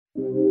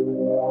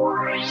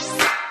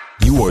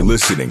You are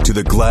listening to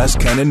the Glass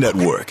Cannon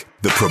Network,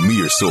 the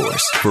premier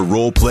source for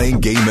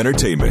role-playing game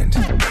entertainment.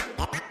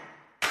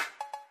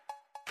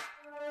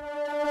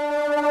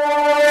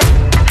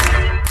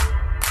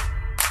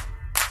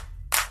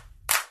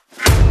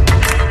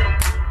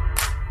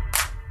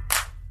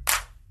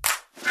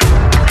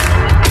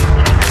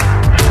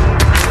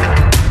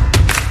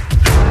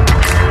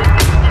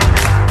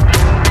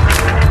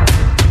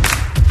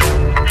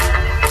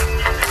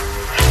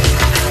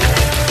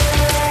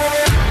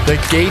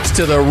 The gates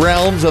to the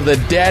realms of the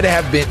dead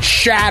have been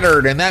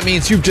shattered, and that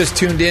means you've just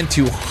tuned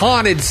into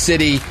Haunted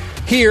City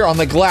here on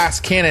the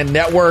Glass Cannon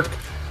Network.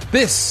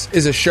 This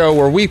is a show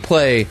where we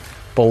play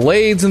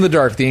Blades in the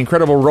Dark, the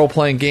incredible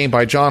role-playing game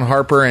by John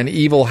Harper and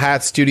Evil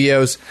Hat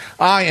Studios.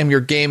 I am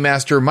your game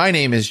master. My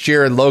name is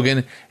Jared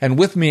Logan, and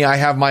with me I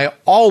have my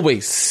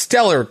always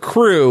stellar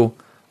crew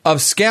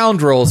of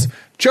scoundrels,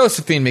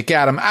 Josephine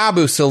McAdam,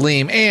 Abu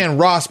Salim, and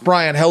Ross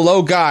Bryant.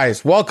 Hello,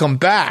 guys. Welcome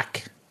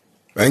back.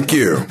 Thank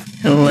you.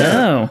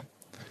 Hello.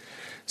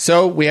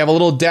 So we have a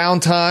little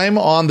downtime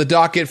on the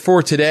docket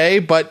for today,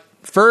 but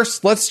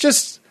first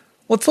let's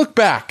look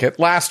back at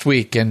last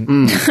week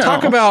and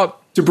talk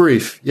about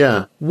debrief.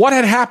 Yeah, what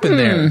had happened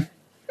there.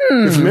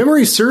 If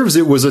memory serves,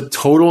 it was a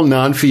total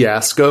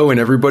non-fiasco, and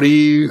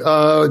everybody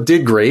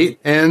did great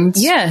and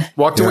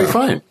walked away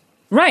fine.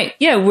 Right.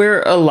 Yeah,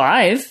 we're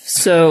alive.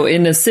 So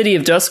in the city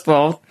of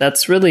Duskfall,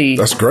 that's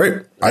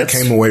great. I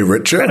came away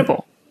richer.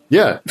 Incredible.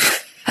 Yeah.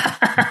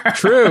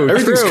 True.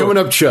 Everything's coming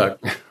up, Chuck.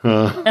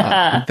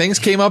 Things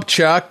came up,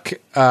 Chuck.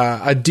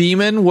 A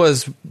demon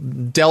was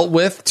dealt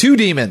with. 2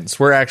 demons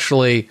were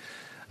actually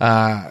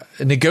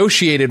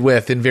negotiated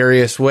with in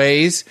various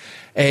ways.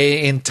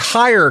 An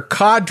entire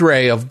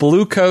cadre of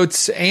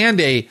bluecoats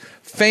and a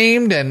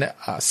famed and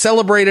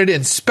celebrated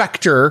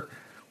inspector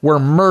were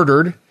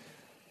murdered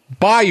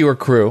by your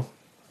crew.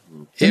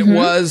 It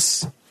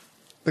was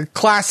the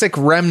classic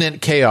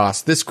Remnant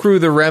chaos. This crew,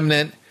 the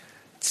Remnant,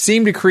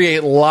 seemed to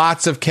create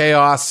lots of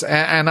chaos,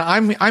 and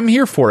I'm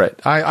here for it.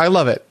 I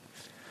love it.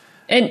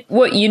 And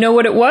what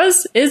it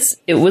was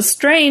it was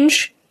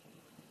strange,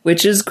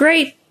 which is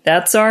great.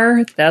 That's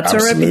our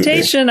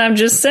reputation. I'm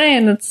just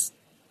saying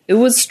it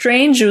was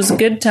strange. It was a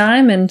good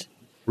time, and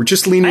we're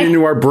just leaning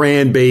into our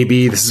brand,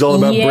 baby. This is all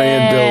about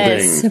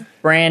brand building.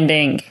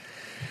 Branding.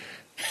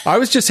 I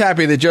was just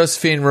happy that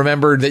Josephine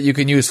remembered that you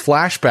can use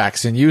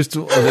flashbacks and used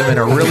them in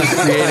a really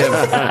creative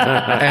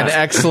and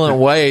excellent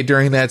way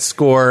during that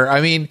score.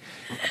 I mean,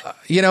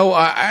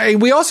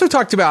 we also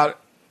talked about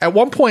at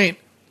one point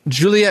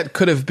Juliet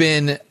could have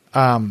been,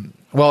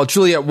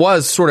 Juliet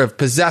was sort of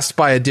possessed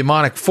by a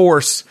demonic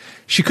force.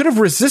 She could have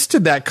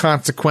resisted that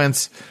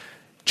consequence.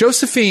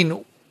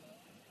 Josephine,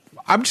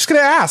 I'm just going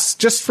to ask,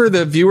 just for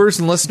the viewers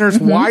and listeners,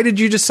 why did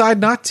you decide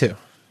not to?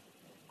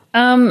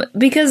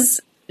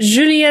 Because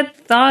Juliet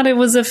thought it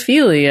was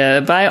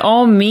Ophelia. By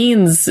all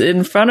means,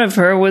 in front of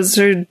her was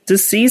her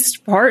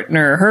deceased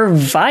partner. Her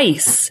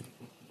vice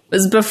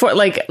was before,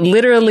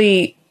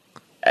 literally,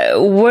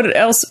 what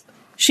else?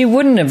 She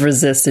wouldn't have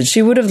resisted.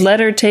 She would have let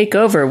her take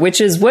over,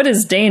 which is what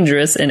is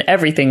dangerous in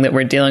everything that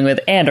we're dealing with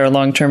and our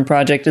long-term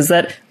project, is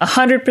that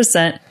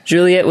 100%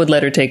 Juliet would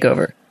let her take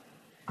over.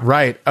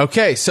 Right.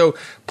 Okay. So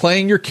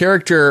playing your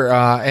character,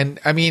 and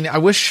I mean, I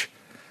wish...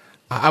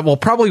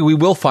 probably we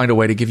will find a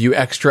way to give you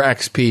extra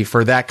XP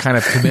for that kind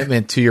of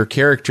commitment to your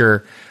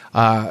character.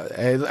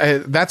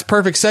 That's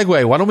perfect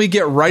segue. Why don't we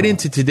get right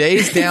into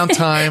today's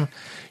downtime?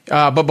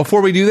 But before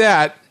we do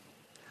that,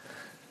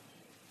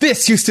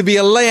 this used to be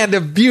a land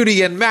of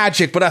beauty and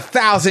magic, but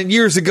 1,000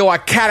 years ago, a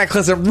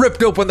cataclysm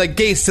ripped open the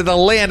gates to the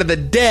land of the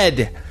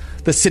dead.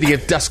 The city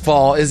of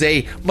Duskfall is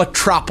a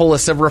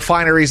metropolis of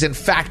refineries and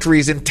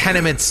factories and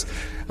tenements,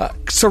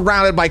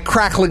 surrounded by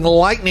crackling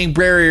lightning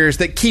barriers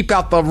that keep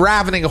out the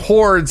ravening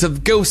hordes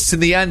of ghosts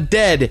and the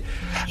undead.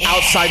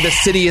 Outside the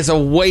city is a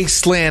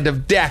wasteland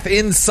of death.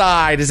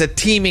 Inside is a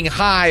teeming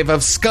hive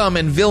of scum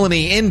and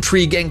villainy,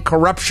 intrigue and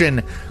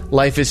corruption.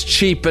 Life is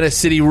cheap in a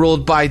city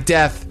ruled by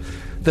death.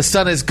 The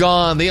sun is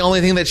gone. The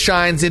only thing that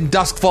shines in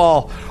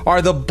Duskfall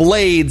are the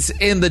blades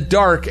in the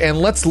dark. And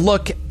let's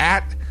look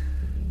at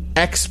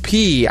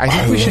XP. I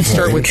think we should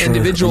start with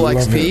individual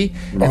XP.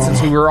 And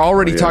since we were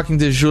already talking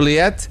to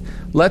Juliet,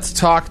 let's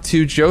talk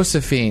to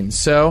Josephine.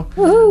 So,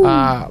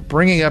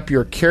 bringing up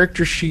your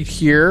character sheet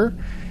here,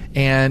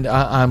 and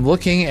I'm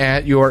looking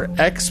at your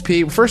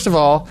XP. First of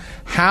all,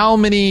 how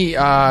many? You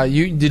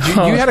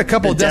had a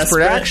couple of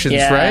desperate actions,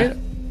 right?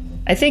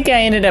 I think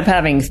I ended up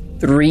having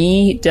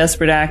 3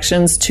 desperate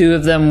actions. 2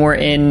 of them were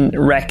in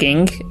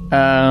wrecking,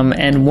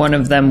 and 1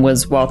 of them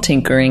was while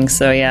tinkering.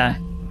 So yeah,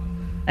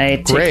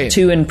 I took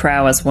 2 in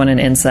prowess, 1 in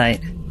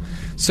insight.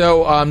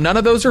 So none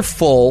of those are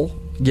full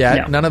yet.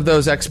 No. None of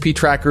those XP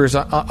trackers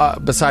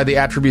beside the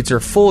attributes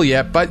are full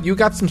yet, but you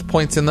got some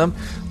points in them.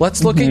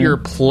 Let's look at your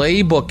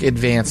playbook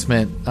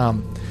advancement.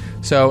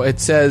 So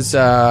it says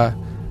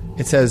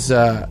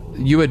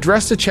you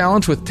addressed a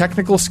challenge with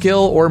technical skill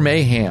or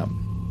mayhem.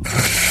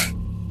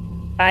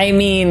 I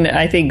mean,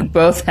 I think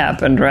both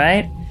happened,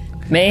 right?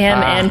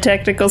 Mayhem and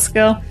technical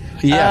skill.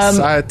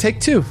 Yes, take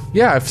 2.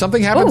 Yeah, if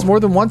something happens more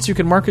than once, you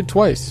can mark it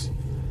twice.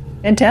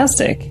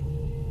 Fantastic.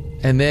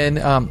 And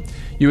then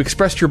you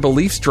expressed your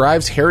beliefs,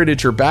 drives,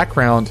 heritage, or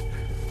background.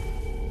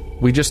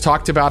 We just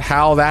talked about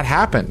how that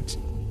happened.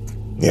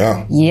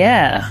 Yeah.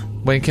 Yeah.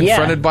 When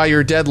confronted by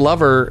your dead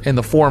lover in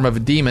the form of a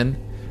demon,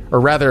 or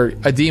rather,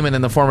 a demon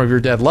in the form of your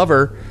dead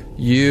lover,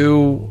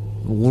 you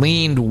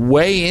leaned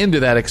way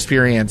into that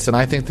experience, and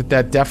I think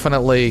that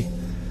definitely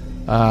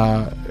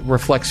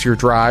reflects your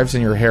drives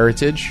and your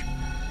heritage.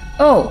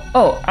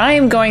 Oh, I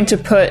am going to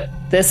put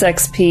this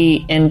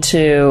XP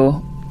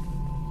into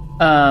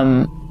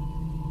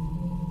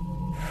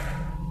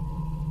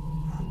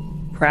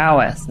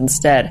prowess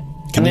instead.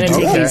 I'm going to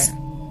take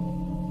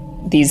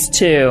these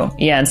 2.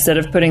 Yeah, instead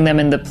of putting them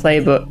in the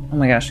playbook. Oh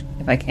my gosh,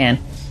 if I can.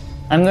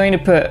 I'm going to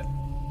put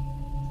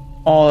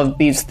all of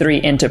these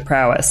 3 into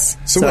prowess.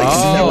 So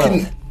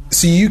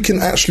you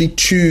can actually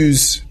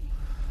choose.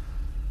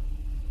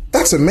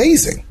 That's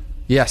amazing.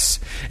 Yes,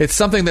 it's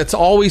something that's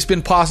always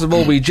been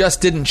possible. We just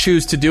didn't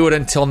choose to do it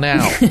until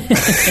now.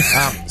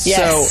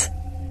 Yes.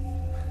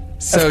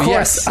 So of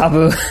course,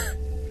 Abu.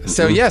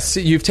 So yes,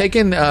 you've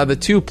taken the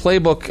 3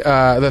 playbook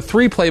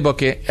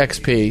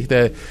XP,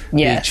 the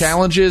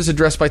challenges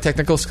addressed by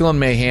technical skill and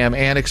mayhem,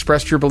 and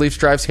expressed your beliefs,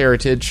 drives,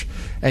 heritage,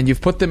 and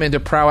you've put them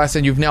into prowess,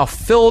 and you've now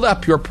filled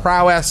up your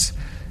prowess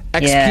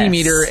XP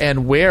meter.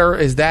 And where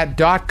is that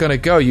dot going to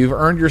go? You've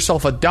earned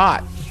yourself a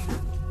dot.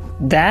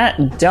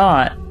 That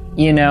dot,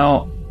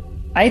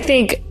 I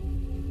think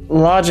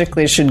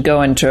logically should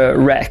go into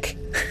rec.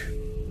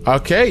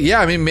 Okay,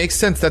 yeah, I mean, makes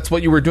sense. That's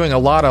what you were doing a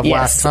lot of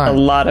last time. A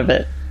lot of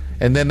it.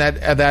 And then that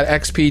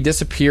XP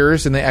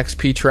disappears in the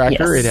XP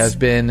tracker. Yes. It has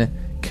been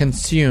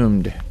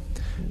consumed.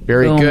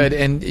 Very good.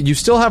 And you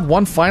still have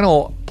one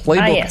final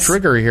playbook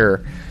trigger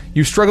here.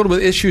 You struggled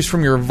with issues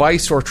from your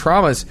vice or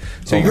traumas.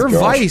 So your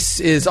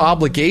vice is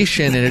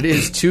obligation, and it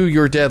is to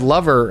your dead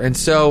lover. And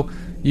so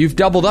you've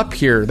doubled up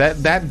here.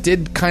 That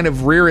did kind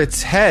of rear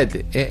its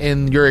head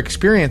in your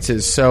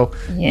experiences. So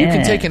you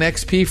can take an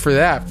XP for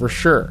that, for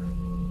sure.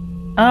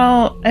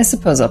 I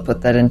suppose I'll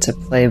put that into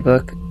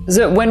playbook.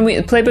 So when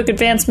playbook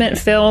advancement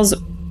fills,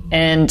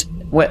 and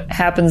what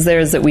happens there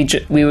is that we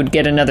would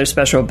get another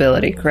special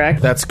ability,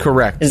 correct? That's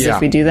correct. If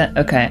we do that,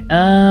 okay.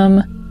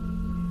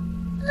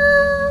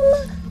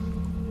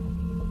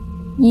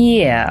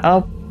 Yeah,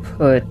 I'll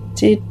put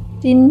it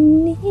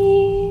in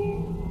here.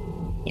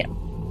 Yeah.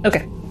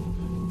 Okay.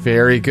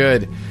 Very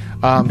good.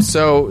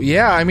 So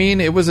yeah, I mean,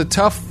 it was a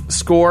tough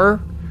score.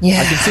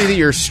 Yeah. I can see that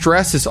your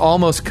stress is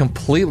almost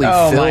completely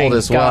filled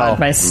as well.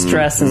 My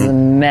stress is a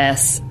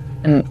mess.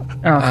 And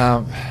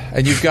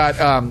you've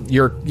got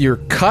your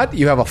cut.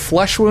 You have a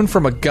flesh wound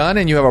from a gun,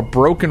 and you have a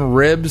broken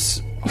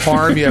ribs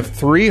harm. You have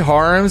 3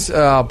 harms.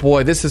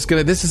 Boy, this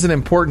is an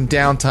important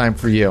downtime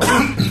for you.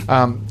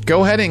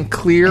 Go ahead and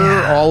clear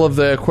all of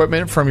the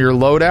equipment from your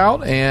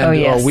loadout,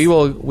 and we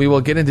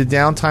will get into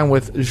downtime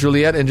with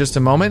Juliet in just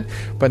a moment.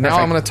 But now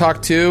I'm going to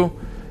talk to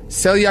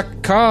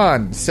Selyak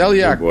Khan.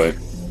 Selyak. Oh boy.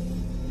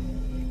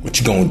 What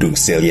you gonna do,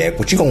 Selyak?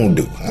 What you gonna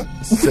do, huh?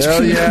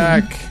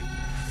 Selyak.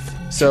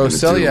 So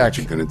Selyak, what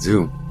you gonna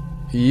do?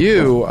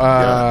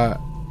 I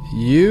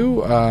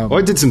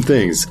did some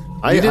things.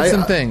 You did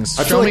some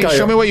things.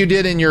 Show me what you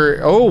did in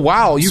your. Oh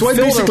wow! You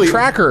filled a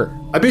tracker.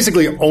 I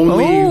basically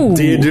only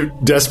did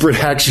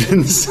desperate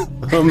actions,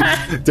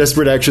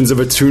 desperate actions of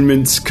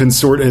attunement,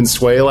 consort, and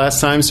sway last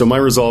time. So my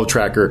resolve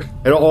tracker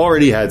had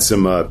already had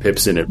some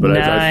pips in it, but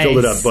I filled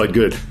it up. But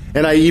good,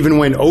 and I even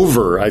went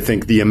over. I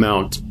think the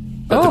amount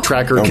that the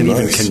tracker can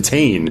even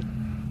contain.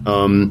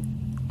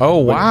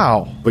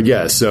 Wow! But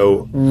yeah,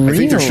 so I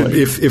think there should,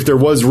 if there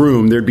was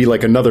room, there'd be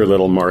like another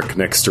little mark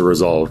next to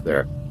resolve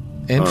there.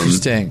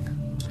 Interesting.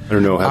 I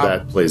don't know how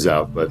that plays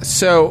out, but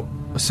so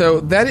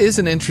that is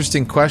an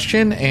interesting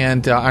question,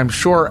 and I'm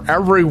sure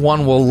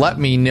everyone will let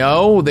me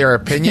know their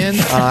opinion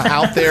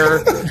out there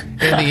in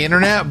the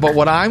internet. But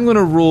what I'm going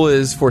to rule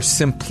is, for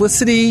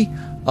simplicity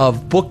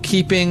of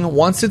bookkeeping,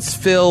 once it's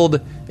filled,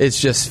 it's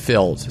just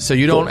filled. So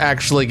you don't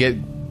actually get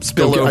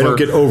spillover. I don't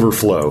get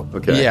overflow.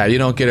 Okay. Yeah, you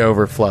don't get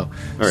overflow.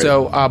 Right.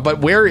 So, but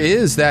where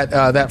is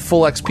that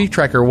full XP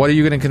tracker? What are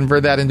you going to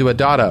convert that into a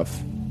dot of?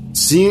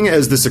 Seeing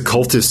as this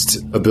occultist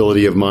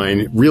ability of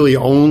mine really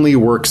only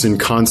works in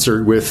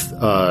concert with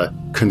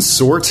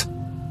consort,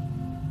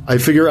 I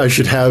figure I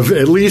should have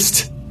at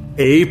least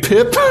a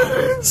pip.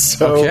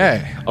 So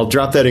I'll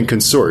drop that in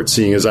consort,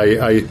 seeing as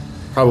I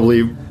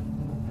probably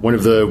one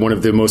of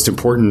the most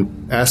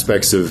important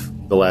aspects of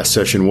the last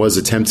session was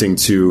attempting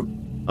to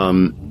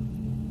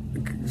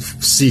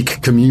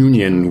seek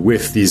communion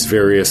with these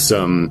various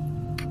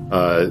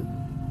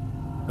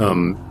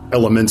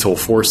elemental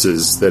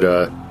forces that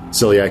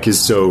Selyak is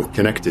so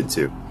connected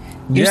to.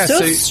 You're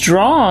so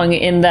strong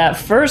in that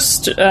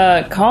first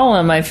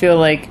column. I feel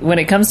like when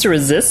it comes to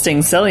resisting,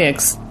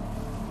 Celiac's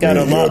got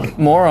a lot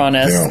more on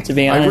us, to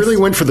be honest. I really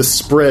went for the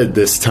spread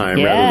this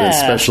time rather than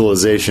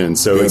specialization.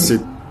 So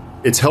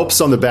it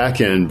helps on the back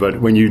end,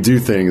 but when you do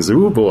things,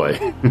 ooh boy.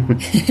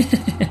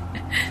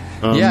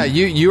 Yeah,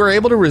 you are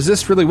able to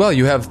resist really well.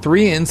 You have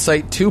 3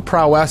 insight, 2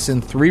 prowess,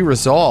 and 3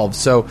 resolve.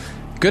 So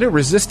good at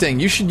resisting.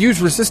 You should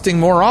use resisting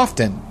more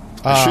often.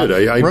 I should.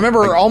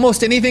 Remember,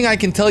 almost anything I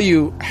can tell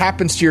you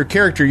happens to your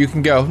character, you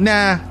can go,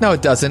 nah, no,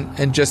 it doesn't,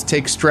 and just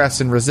take stress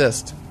and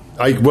resist.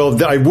 I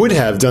would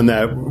have done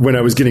that when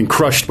I was getting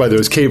crushed by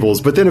those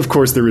cables, but then, of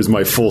course, there is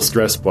my full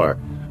stress bar.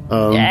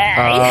 Oh,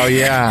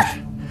 yeah.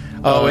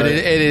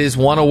 It is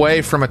 1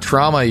 away from a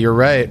trauma. You're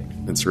right.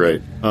 That's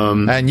right.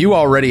 And you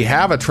already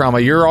have a trauma.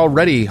 You're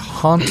already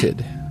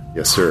haunted.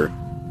 Yes, sir.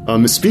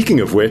 Speaking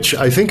of which,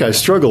 I think I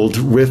struggled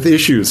with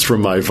issues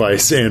from my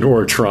vice and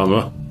or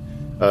trauma,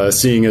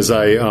 seeing as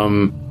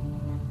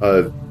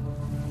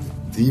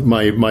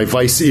my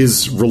vice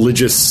is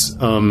religious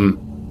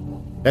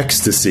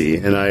ecstasy,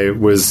 and I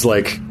was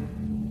like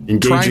engaging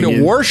trying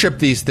to worship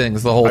these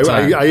things the whole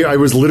time. I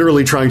was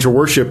literally trying to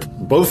worship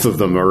both of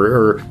them,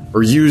 or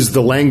use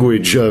the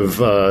language of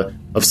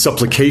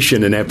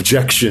supplication and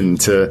abjection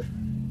to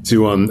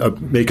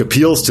make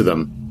appeals to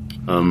them.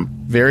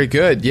 Very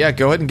good. Yeah,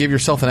 go ahead and give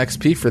yourself an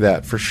XP for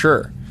that, for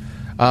sure.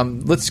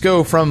 Let's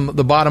go from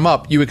the bottom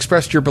up. You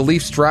expressed your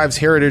beliefs, drives,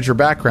 heritage, or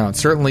background.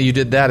 Certainly you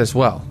did that as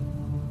well.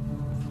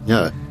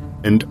 Yeah,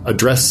 and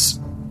address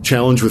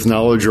challenge with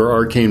knowledge or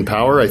arcane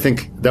power. I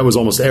think that was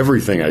almost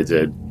everything I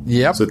did.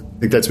 Yep. So I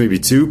think that's maybe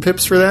 2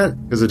 pips for that,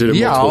 because I did it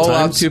multiple times.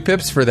 I'll allow 2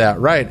 pips for that,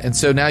 right. And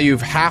so now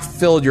you've half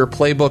filled your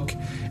playbook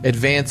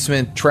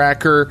advancement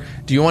tracker.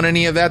 Do you want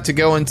any of that to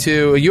go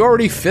into... You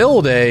already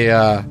filled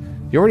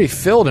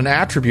an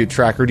attribute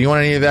tracker. Do you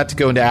want any of that to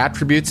go into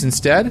attributes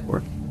instead?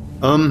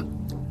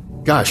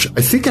 Gosh,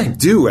 I think I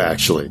do,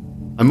 actually.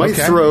 I might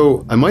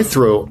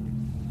throw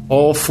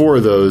all 4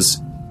 of those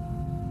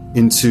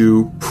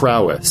into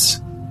prowess.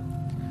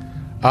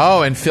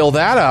 Oh, and fill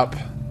that up.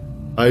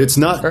 It's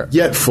not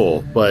yet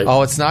full, but...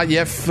 Oh, it's not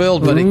yet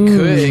filled, but it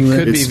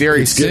could be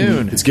very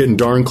soon. It's getting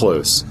darn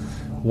close.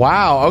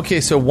 Wow. Okay,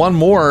 so 1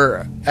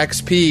 more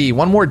XP,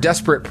 1 more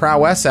desperate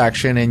prowess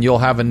action, and you'll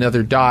have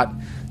another dot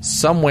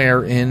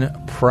somewhere in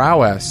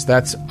prowess.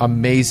 That's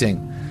amazing.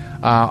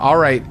 All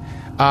right.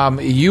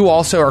 You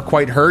also are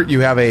quite hurt. You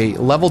have a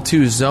level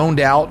 2 zoned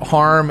out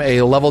harm,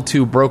 a level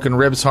 2 broken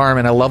ribs harm,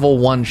 and a level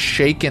 1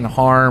 shaken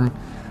harm.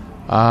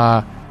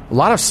 A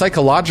lot of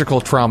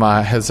psychological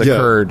trauma has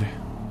occurred.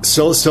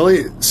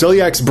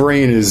 Celiac's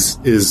brain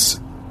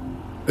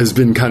has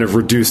been kind of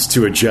reduced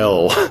to a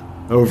gel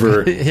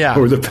over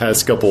the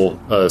past couple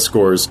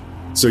scores.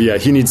 So yeah,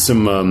 he needs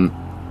some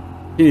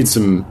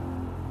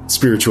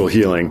spiritual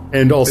healing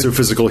and also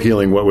physical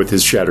healing. What with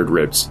his shattered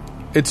ribs?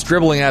 It's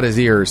dribbling out his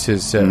ears,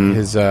 his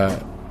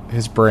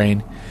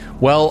brain.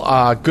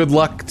 Well, good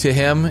luck to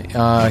him.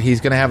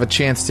 He's going to have a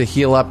chance to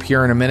heal up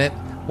here in a minute.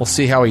 We'll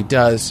see how he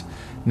does.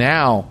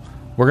 Now,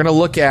 we're going to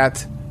look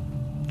at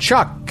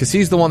Chuck, because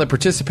he's the one that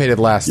participated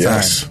last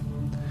time.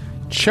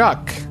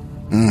 Chuck.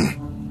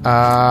 So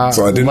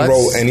I didn't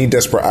roll any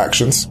desperate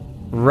actions.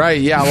 Right,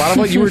 yeah. A lot of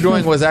what you were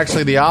doing was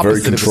actually the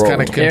opposite. It was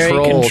kind of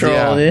controlled.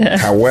 Yeah.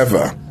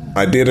 However,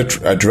 I did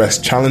address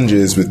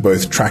challenges with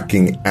both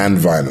tracking and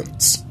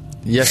violence.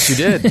 Yes, you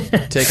did.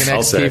 Take an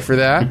XP for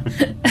that.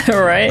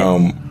 Right.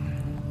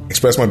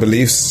 Express my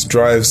beliefs,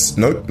 drives,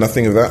 nope,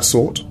 nothing of that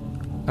sort.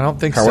 I don't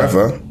think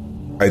However,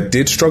 I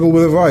did struggle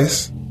with a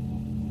vice.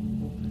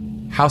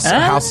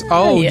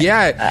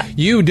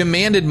 You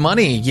demanded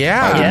money.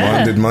 I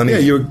demanded money. Yeah,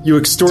 you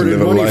extorted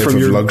money life from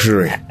of your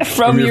luxury.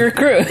 From your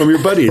crew. From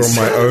your buddies.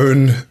 From my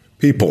own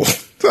people.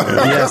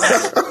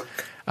 Yes.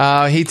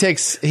 He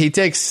takes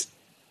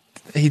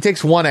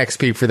 1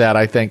 XP for that,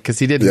 I think, because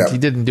he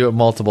didn't do it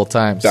multiple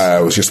times.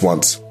 It was just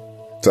once.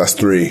 So that's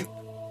 3.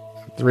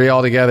 3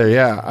 altogether,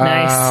 yeah.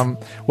 Nice.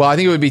 Well, I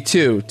think it would be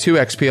 2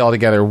 XP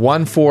altogether.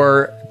 1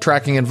 for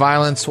tracking and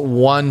violence,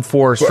 1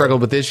 for struggle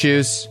with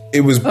issues.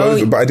 It was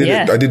both, but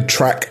I did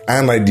track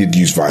and I did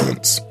use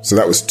violence. So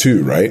that was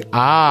 2, right?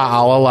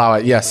 I'll allow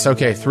it. Yes.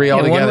 Okay, 3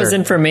 altogether. 1 was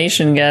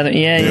information gathering.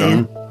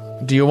 Yeah.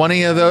 Do you want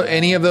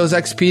any of those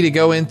XP to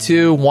go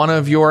into one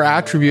of your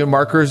attribute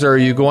markers, or are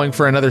you going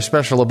for another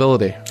special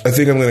ability? I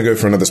think I'm going to go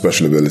for another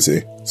special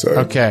ability. So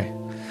okay.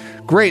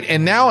 Great.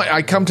 And now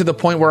I come to the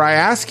point where I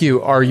ask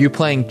you, are you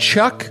playing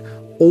Chuck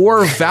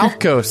or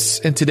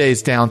Valkos in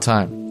today's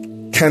downtime?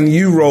 Can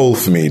you roll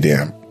for me,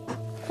 DM?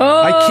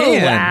 Oh, I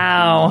can.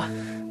 Wow.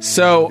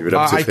 So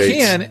I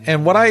can,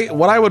 and what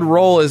I would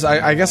roll is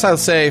I guess I'll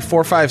say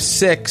 4, 5,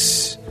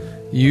 6.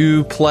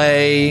 You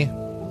play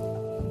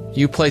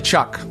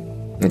Chuck.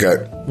 Okay.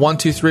 1,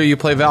 2, 3. You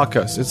play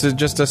Valkos. It's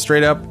just a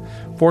straight up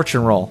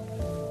fortune roll,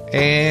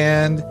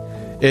 and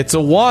it's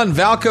a 1.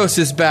 Valkos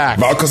is back.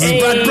 Valkos is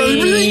back,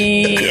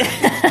 baby.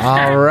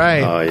 All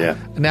right. Oh yeah.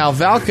 Now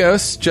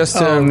Valkos, just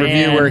to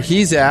review where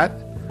he's at.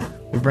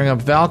 We bring up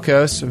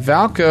Valkos.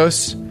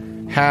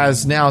 Valkos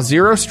has now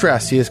 0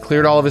 stress. He has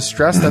cleared all of his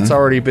stress. That's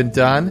already been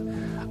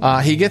done.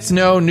 He gets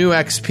no new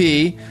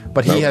XP,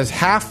 but he has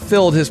half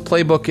filled his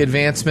playbook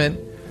advancement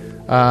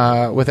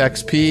with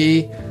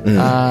XP.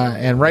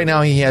 And right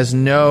now he has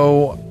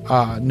no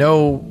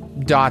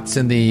dots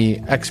in the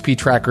XP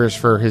trackers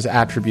for his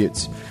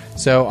attributes.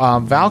 So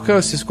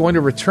Valkos is going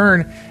to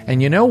return,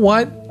 and you know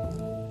what?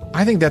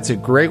 I think that's a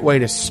great way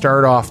to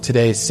start off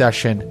today's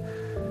session.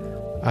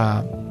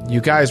 You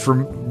guys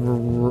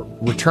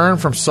return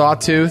from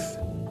Sawtooth.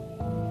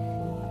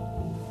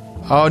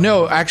 Oh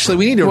no! Actually,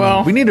 we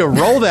need to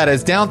roll that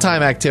as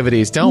downtime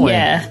activities, don't we?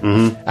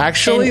 Yeah.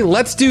 Actually,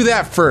 let's do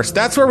that first.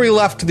 That's where we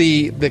left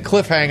the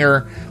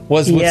cliffhanger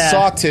was with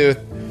Sawtooth.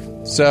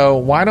 So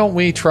why don't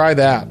we try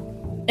that?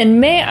 And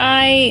may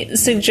I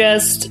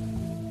suggest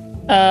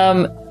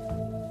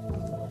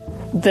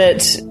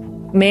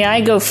may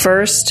I go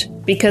first?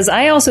 Because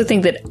I also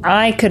think that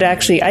I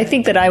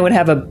think that I would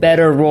have a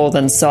better role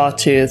than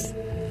Sawtooth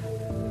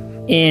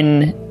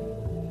in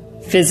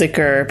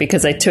Physiker,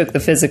 because I took the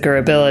Physiker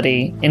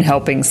ability in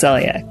helping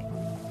Celiac.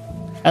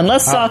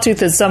 Unless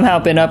Sawtooth has somehow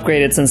been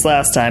upgraded since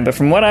last time, but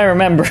from what I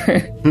remember...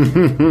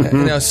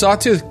 No,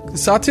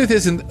 Sawtooth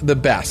isn't the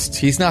best.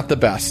 He's not the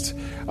best.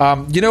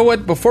 You know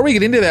what? Before we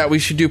get into that, we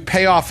should do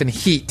payoff and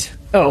heat.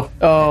 Oh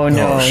no,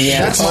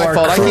 yeah. That's my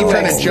fault. I keep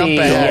trying to jump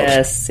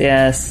ahead.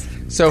 Yes.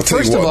 So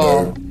first of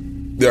all...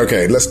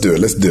 Okay, let's do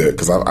it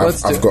because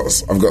I've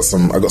got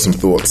some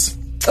thoughts.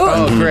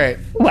 Oh, great.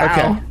 Wow.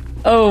 Okay.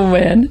 Oh,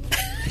 man.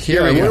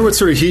 Here I we wonder go. what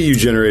sort of heat you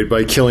generate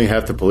by killing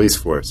half the police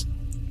force.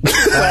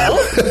 Well,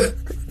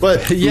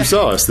 But who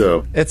saw us,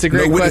 though? It's a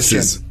great No question.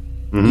 witnesses.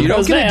 You don't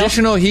Crow's get Veil.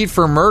 additional heat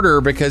for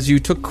murder because you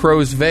took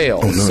Crow's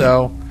Veil.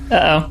 So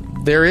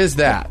there is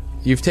that.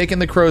 You've taken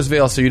the Crow's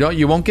Veil, so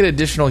you won't get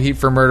additional heat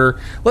for murder.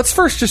 Let's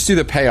first just do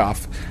the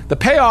payoff. The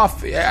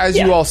payoff, as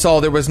you all saw,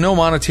 there was no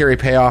monetary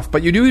payoff,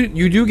 but you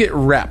do get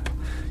rep.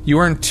 You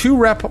earn 2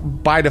 rep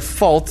by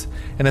default,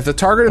 and if the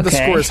target of the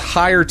score is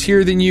higher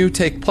tier than you,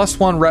 take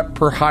 +1 rep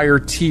per higher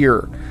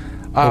tier.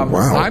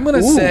 wow. I'm going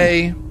to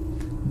say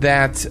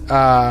that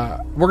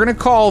we're going to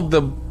call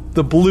the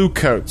blue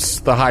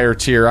coats the higher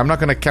tier. I'm not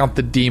going to count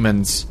the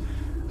demons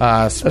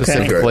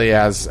specifically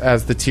as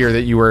the tier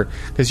that you were,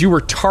 because you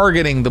were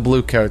targeting the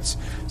blue coats.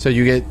 So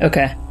you get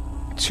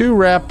 2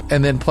 rep,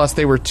 and then plus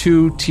they were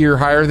 2 tier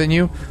higher than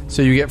you,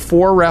 so you get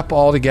 4 rep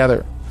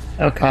altogether.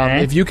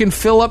 okay. If you can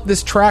fill up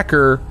this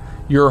tracker,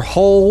 your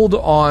hold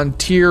on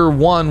tier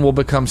 1 will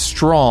become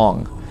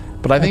strong.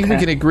 But I think we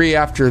can agree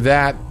after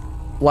that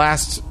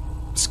last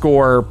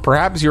score,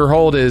 perhaps your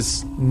hold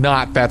is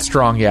not that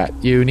strong yet.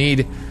 You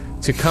need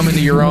to come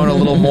into your own a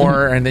little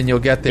more, and then you'll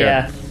get there.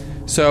 Yeah.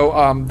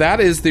 So that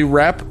is the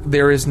rep.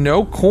 There is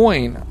no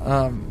coin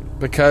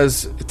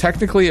because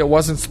technically it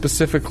wasn't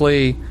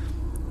specifically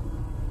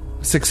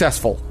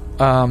successful.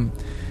 And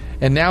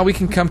now we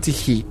can come to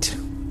heat.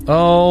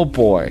 Oh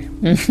boy.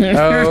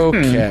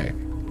 Okay.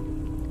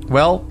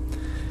 Well,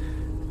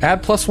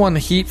 add +1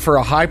 heat for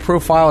a high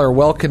profile or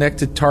well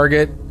connected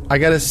target. I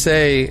gotta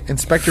say,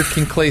 Inspector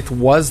Kinklaith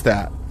was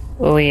that.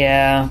 Oh,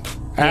 yeah.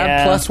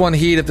 Add +1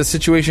 heat if the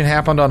situation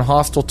happened on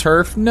hostile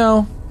turf.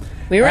 No.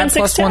 We were Add on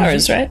 6 +1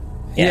 towers, heat. right?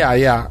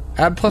 Yeah.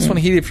 Add +1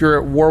 heat if you're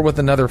at war with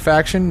another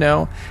faction.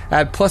 No.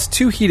 Add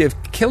 +2 heat if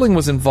killing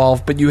was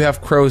involved, but you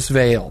have Crow's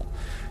Veil.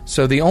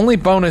 So the only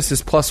bonus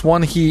is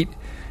 +1 heat.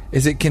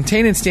 Is it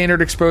contained in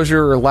standard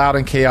exposure or loud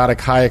and chaotic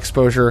high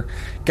exposure?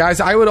 Guys,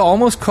 I would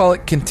almost call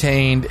it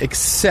contained,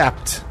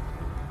 except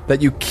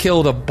that you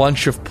killed a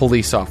bunch of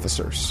police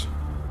officers.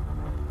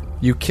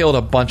 You killed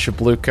a bunch of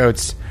blue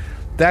coats.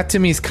 That to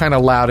me is kind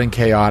of loud and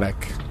chaotic.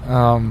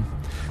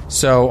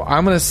 So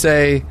I'm going to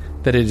say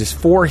that it is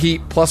 4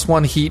 heat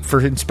 +1 heat for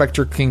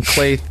Inspector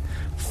Kinklaith.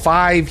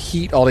 5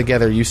 heat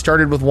altogether. You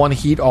started with 1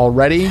 heat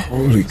already,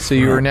 so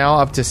you are now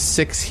up to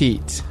 6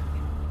 heat.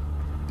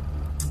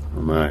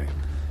 Oh, my.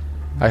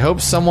 I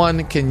hope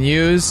someone can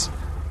use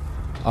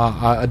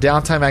a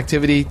downtime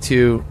activity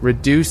to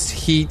reduce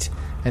heat.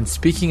 And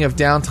speaking of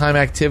downtime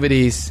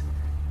activities,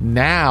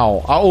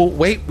 now... Oh,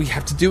 wait, we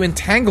have to do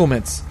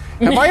entanglements.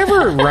 Have I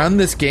ever run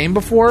this game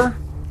before?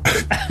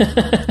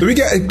 Do we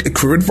get a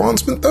crew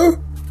advancement, though?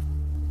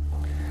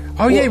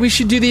 Oh, yeah, we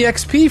should do the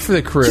XP for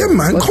the crew. Yeah,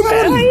 man, come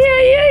on.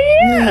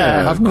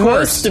 Yeah. Of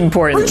course. Most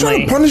Why are you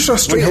trying importantly. to punish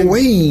us straight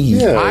away?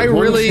 Yeah, I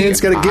one really-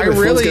 hand's got to give, I a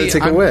really- got to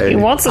take I'm- away. He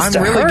wants us I'm to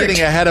really hurt. getting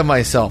ahead of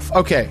myself.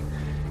 Okay.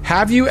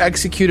 Have you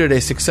executed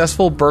a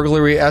successful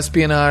burglary,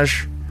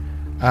 espionage,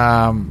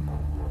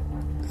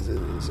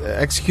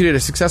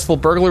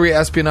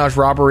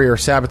 robbery, or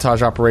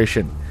sabotage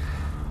operation?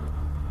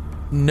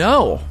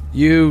 No,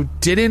 you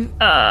didn't.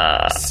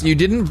 You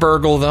didn't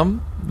burgle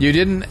them. You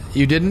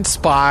didn't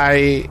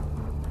spy.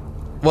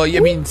 Well,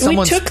 I mean, We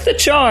someone took the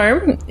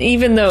charm,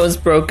 even though it was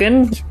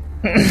broken.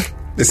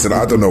 Listen,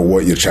 I don't know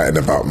what you're chatting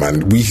about,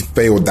 man. We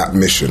failed that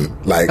mission.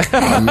 Like,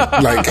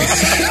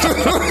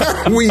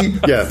 we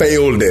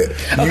failed it.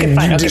 Okay,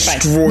 fine. You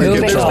destroyed Moving the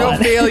There's job. no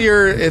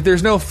failure. If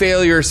there's no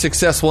failure,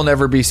 success will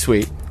never be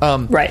sweet.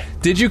 Right.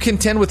 Did you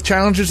contend with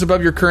challenges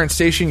above your current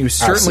station? You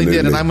certainly did,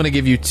 and Absolutely. I'm going to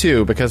give you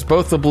 2 because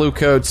both the blue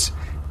coats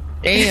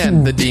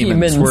and the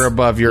demons were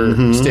above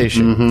your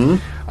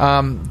station.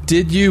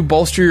 Did you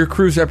bolster your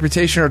crew's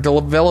reputation or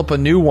develop a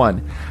new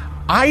one?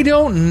 I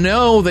don't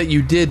know that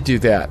you did do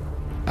that.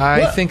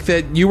 I think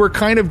that you were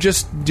kind of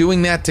just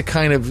doing that to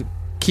kind of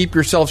keep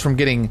yourselves from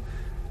getting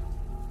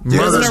Isn't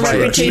a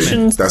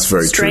reputation That's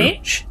very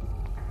strange?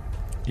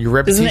 Your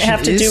reputation Doesn't it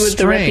have to do with the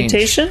strange,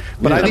 reputation?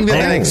 But I think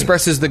that Oh.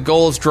 expresses the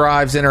goals,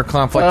 drives, inner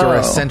conflict, or Oh.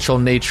 essential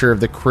nature of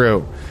the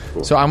crew.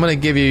 So I'm going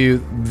to give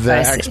you the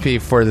I see. XP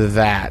for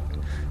that.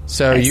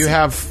 So I you see.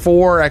 have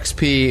 4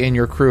 XP in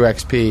your crew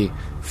XP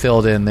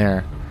filled in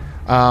there.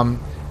 I'm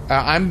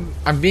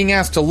being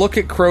asked to look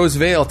at Crow's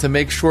Veil to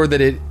make sure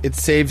that it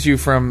saves you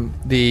from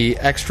the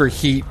extra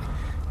heat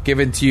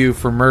given to you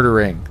for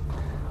murdering.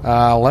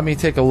 Let me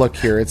take a look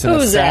here. It's an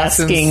Who's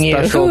assassin's asking you?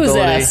 special Who's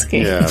ability.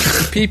 asking?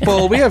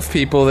 Yeah. We have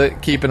people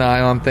that keep an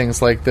eye on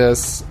things like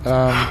this.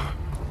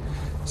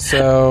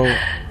 So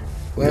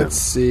let's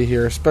see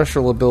here.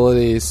 Special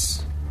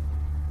abilities.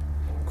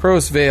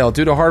 Crow's Veil.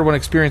 Due to hard-won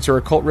experience or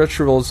occult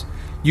rituals,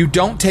 you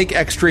don't take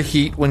extra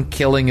heat when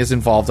killing is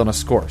involved on a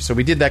score. So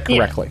we did that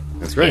correctly.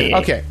 That's right. Yeah.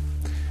 Okay.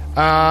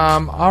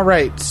 All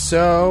right.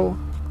 So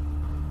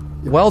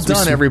well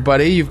done,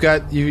 everybody. You've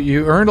got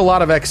you earned a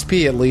lot of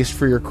XP at least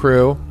for your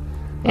crew.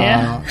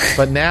 Yeah.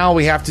 But now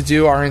we have to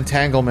do our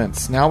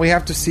entanglements. Now we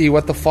have to see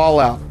what the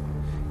fallout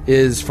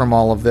is from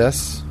all of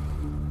this.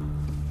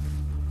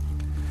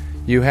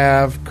 You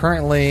have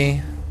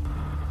currently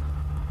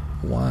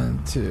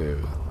 1,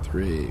 2,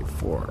 3,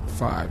 4,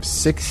 5,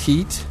 6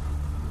 heat,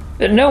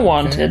 But no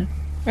wanted,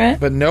 right?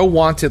 but no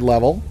wanted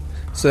level.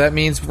 So that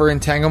means for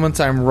entanglements,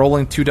 I'm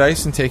rolling 2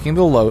 dice and taking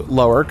the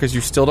lower because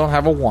you still don't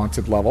have a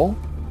wanted level.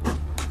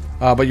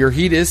 But your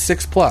heat is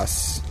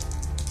 6+.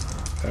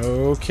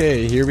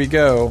 Okay, here we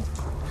go.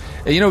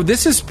 You know,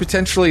 this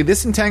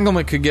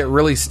entanglement could get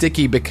really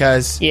sticky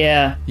because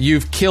Yeah.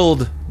 you've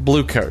killed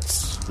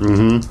bluecoats.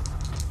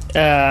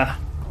 Uh,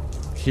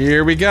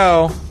 Here we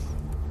go.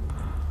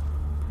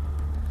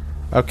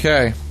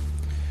 Okay.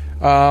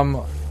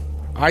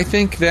 I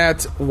think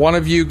that one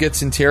of you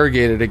gets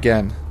interrogated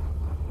again.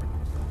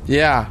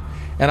 Yeah.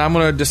 And I'm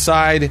going to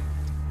decide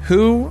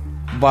who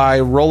by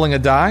rolling a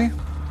die.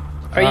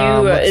 are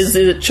you? Is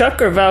it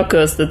Chuck or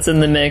Valkos that's in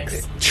the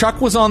mix? Chuck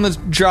was on the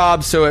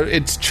job, so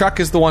it's Chuck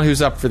is the one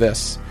who's up for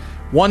this.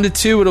 1 to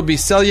 2, it'll be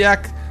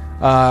Selyak.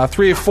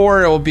 3 to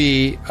 4, it will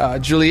be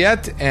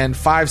Juliet, and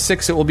 5,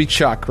 6, it will be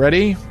Chuck.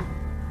 Ready?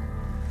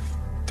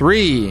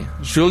 3,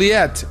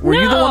 Juliet. Were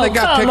you the one that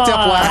got come picked up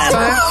on. last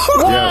time?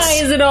 Why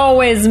Yes. is it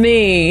always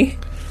me?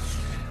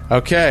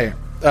 Okay.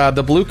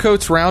 The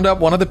Bluecoats round up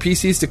one of the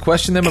PCs to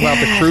question them about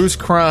the crew's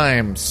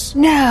crimes.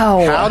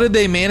 No. How did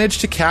they manage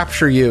to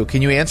capture you?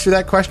 Can you answer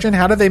that question?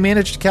 How did they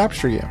manage to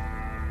capture you?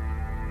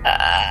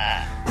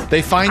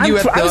 They find you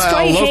at the I was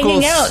probably local.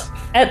 hanging out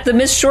at the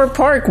Miss Shore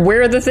Park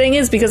where the thing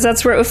is because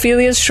that's where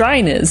Ophelia's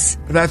shrine is.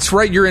 That's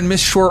right. You're in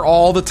Miss Shore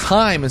all the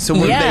time, and so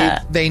when Yeah.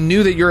 they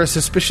knew that you're a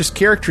suspicious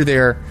character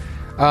there.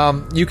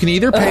 You can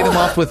either pay them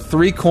off with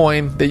 3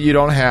 coin that you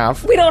don't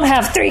have, We don't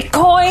have 3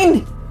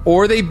 coin.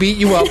 or they beat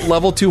you up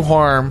level 2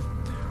 harm,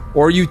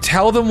 or you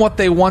tell them what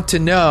they want to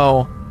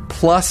know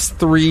plus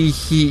 3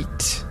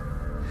 heat,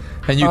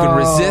 and you can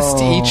resist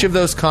each of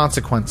those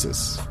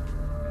consequences.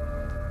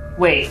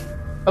 Wait.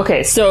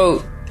 Okay,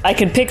 so I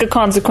can pick a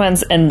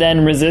consequence and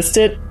then resist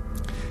it,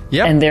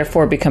 Yep. and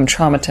therefore become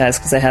traumatized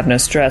because I have no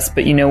stress.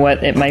 But you know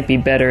what? It might be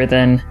better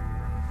than.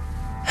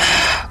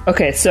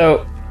 Okay,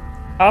 so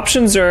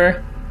options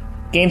are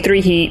gain 3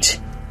 heat,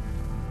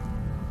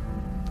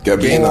 Get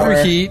beaten Gain 3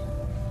 up. heat,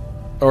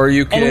 or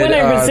you can and when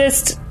I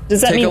resist, does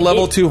that take mean a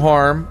level it- 2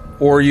 harm,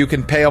 or you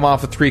can pay them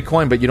off with 3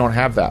 coin, but you don't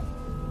have that.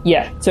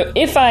 Yeah. So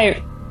if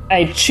I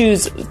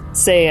choose,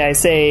 I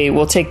say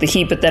we'll take the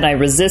heat, but then I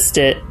resist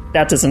it,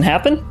 that doesn't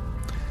happen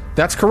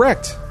That's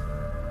correct.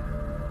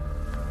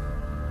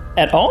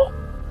 at all.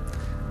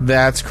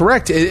 That's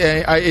correct.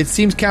 It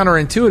seems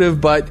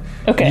counterintuitive, but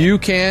Okay. you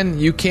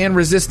can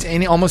resist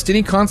almost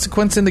any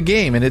consequence in the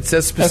game, and it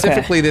says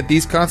specifically that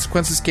these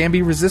consequences can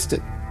be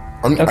resisted.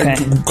 Okay.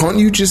 Can't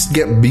you just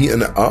get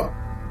beaten up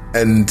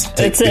and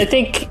take I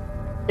think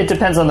it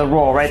depends on the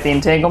roll, right? The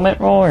entanglement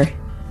roll, or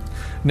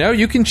No,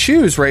 you can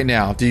choose right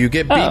now. Do you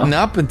get beaten Oh.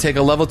 up and take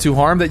a level 2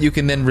 harm that you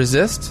can then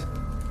resist?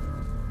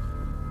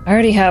 I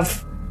already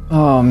have.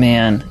 Oh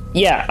man,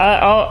 yeah.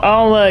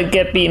 I'll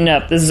get beaten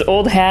up. This is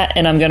old hat,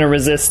 and I'm gonna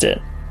resist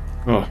it.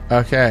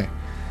 Okay.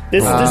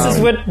 This is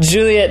what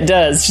Juliet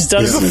does. She's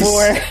done it This is-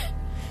 before.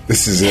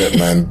 This is it,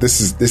 man.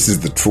 This is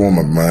the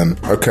trauma, man.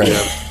 Okay.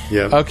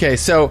 Yeah. Okay,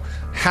 so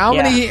how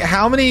many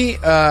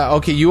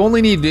okay, you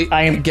only need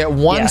to get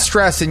 1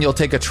 stress and you'll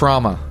take a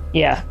trauma.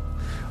 Yeah.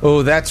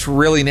 Oh, that's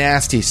really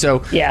nasty.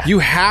 So Yeah. you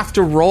have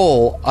to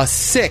roll a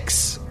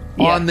 6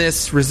 on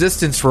this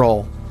resistance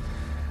roll.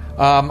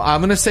 I'm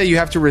going to say you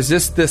have to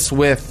resist this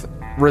with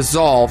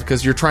resolve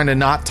because you're trying to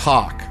not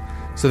talk.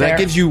 So that Fair.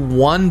 gives you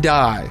 1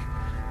 die.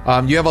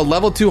 You have a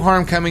level 2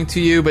 harm coming to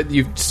you, but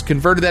you've just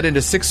converted that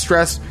into 6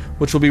 stress,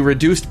 which will be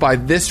reduced by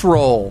this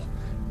roll.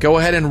 Go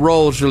ahead and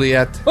roll,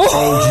 Juliet. Oh,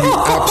 you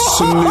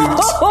absolute!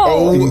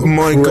 Oh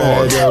my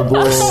god!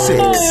 A 6.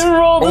 I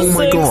rolled a Oh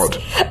my 6.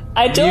 god!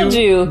 I told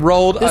you.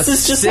 rolled this a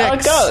is just how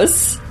it 6.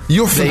 goes.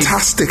 You're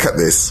fantastic at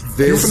this.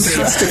 You're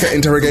fantastic at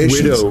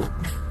interrogations. Widow.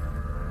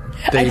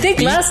 I think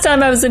last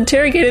time I was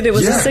interrogated, it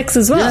was a 6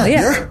 as well.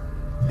 Yeah.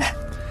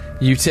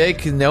 You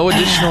take no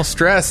additional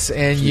stress,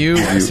 and you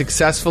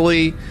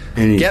successfully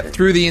get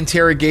through the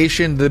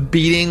interrogation, the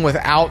beating,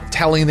 without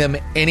telling them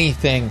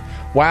anything.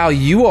 Wow,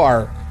 you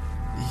are...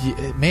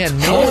 Man,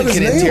 no one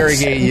can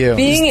interrogate you.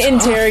 Being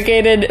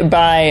interrogated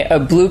by a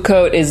blue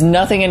coat is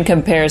nothing in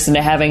comparison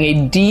to having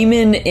a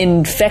demon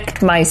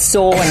infect my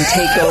soul and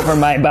take over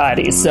my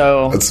body.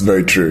 So That's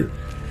very true.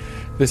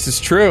 This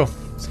is true.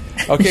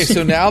 Okay,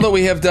 so now that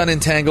we have done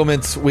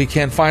entanglements, we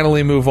can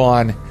finally move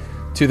on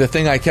to the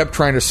thing I kept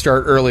trying to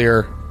start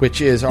earlier,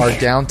 which is our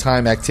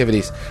downtime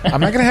activities.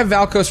 I'm not going to have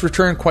Valkos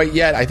return quite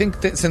yet. I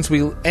think that since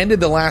we ended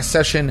the last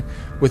session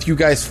with you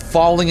guys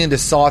falling into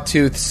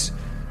Sawtooth's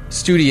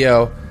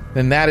studio,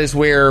 then that is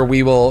where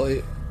we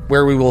will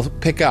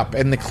pick up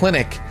in the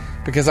clinic,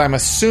 because I'm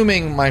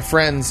assuming my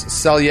friends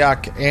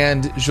Selyak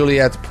and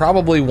Juliet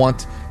probably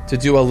want to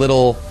do a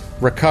little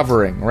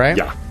recovering, right?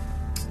 Yeah.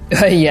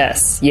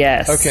 Yes.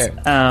 Okay.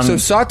 So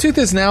Sawtooth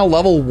is now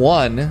level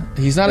 1.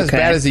 He's not as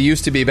bad as he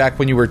used to be back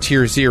when you were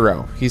tier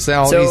 0. He's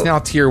now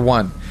tier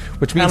 1,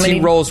 which means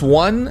he rolls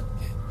one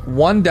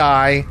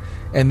die,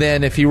 and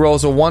then if he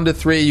rolls a 1 to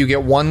 3, you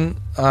get 1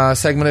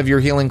 segment of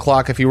your healing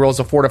clock. If he rolls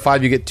a 4 to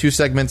 5, you get 2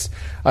 segments.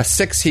 A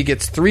 6, he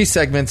gets 3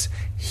 segments.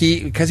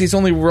 Because he's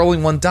only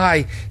rolling 1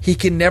 die, he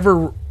can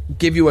never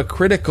give you a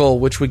critical,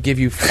 which would give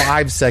you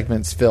 5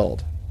 segments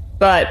filled.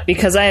 But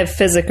because I have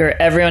Physiker,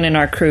 everyone in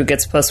our crew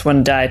gets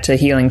 +1 die to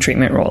healing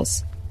treatment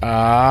rolls.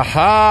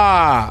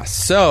 Aha!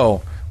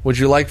 So, would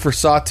you like for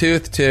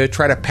Sawtooth to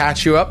try to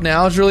patch you up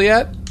now,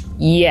 Juliet?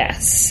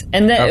 Yes.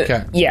 And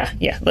then,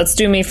 yeah. Let's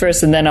do me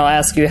first, and then I'll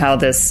ask you how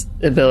this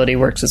ability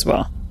works as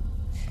well.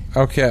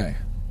 Okay.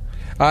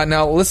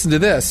 Now, listen to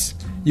this.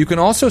 You can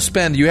also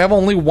spend... You have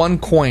only 1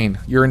 coin.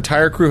 Your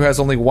entire crew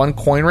has only 1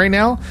 coin right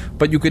now,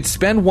 but you could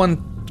spend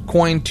 1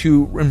 coin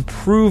to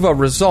improve a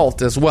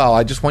result as well.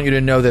 I just want you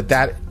to know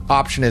that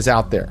option is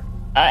out there.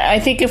 I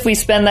think if we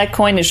spend that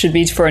coin, it should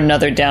be for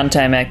another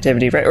downtime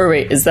activity, right? Or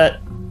wait, is that...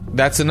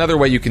 That's another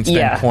way you can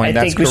spend coin.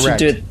 That's correct. I think we should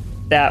do it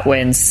that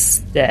way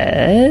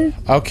instead.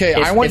 Okay,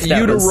 I want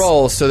you to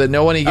roll so that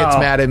no one gets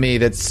mad at me.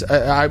 That's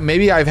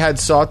maybe I've had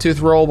Sawtooth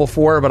roll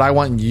before, but I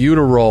want you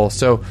to roll.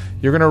 So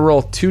you're going to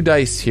roll 2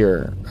 dice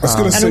here. I was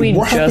going to say,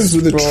 what happens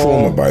with a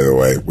trauma, by the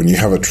way? When you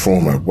have a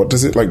trauma, what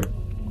does it,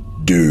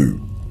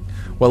 do?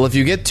 Well, if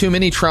you get too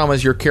many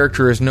traumas, your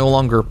character is no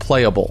longer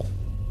playable.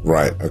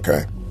 Right,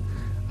 okay.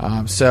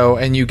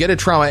 And you get a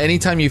trauma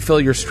anytime you fill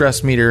your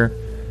stress meter,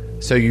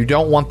 so you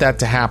don't want that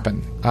to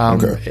happen.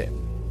 Okay.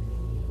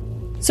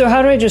 So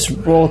how do I just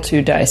roll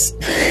 2 dice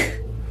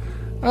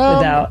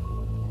without?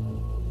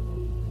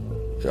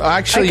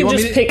 Actually,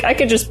 I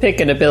could just pick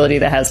an ability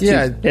that has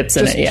 2 pips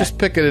in it. Yeah, just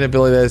pick an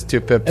ability that has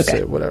 2 pips.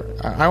 Okay. Whatever.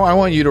 I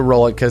want you to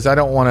roll it because I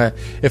don't want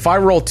to. If I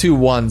roll 2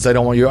 1s, I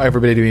don't want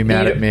everybody to be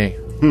mad at me.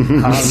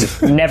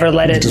 Never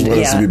let it. Just want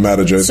us to be mad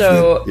at Josephine.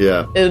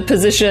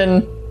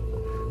 So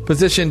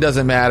Position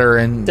doesn't matter,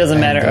 and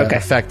Okay.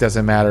 Effect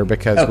doesn't matter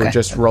because we're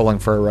just rolling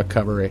for a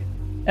recovery.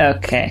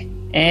 Okay,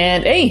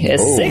 and a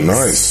 6. Oh,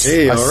 nice.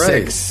 Hey, all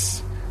right.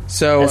 6.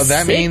 So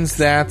that means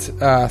that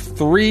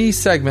 3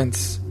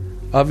 segments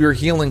of your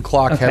healing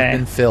clock have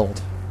been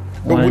filled.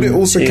 But would it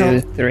also 1, 2,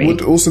 count? 3.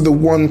 Would also the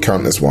 1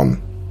 count as 1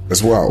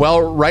 as well?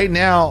 Well, right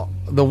now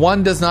the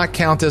 1 does not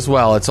count as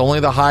well. It's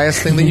only the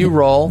highest thing that you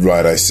roll.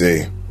 Right, I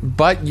see.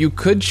 But you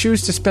could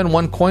choose to spend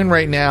 1 coin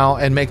right now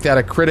and make that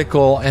a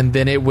critical, and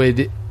then it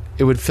would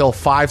fill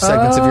 5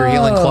 segments of your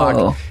healing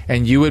clock,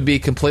 and you would be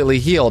completely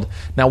healed.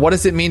 Now, what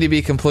does it mean to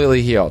be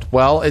completely healed?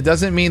 Well, it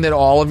doesn't mean that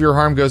all of your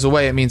harm goes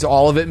away. It means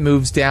all of it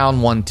moves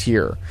down 1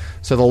 tier.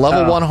 So the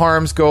level 1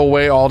 harms go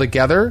away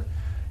altogether,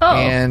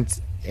 and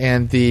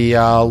the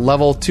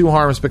level 2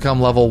 harms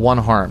become level 1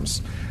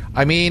 harms.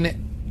 I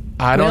mean,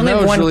 I don't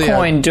know, Julia. We only have 1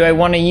 coin. Do I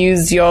want to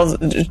use y'all's...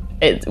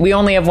 We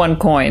only have 1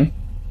 coin.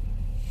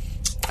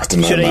 I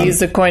don't know, Should I use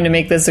the coin to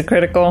make this a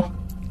critical?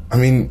 I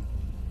mean,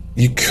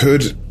 you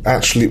could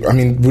actually... I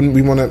mean, wouldn't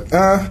we want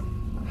to...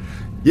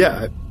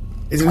 Yeah.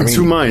 It's in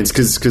 2 minds,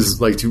 because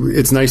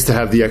it's nice to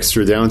have the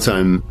extra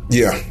downtime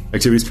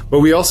activities. But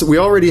we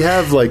already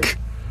have,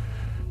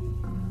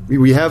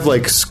 we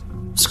have,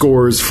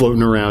 scores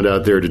floating around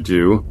out there to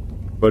do.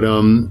 But,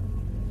 I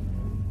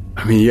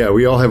mean,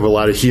 we all have a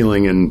lot of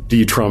healing and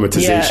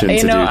de-traumatization to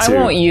do, too. I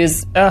won't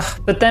use...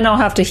 but then I'll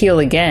have to heal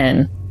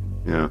again.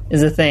 Yeah.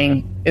 Is the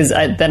thing.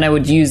 Then I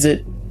would use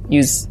it...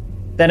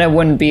 Then I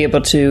wouldn't be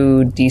able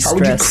to de-stress. How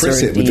would you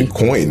crit it with the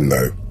coin,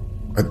 though?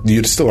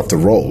 You'd still have to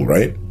roll,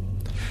 right?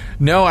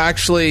 No,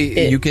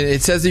 actually, you can.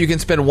 It says that you can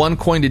spend 1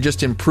 coin to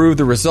just improve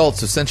the result.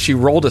 So since she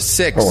rolled a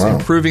 6,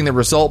 improving the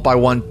result by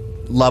 1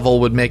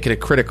 level would make it a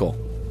critical.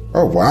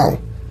 Oh, wow.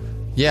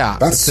 Yeah.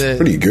 That's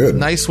pretty good.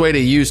 Nice way to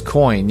use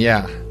coin,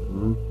 yeah.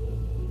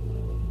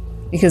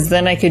 Because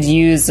then I could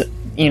use,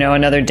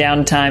 another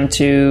downtime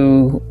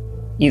to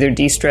either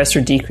de-stress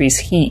or decrease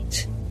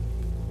heat.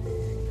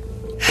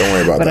 Don't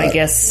worry about that. But I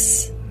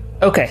guess...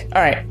 Okay,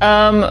 all right.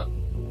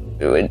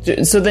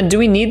 So then do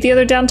we need the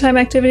other downtime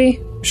activity?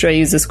 Or should I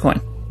use this coin?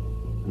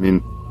 I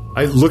mean,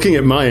 looking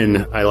at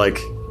mine,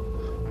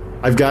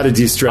 I've got to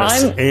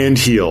de-stress and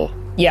heal.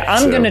 Yeah,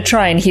 I'm going to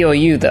try and heal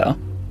you, though.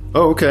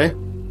 Oh, okay.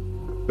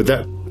 But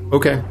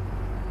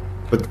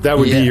that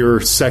would be your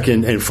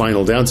second and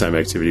final downtime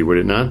activity, would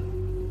it not?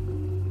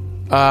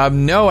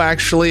 No,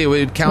 actually, it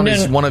would count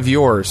as one of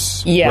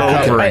yours.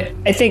 Yeah,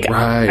 recovering. I think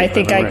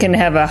I can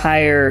have a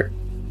higher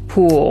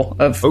pool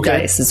of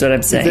dice, is what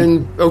I'm saying.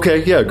 Then,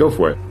 okay, yeah, go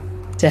for it.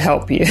 To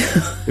help you.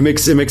 It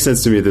makes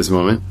sense to me at this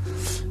moment.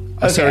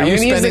 Okay, so are you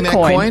spending that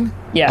coin?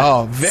 Yeah.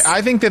 Oh,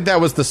 I think that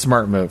was the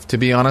smart move, to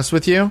be honest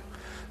with you.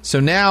 So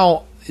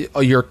now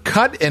your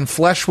cut and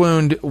flesh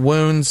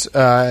wounds,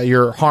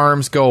 your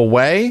harms go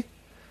away.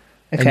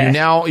 Okay. And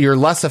your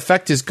less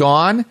effect is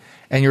gone.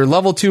 And your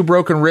level 2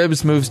 broken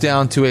ribs moves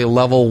down to a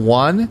level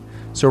 1.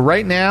 So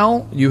right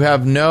now, you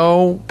have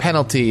no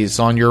penalties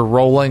on your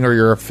rolling or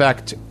your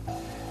effect.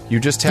 You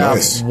just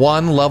have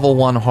one level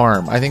 1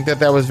 harm. I think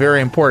that was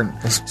very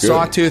important.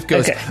 Sawtooth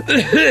goes,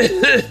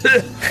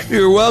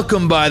 "You're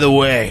welcome, by the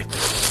way."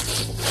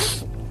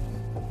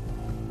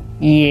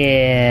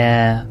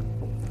 Yeah.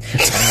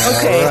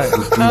 Okay.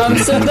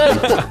 So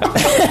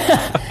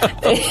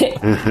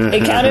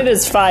it counted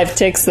as 5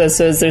 ticks, though,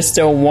 so is there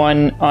still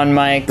one on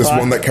my clock? There's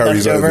one that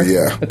carries over,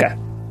 yeah. Okay.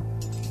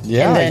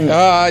 Yeah. Then,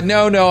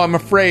 no, I'm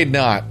afraid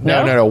not.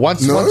 No.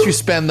 Once you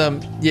spend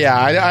them,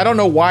 I don't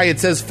know why it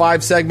says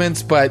 5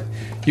 segments, but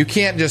you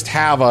can't just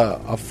have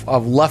a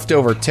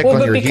leftover tick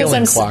on your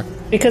healing clock.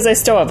 Because I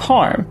still have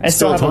harm. I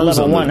still have a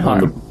level 1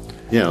 harm.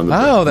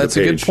 That's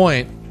a good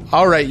point.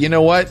 All right, you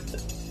know what?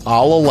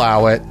 I'll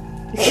allow it.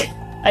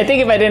 I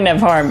think if I didn't have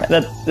harm,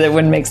 that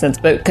wouldn't make sense.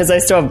 But because I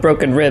still have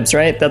broken ribs,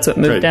 right? That's what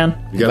moved down.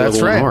 You got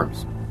That's right.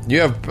 Harms.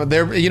 You have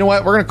there. You know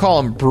what? We're going to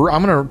call them.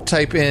 I'm going to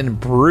type in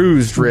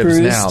bruised ribs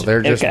now.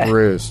 They're just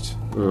bruised.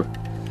 Ugh.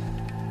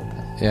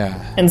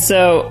 Yeah. And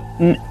so,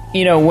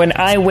 when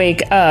I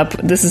wake up,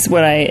 this is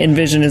what I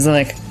envision is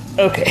like,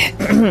 okay,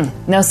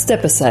 now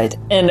step aside,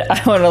 and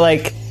I want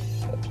to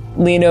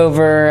lean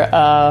over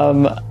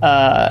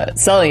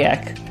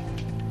Celiac.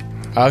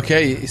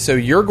 Okay, so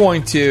you're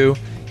going to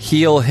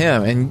heal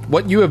him. And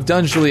what you have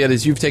done, Juliet,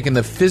 is you've taken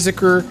the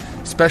Physiker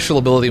special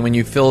ability when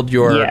you filled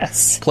your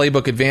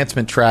playbook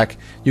advancement track.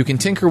 You can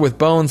tinker with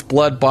bones,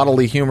 blood,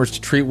 bodily humors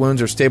to treat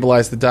wounds or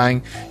stabilize the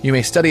dying. You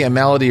may study a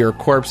malady or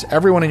corpse.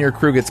 Everyone in your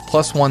crew gets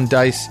 +1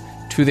 dice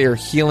to their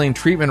healing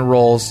treatment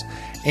rolls.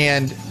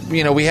 And,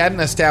 we hadn't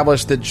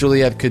established that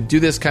Juliet could do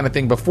this kind of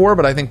thing before,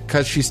 but I think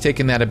because she's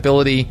taken that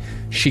ability,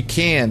 she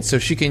can. So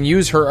she can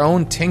use her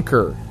own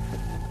tinker.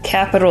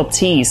 Capital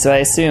T, so I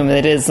assume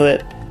it is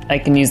that I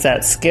can use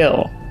that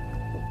skill.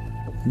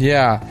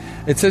 Yeah.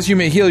 It says you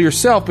may heal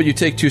yourself, but you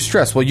take 2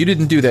 stress. Well, you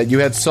didn't do that. You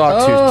had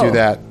Sawtooth do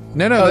that.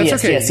 No,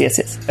 that's okay.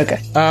 Yes. Okay.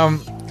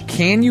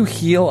 Can you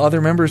heal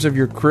other members of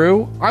your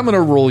crew? I'm going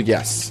to roll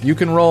yes. You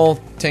can roll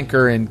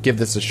Tinker and give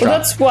this a shot. Well,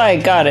 that's why I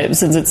got it,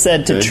 since it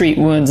said to treat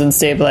wounds and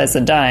stabilize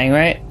the dying,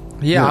 right?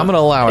 Yeah, I'm going to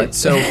allow it.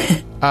 So,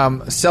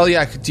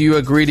 Celiac, do you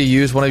agree to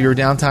use one of your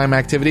downtime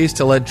activities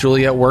to let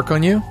Juliet work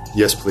on you?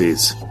 Yes,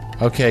 please.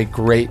 Okay,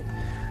 great.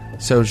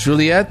 So,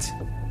 Juliet,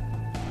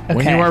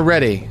 when you are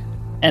ready.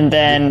 And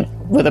then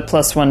with a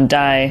 +1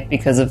 die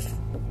because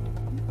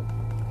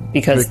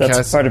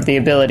that's part of the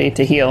ability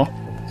to heal.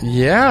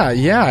 Yeah,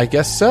 I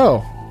guess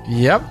so.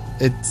 Yep,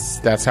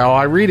 that's how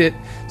I read it.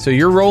 So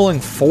you're rolling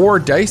 4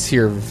 dice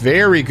here.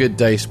 Very good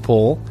dice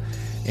pull.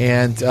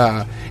 And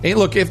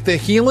look, if the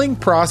healing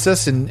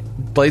process in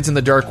Blades in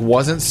the Dark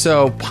wasn't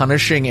so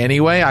punishing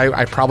anyway,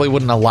 I probably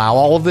wouldn't allow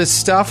all of this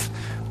stuff.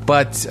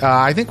 But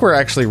I think we're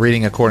actually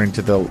reading according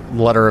to the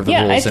letter of the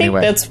rules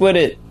anyway. Yeah, I think that's what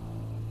it...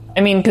 I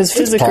mean, because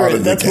Physiker,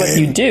 that's what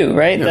you do,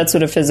 right? Yeah. That's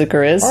what a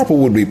Physiker is. Papa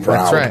would be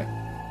proud. That's right.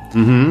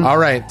 Mm-hmm. All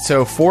right,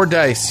 so 4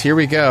 dice. Here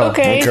we go.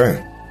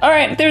 Okay. All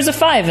right, there's a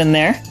 5 in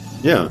there.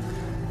 Yeah.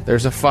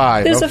 There's a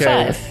 5. There's a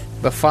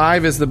 5. The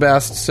 5 is the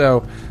best,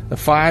 so the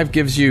 5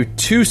 gives you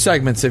 2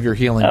 segments of your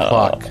healing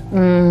clock.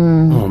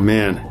 Oh,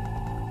 man.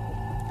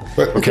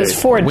 Because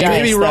 4 dice. We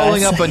may be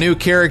rolling up a new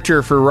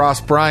character for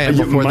Ross Bryant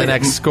before the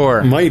next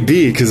score. Might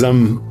be, because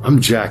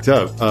I'm jacked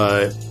up.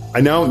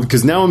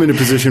 Because now I'm in a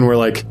position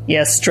where,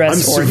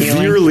 stress I'm or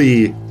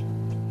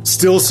healing.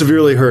 Still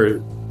severely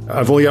hurt.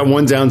 I've only got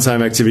 1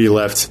 downtime activity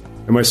left,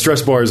 and my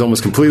stress bar is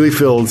almost completely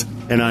filled,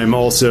 and I'm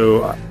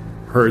also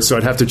hurt, so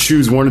I'd have to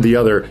choose one or the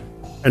other.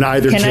 And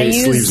either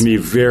case leaves me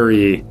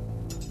very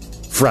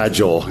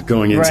fragile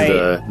going into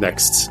the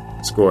next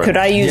score. Could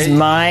I use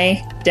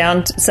my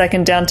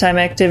second downtime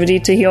activity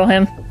to heal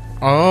him?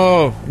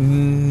 Oh,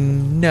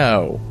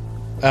 no.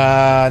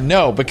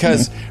 No,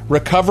 because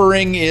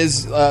recovering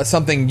is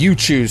something you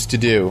choose to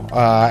do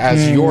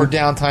as your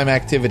downtime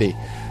activity.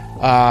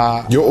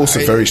 You're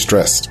also very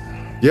stressed.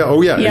 Yeah,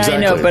 exactly. I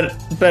know,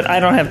 but I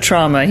don't have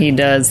trauma. He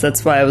does.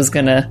 That's why I was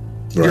going to...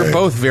 You're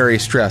both very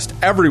stressed.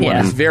 Everyone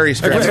is very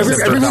stressed.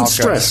 Everyone's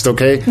stressed,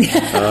 okay?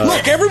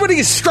 Look, everybody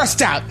is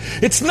stressed out.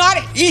 It's not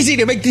easy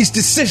to make these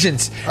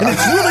decisions, and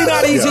it's really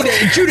not easy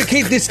to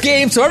adjudicate this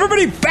game, so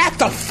everybody back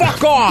the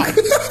fuck off!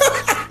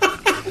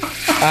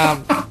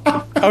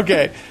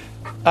 Okay.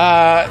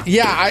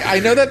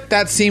 I know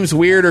that seems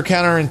weird or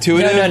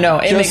counterintuitive. No.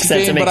 It makes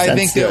sense. But I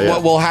think that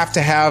what we'll have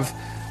to have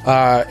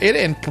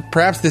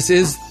Perhaps this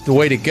is the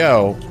way to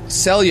go.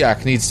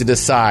 Selyak needs to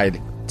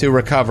decide to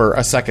recover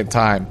a second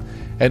time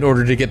in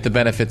order to get the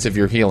benefits of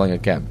your healing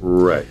again.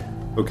 Right.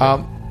 Okay.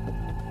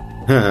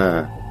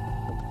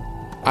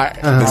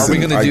 Are we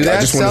going to do that,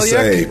 I just want to Selyak?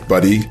 say,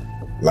 buddy,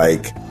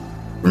 like,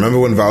 remember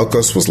when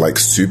Valkos was like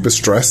super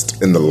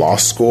stressed in the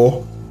last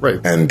score? Right.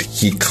 And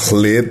he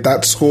cleared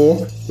that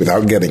score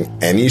without getting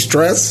any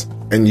stress,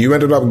 and you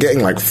ended up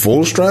getting like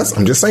full stress?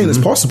 I'm just saying it's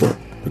possible,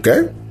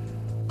 okay?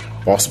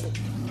 Possible.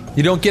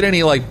 You don't get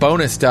any like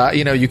bonus die.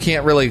 You know, you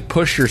can't really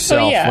push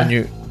yourself when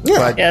you. Yeah.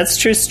 But Yeah, it's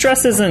true.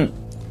 Stress isn't.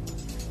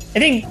 I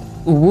think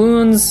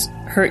wounds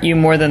hurt you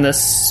more than the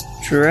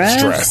stress.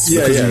 Stress.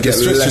 Yeah, Because yeah, you get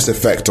the stress less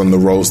effect on the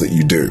rolls that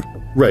you do.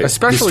 Right.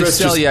 especially The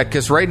stress just- Selyak,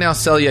 because right now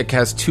Selyak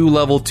has 2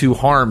 level 2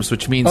 harms,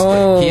 which means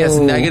he has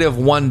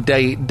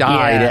 -1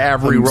 die to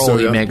every roll so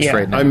he dumb. makes Yeah.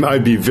 right now.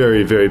 I'd be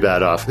very, very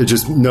bad off. It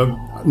just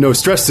no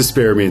stress to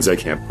spare means I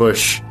can't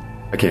push,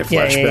 I can't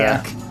flash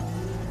back,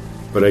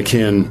 but I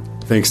can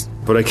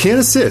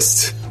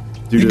assist.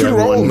 Due You to can that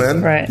roll, one-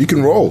 man. Right. You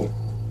can roll.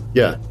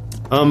 Yeah.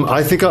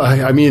 I think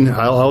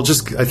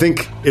I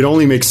think it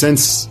only makes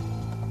sense,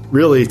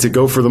 really, to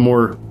go for the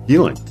more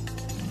healing.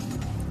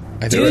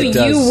 I think Do it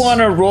does. you want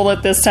to roll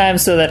it this time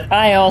so that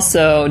I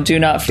also do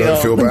not feel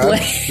Don't feel bad. blame?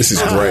 This is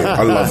great.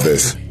 I love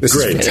this. This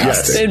Great, is yes.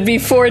 fantastic. It'd be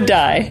 4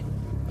 die.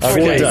 Four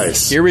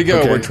dice. Here we go.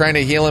 Okay. We're trying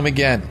to heal him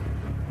again.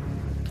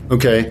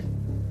 Okay.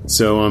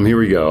 So here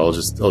we go.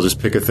 I'll just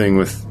pick a thing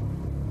with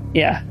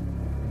Yeah.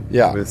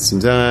 Yeah. some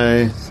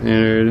die,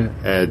 standard,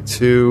 add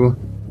 2,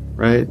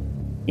 right?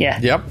 Yeah.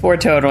 Yep. 4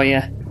 total,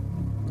 yeah.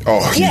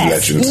 Oh, you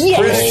legend.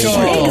 Yes.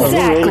 Roll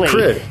Exactly. a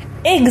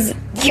crit.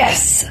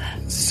 Yes.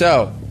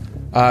 So,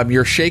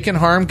 your shaken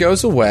harm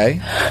goes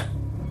away.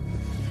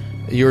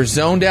 Your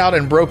zoned out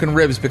and broken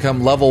ribs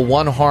become level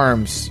 1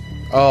 harms.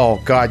 Oh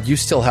God, you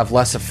still have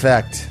less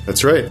effect.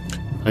 That's right.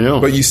 I know.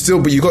 But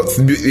you got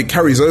it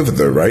carries over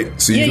though, right?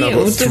 So you've Yeah, now yeah,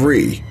 got with the-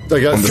 3. I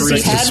got on the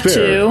 3 to had spare,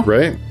 2.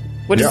 right?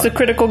 What does Yeah. the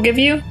critical give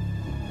you?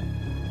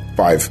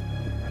 5.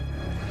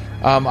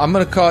 I'm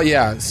going to call,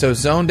 so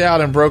zoned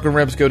out and broken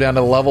ribs go down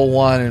to level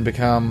 1 and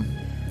become,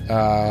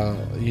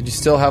 you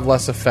still have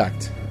less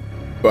effect.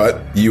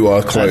 But you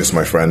are close,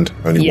 my friend.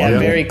 Only Yeah, one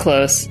very more.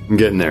 close. I'm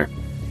getting there.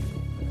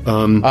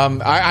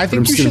 I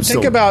think you should think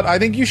still-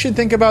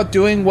 about,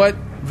 doing what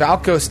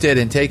Valkos did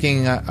and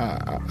taking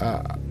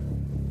a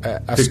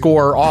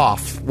score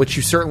off, which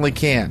you certainly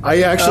can.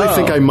 I actually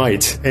think I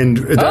might, and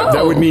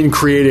that would mean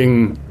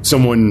creating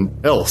someone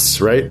else,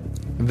 right?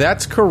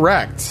 That's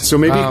correct. So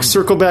maybe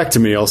circle back to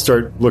me. I'll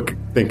start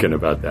thinking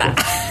about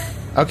that.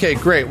 Okay,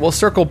 great. We'll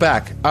circle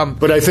back.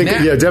 But I think,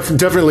 now-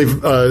 definitely,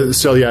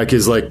 Selyak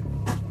is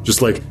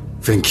just like,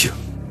 thank you.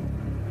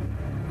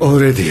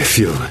 Already I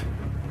feel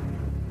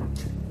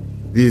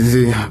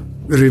the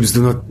ribs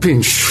do not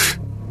pinch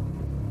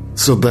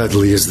so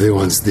badly as they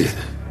once did.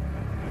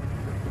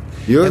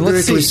 You're And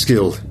let's greatly see.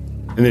 skilled.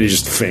 And then he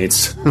just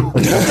faints.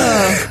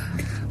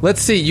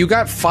 Let's see. You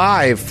got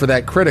 5 for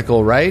that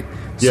critical, right?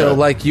 So,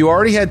 Yeah. you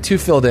already had 2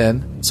 filled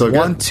in. So I got-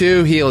 1,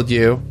 2 healed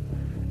you,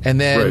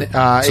 and then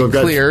Right. So it I've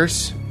got-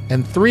 clears,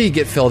 and 3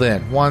 get filled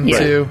in. 1, Yeah.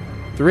 2,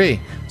 3.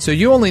 So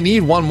you only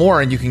need 1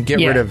 more, and you can get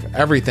Yeah. rid of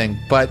everything.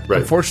 But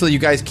Right. unfortunately, you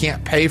guys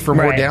can't pay for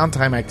more Right.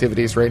 downtime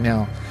activities right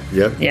now.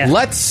 Yep. Yeah.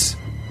 Let's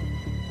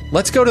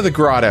go to the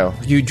grotto.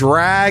 You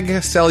drag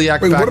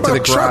Selyak Wait, back what to the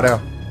about Chuck? grotto.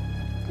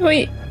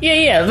 Wait,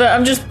 yeah, but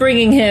I'm just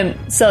bringing him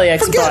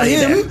Celiac's Forget body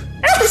there. him.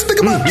 Let's think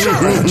about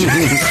challenge.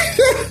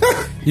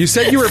 You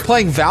said you were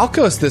playing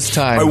Valkos this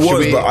time. I Should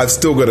was, we- but I've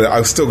still got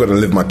to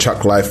live my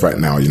Chuck life right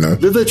now. You know.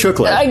 Live the Chuck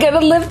life. I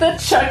gotta live the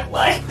Chuck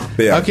life.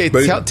 Yeah, Okay,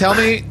 but tell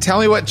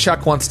me what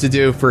Chuck wants to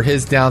do for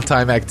his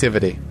downtime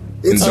activity.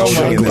 indulging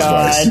Oh my in his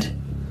vice. god.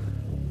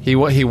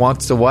 He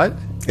wants to what?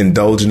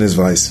 Indulge in his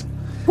vice.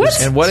 What?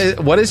 And what is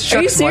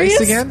Are you Chuck's vice serious?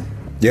 again?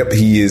 Yep,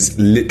 he is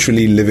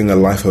literally living a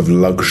life of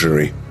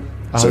luxury.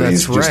 Oh, that's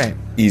he's just, right.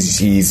 He's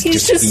He's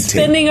just eating.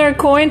 spending our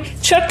coin.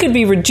 Chuck could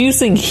be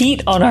reducing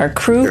heat on our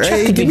crew. Chuck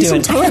Hey, could be give me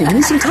some doing. time. Give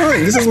me some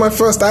time. This is my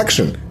first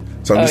action,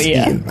 so I'm Oh just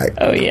yeah. eating,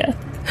 Oh yeah.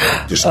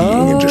 just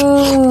eating and just.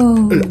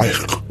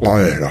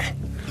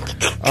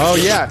 Oh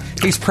yeah,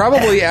 he's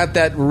probably at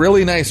that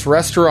really nice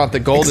restaurant, the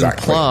Golden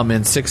Exactly. Plum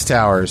in Six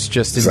Towers,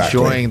 just Exactly.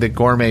 enjoying the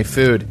gourmet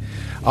food.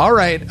 All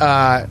right,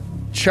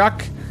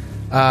 Chuck.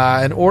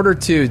 In order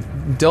to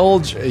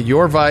indulge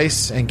your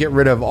vice and get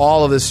rid of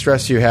all of the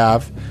stress you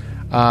have,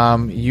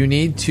 you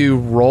need to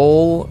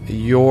roll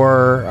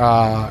your.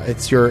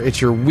 It's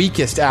your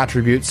weakest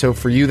attribute. So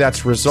for you,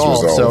 that's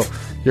resolve. resolve. So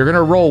you're going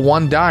to roll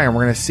 1 die, and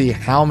we're going to see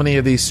how many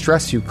of these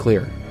stress you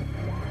clear.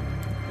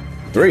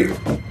 3.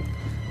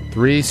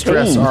 3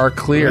 stress are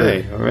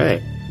clear. All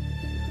right.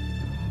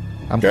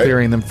 I'm Okay.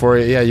 clearing them for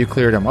you. Yeah, you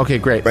cleared them. Okay,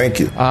 great. Thank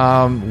you.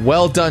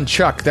 Well done,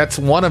 Chuck. That's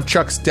one of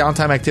Chuck's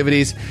downtime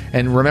activities.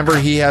 And remember,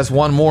 he has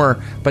 1 more.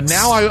 But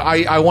now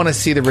I want to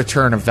see the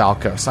return of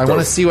Valkos. I want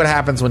to see what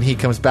happens when he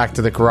comes back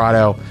to the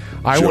grotto.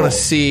 I Sure. want to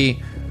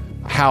see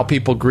how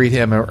people greet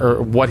him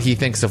or what he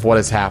thinks of what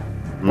has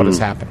happened. What has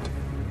happened.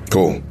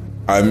 Cool.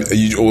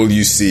 All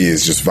you see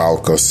is just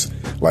Valkos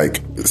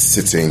like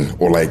sitting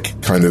or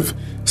like kind of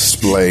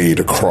splayed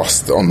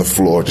across on the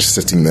floor, just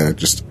sitting there,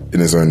 just in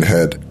his own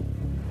head,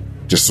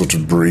 just sort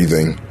of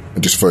breathing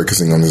and just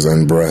focusing on his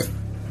own breath.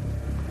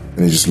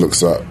 And he just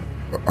looks up,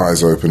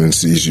 eyes open, and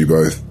sees you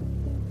both.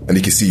 And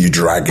he can see you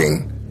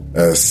dragging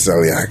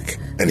Celiac,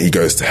 and he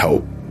goes to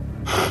help.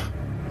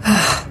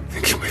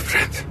 Thank you, my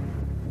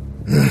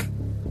friend.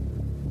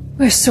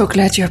 We're so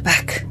glad you're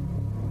back.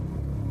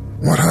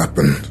 What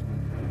happened?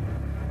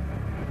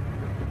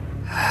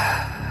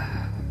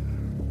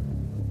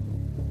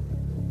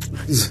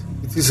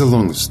 It is a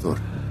long story.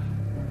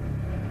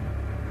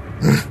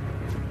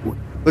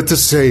 Let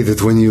us say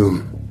that when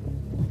you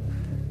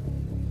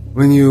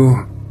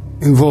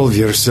involve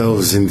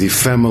yourselves in the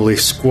family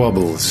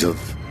squabbles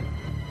of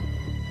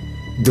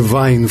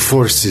divine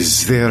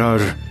forces, there are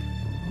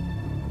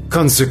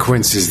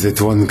consequences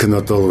that one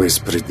cannot always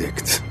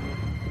predict.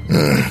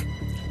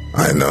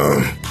 I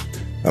know.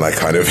 And I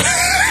kind of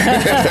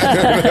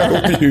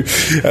help you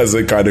as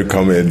I kind of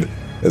come in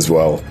as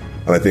well.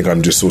 And I think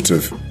I'm just sort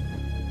of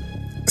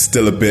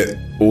still a bit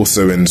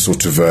also in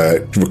sort of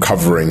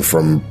recovering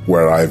from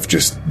where I've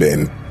just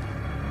been,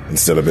 and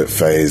still a bit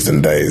phased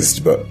and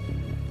dazed. But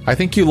I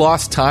think you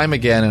lost time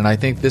again, and I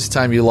think this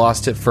time you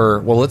lost it for,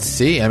 well, let's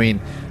see. I mean,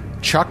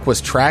 Chuck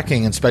was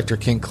tracking Inspector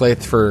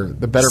Kinklaith for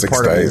the better 6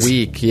 part days. of a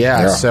week.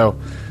 Yeah. So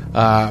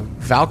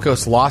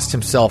Valkos lost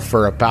himself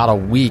for about a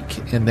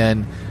week, and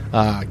then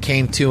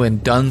came to in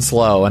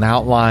Dunslow, an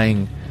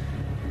outlying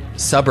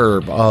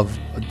suburb of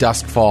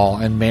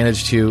Duskfall, and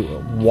managed to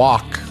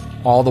walk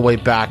all the way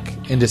back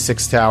into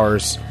Six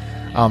Towers.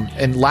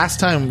 And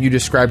last time you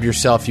described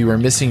yourself, you were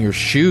missing your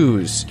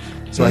shoes.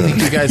 So I think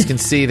you guys can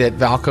see that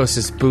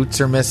Valkos' boots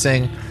are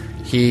missing.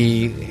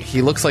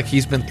 He looks like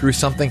he's been through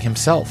something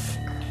himself.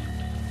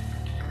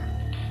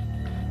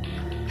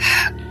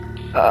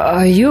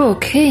 Are you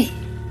okay?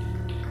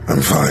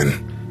 I'm fine.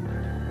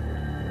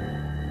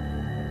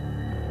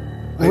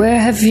 Where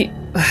have you...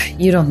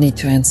 You don't need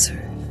to answer.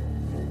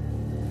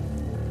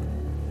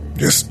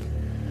 Just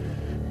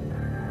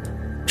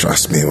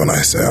trust me when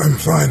I say I'm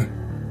fine.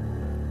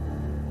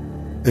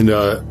 And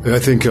I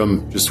think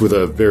just with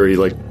a very,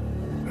 like,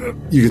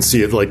 you can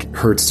see it, like,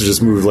 hurts to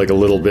just move, like, a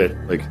little bit.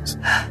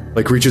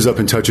 Like reaches up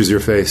and touches your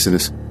face and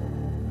is...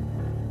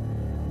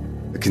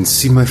 I can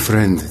see, my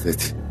friend,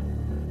 that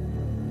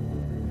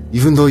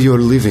even though you're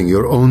living,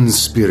 your own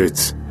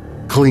spirit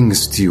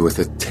clings to you with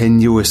a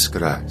tenuous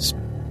grasp.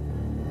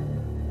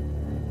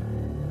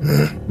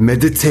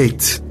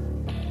 Meditate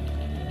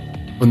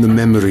on the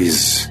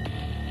memories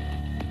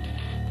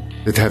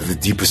that have the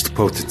deepest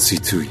potency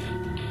to you.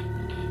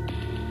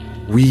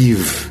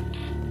 Weave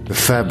the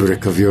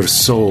fabric of your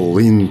soul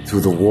into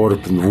the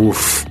warp and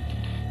woof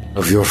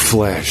of your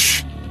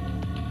flesh,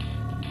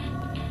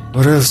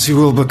 or else you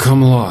will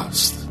become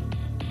lost.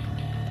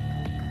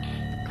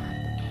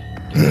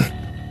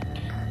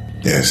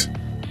 Yes.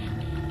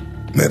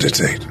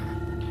 Meditate.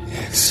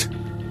 Yes.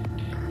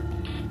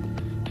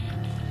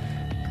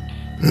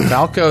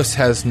 Valkos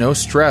has no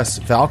stress.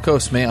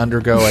 Valkos may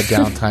undergo a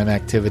downtime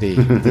activity.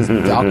 Does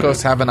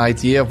Valkos have an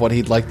idea of what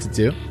he'd like to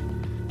do?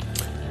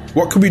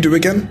 What could we do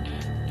again?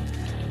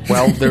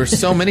 Well, there's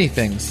so many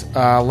things.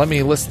 Let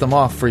me list them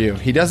off for you.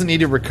 He doesn't need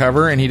to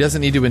recover, and he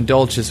doesn't need to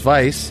indulge his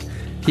vice.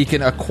 He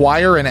can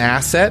acquire an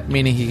asset,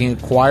 meaning he can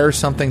acquire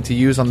something to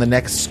use on the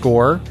next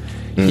score.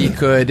 He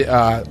could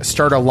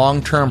start a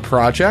long-term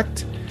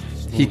project.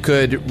 He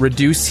could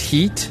reduce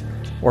heat,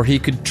 or he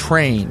could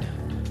train.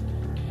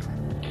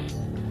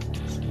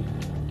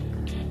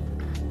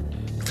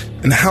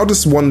 And how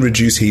does one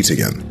reduce heat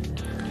again?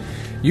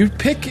 You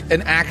pick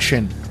an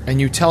action, and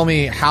you tell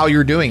me how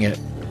you're doing it,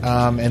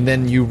 and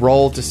then you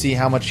roll to see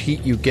how much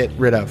heat you get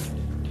rid of.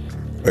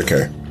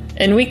 Okay.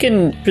 And we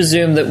can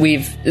presume that we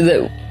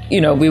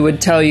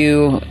would tell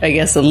you, I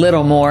guess, a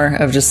little more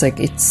of just like,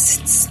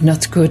 it's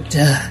not good.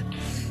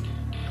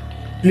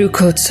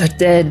 Bluecoats are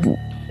dead.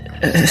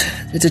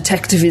 The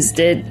detective is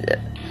dead.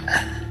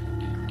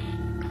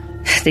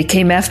 They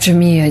came after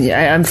me.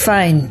 I'm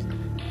fine,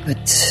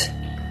 but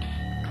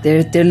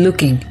they're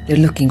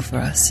looking for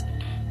us.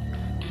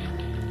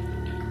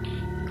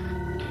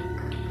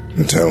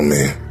 And tell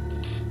me,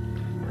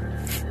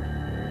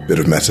 bit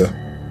of meta,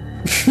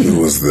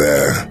 who was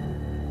there?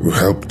 Who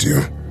helped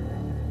you?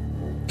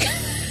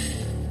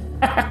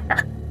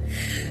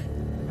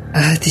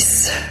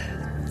 This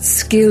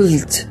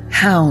skilled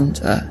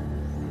hound,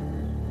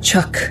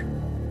 Chuck.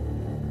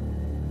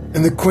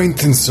 An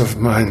acquaintance of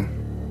mine.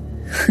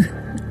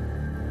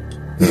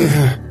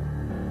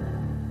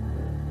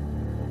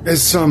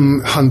 As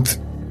some hunt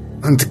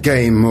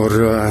game, or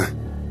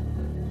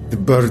the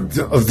bird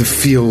of the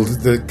field,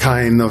 the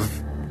kine of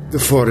the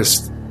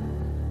forest.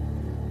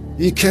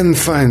 He can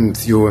find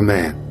you a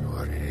man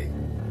or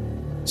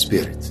a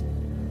spirit.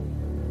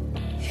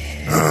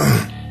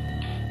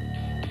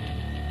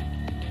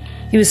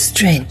 He was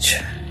strange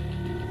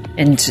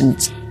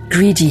and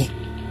greedy.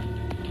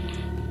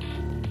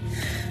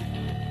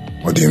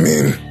 What do you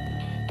mean?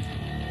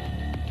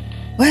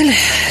 Well,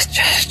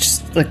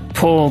 just like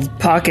pulled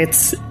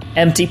pockets,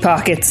 empty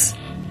pockets,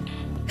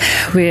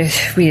 We're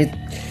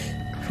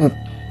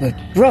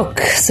broke,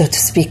 so to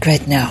speak,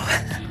 right now.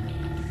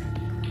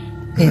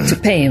 Need to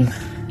pay him.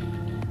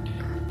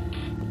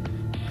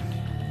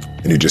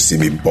 And you just see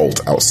me bolt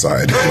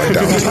outside. My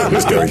downtime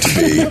is going to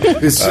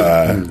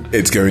be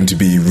it's going to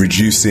be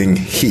reducing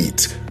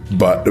heat,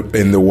 but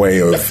in the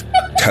way of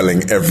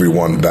telling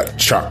everyone that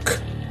Chuck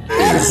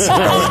is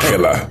our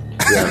killer.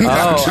 And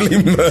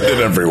actually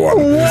murdered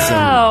everyone.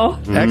 Wow.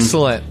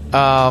 Excellent.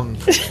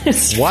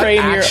 What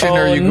action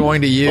are you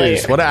going to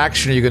use? What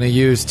action are you going to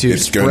use to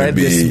spread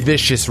this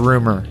vicious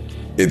rumor?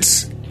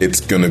 It's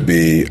going to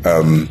be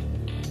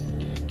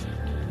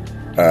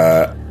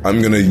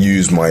I'm going to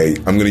use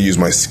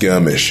my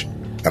skirmish,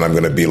 and I'm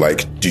going to be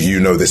like, do you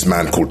know this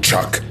man called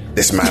Chuck?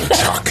 This man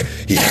Chuck,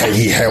 he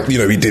helped, he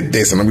did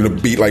this, and I'm going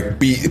to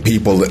beat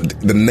people,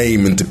 the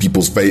name into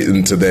people's face,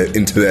 into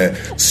their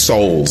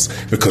souls,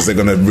 because they're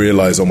going to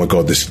realize, oh my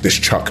god, this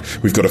Chuck,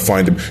 we've got to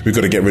find him, we've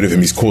got to get rid of him,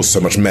 he's caused so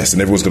much mess,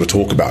 and everyone's going to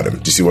talk about him.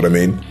 Do you see what I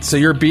mean? So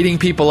you're beating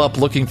people up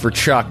looking for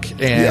Chuck,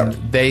 and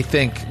they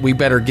think we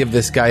better give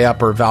this guy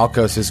up, or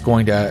Valkos is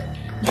going to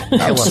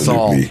kill us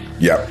all.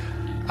 Yeah.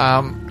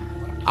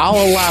 I'll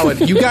allow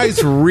it. You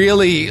guys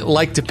really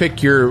like to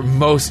pick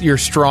your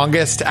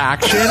strongest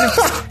action,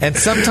 and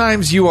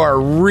sometimes you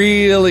are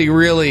really,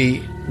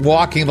 really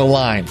walking the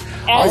line.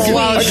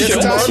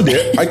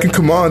 I can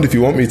command if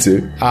you want me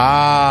to.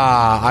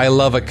 I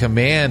love a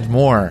command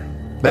more.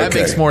 That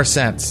makes more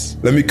sense.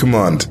 Let me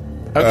command.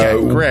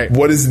 Okay, great.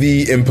 What is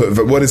the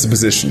input? What is the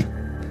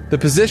position? The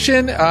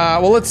position?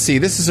 Well, let's see.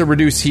 This is a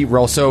reduced heat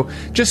roll, so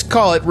just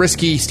call it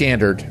risky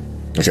standard.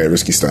 Okay,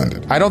 risky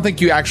standard. I don't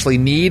think you actually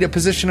need a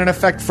position and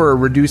effect for a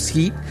reduced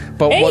heat,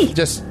 but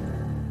just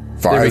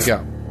 5. There we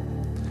go.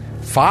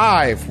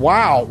 5.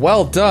 Wow,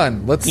 well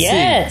done. Let's see.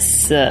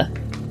 Yes.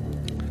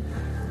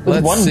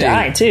 With one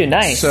die too.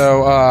 Nice.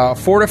 So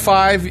 4 to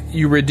 5,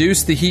 you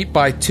reduce the heat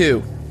by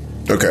 2.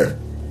 Okay.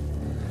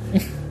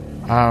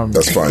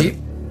 That's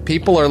fine.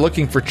 People are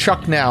looking for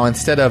Chuck now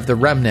instead of the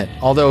Remnant,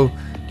 although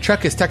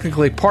Chuck is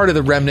technically part of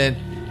the Remnant.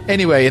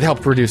 Anyway, it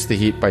helped reduce the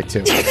heat by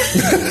 2.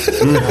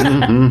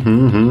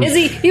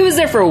 He was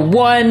there for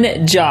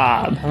one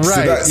job.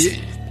 Right.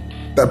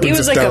 So he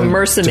was like a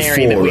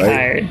mercenary 4, that we right?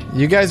 hired.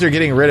 You guys are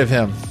getting rid of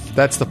him.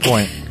 That's the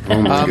point.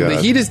 Oh my God.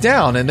 The heat is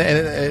down, and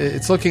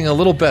it's looking a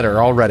little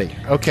better already.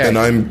 Okay. And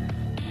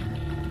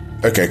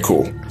okay,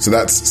 cool. So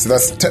that's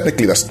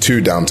technically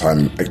 2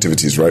 downtime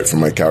activities, right, for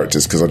my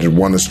characters, because I did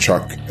one as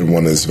Chuck and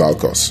one as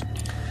Valkos.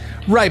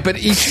 Right, but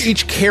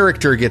each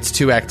character gets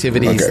 2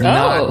 activities,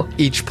 not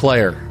each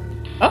player.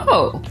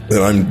 Oh.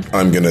 Then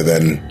I'm gonna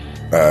then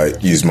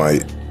use my.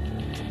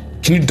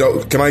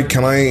 Can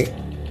I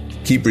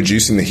keep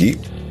reducing the heat?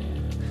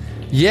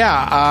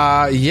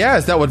 Yeah.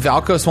 Is that what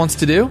Valkos wants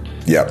to do?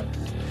 Yeah.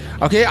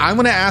 Okay, I'm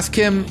going to ask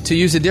him to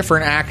use a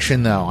different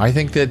action, though. I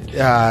think that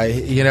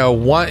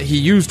he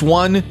used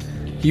one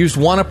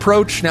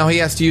approach. Now he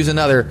has to use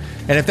another,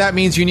 and if that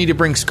means you need to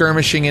bring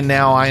skirmishing in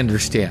now, I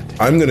understand.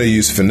 I'm going to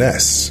use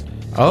finesse.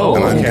 Oh,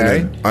 and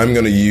okay. I'm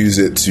going to use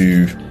it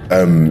to.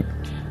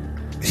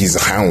 He's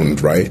a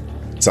hound, right?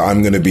 So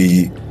I'm going to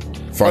be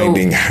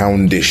finding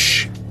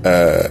houndish,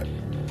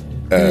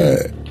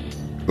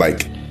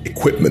 like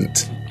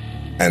equipment,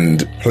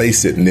 and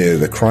place it near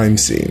the crime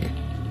scene,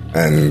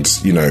 and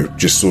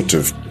just sort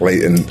of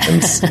play and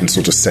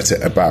sort of set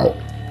it about.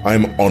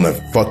 I'm on a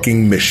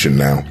fucking mission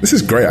now. This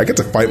is great. I get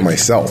to fight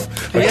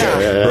myself. Okay,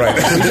 yeah.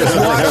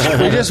 Right.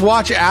 We just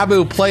watch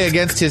Abu play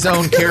against his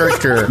own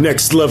character.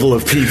 Next level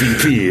of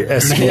PvP.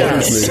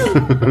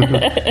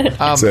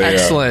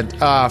 Excellent.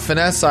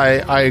 Finesse,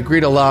 I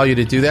agree to allow you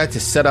to do that, to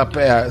set up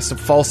some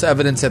false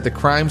evidence at the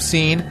crime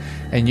scene,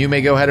 and you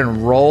may go ahead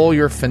and roll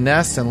your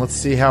finesse, and let's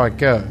see how it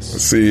goes.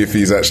 Let's see if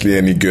he's actually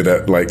any good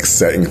at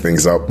setting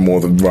things up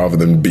rather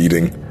than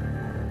beating.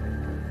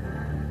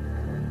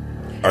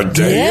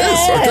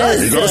 Yes.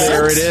 Okay, you got a 6.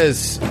 There it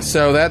is.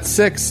 So that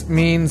 6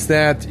 means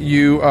that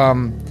you,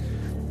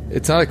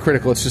 it's not a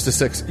critical, it's just a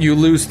 6. You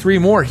lose 3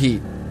 more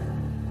heat.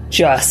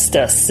 Just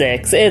a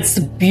 6. It's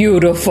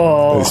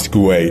beautiful. It's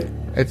great.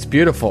 It's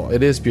beautiful.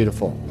 It is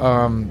beautiful.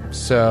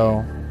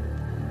 So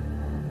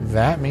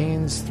that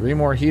means 3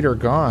 more heat are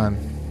gone.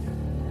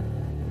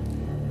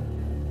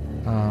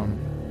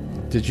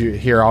 Did you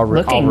hear? I'll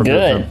remove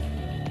good.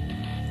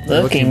 them.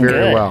 Looking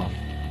very good. well.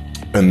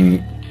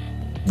 And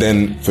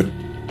then for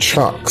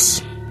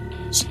Chuck's,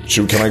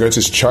 can I go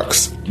to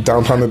Chuck's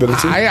downtime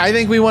ability? I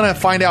think we want to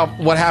find out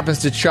what happens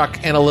to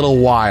Chuck in a little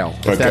while,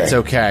 if that's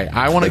okay.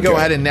 I want to go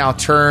ahead and now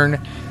turn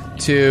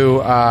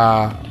to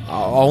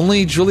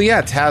only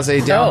Juliet has a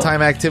downtime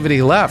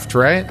activity left,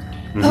 right?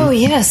 Mm-hmm. Oh,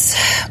 yes.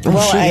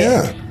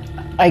 Well,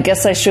 I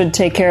guess I should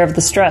take care of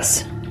the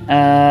stress.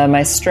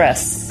 My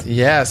stress.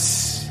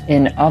 Yes.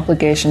 In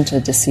obligation to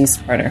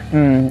deceased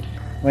partner.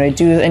 Would I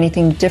do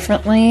anything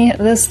differently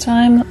this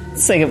time?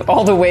 It's like of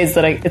all the ways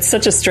that it's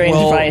such a strange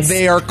device.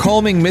 They are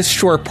combing Miss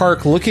Shore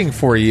Park looking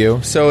for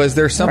you. So is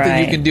there something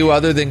you can do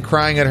other than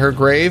crying at her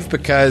grave?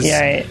 Because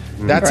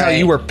that's how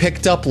you were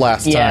picked up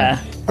last time.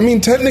 I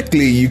mean,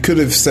 technically, you could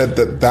have said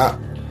that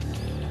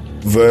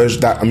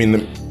version. That I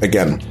mean,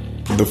 again,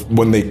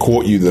 when they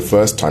caught you the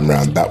first time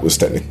round, that was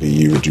technically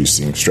you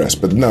reducing stress.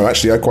 But no,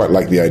 actually, I quite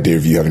like the idea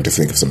of you having to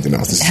think of something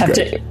else. This is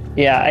great.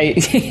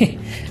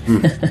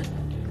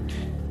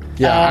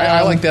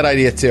 I like that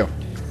idea too.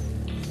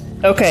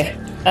 Okay.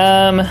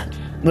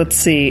 Let's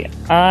see.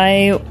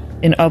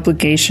 In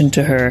obligation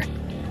to her.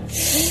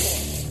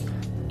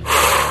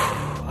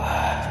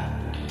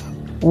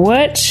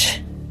 What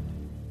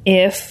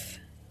if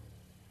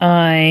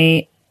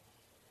I...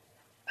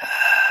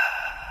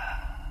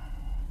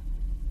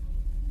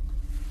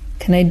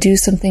 Can I do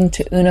something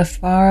to Una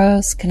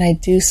Faros? Can I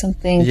do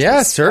something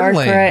to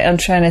certainly. Sparkrai? I'm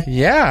trying to...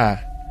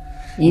 Yeah.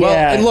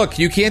 Well, look,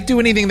 you can't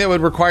do anything that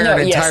would require an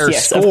entire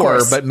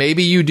score, but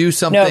maybe you do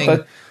something... No,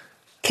 but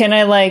can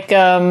I,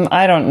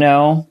 I don't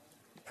know,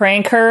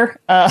 prank her?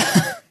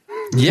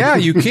 Yeah,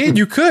 you could.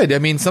 You could. I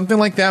mean, something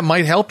like that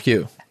might help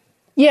you.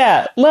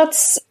 Yeah,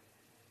 let's.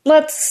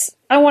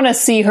 I want to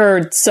see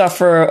her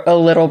suffer a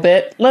little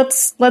bit.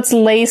 Let's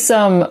lay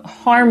some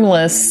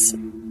harmless,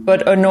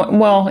 but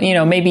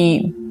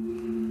maybe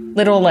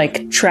little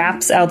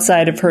traps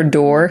outside of her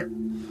door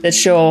that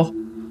she'll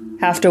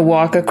have to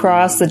walk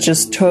across that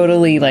just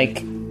totally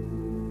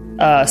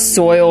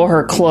soil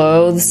her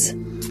clothes.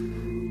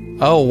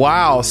 Oh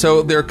wow!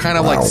 So they're kind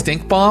of like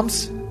stink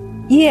bombs.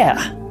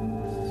 Yeah.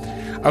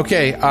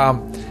 Okay,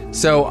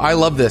 so I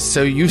love this.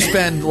 So you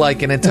spend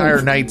an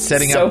entire night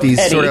setting up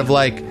these sort of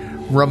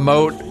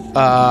remote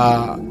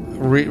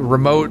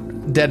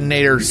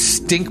detonator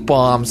stink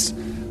bombs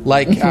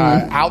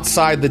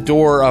outside the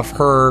door of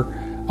her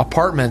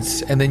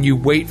apartments, and then you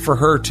wait for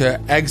her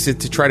to exit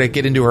to try to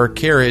get into her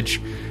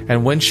carriage,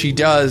 and when she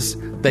does,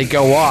 they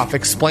go off.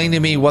 Explain to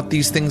me what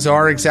these things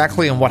are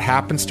exactly and what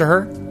happens to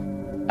her.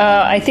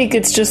 I think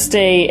it's just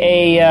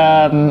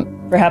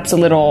perhaps a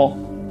little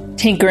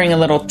tinkering, a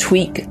little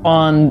tweak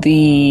on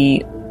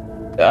the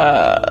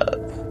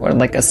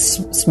a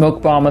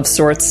smoke bomb of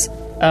sorts,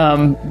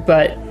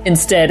 but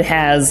instead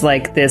has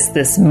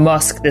this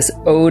musk, this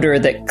odor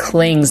that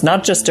clings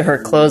not just to her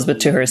clothes but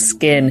to her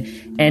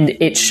skin, and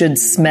it should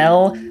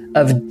smell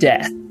of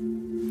death.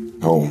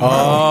 Oh,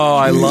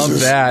 I love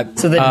that.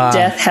 So the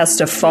death has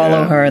to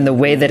follow her in the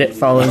way that it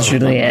follows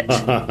Juliet.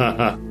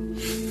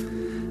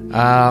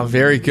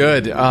 Very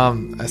good.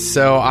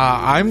 So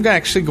I'm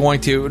actually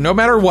going to, no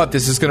matter what,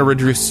 this is going to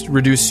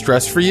reduce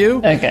stress for you.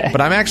 Okay.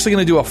 But I'm actually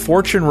going to do a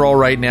fortune roll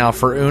right now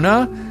for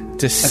Una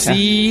to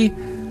see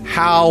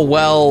how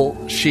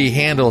well she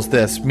handles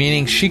this,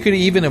 meaning she could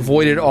even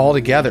avoid it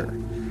altogether.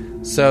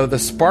 So the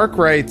spark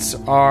rights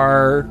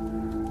are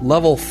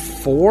level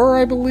 4,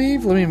 I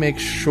believe. Let me make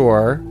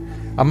sure.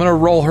 I'm going to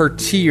roll her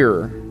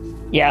tier.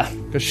 Yeah.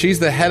 Because she's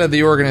the head of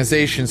the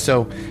organization,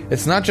 so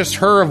it's not just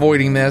her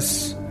avoiding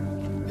this.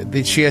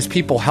 She has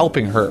people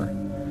helping her.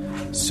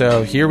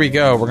 So here we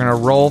go. We're going to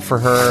roll for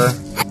her.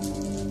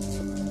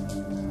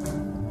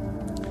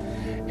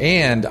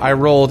 And I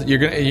rolled...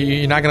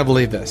 You're not going to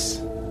believe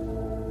this.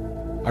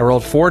 I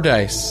rolled 4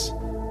 dice.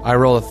 I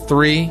rolled a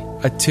 3,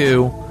 a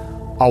 2,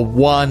 a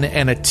 1,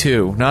 and a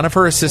 2. None of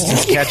her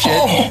assistants catch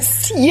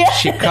it. Yes.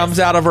 She comes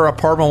out of her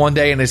apartment one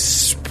day and is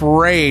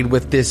sprayed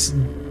with this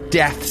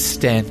death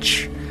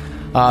stench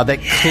that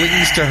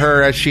clings to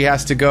her as she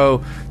has to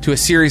go to a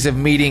series of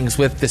meetings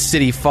with the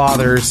city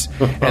fathers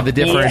and the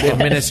different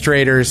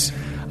administrators.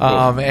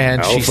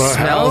 And she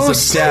smells of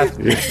death,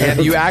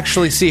 and you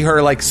actually see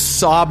her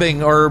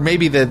sobbing, or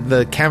maybe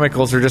the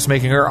chemicals are just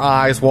making her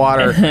eyes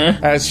water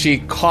as she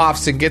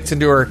coughs and gets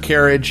into her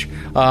carriage,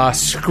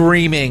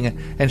 screaming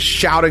and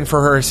shouting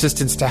for her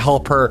assistants to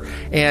help her.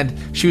 And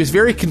she was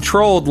very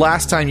controlled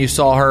last time you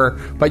saw her,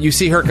 but you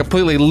see her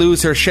completely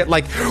lose her shit.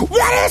 What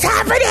is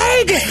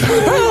happening?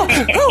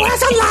 Who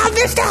has allowed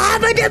this to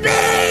happen to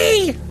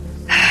me?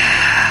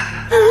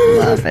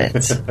 Love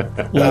it.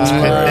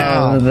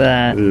 Love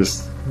that.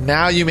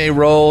 Now you may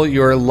roll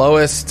your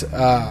lowest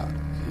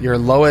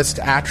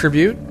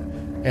attribute,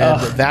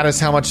 and that is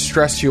how much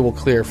stress you will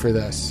clear for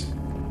this.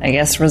 I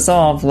guess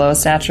resolve,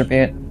 lowest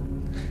attribute.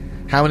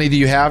 How many do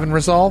you have in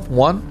resolve?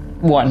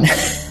 1? 1.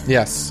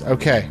 Yes.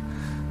 Okay.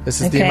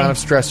 This is the amount of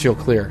stress you'll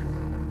clear.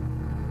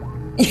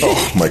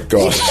 Oh my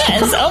gosh!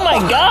 Yes. Oh my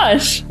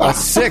gosh! A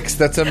 6.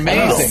 That's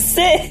amazing.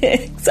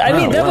 6. I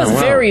mean, that was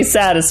very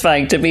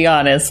satisfying, to be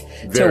honest,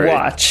 to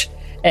watch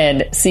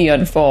and see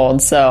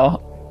unfold.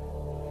 So.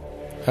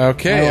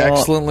 Okay,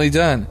 excellently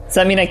done. Does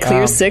that mean I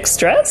clear 6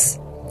 stress?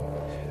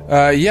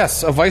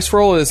 Yes, a vice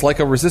roll is like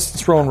a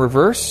resistance roll in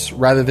reverse.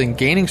 Rather than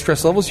gaining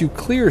stress levels, you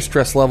clear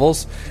stress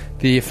levels.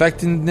 The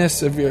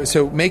effectiveness of your...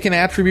 So make an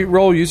attribute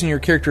roll using your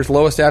character's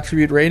lowest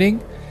attribute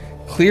rating.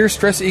 Clear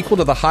stress equal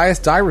to the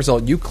highest die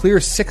result. You clear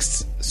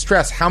 6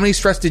 stress. How many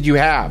stress did you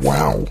have?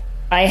 Wow.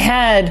 I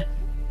had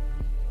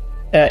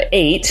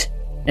 8,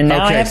 and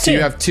now I have 2. So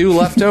you have 2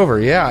 left over.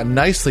 Yeah,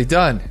 nicely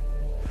done.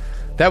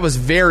 That was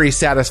very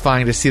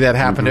satisfying to see that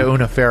happen to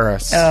Una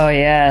Faros. Oh,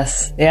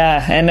 yes.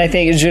 Yeah, and I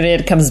think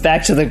Juliet comes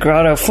back to the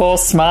grotto full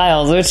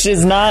smiles, which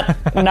is not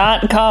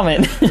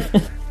common.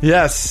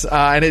 Yes,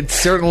 and it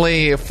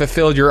certainly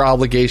fulfilled your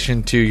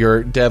obligation to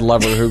your dead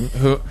lover,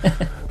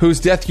 whose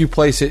death you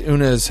place at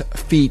Una's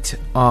feet.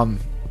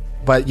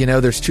 But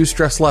there's 2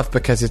 stress left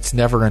because it's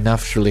never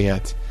enough,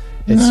 Juliet.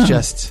 It's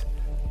just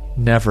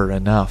never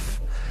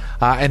enough.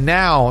 And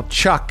now,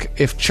 Chuck,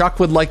 if Chuck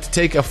would like to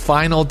take a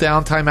final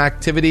downtime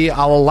activity,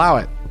 I'll allow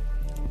it.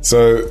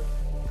 So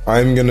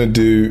I'm going to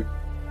do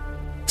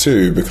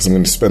 2 because I'm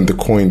going to spend the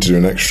coin to do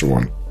an extra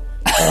one.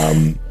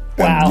 And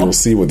you'll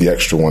see what the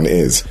extra one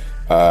is.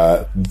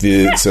 So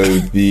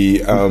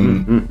the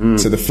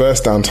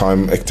first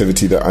downtime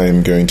activity that I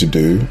am going to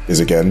do is,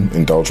 again,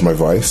 indulge my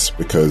vice,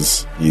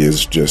 because he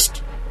is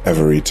just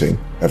ever eating,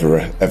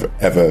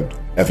 ever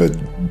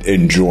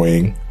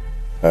enjoying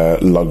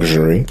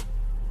luxury.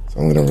 So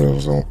I'm going to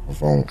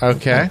roll.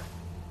 Okay.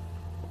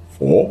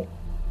 4.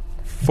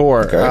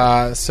 4.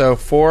 Okay. So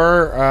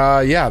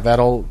 4.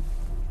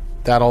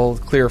 That'll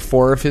clear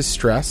 4 of his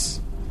stress.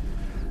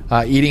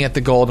 Eating at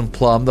the Golden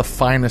Plum, the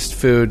finest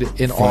food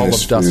in all of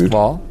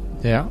Duskfall.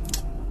 Yeah.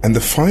 And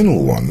the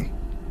final one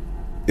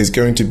is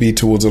going to be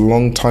towards a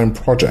long-time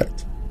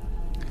project.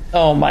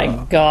 Oh my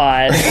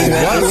God.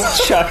 What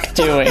is Chuck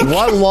doing?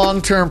 What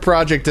long-term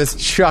project does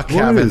Chuck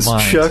have in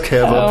mind? Chuck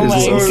have up his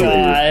Oh my sleeve?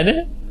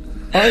 God.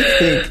 I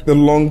think the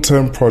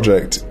long-term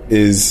project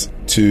is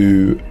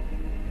to...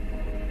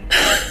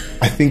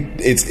 I think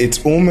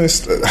it's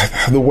almost...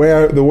 The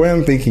way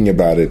I'm thinking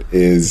about it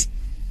is...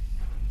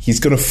 He's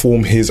going to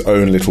form his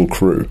own little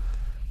crew.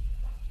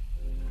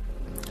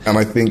 And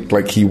I think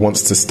he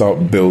wants to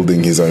start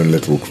building his own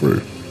little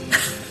crew.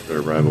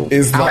 Rival.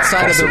 Is that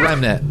Outside possible? of the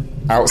Remnant.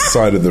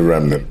 Outside of the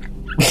Remnant.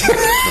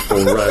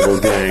 Rival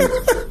gang.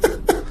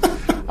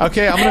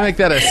 Okay, I'm going to make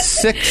that a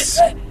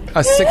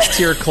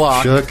 6-tier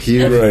clock. Chuck,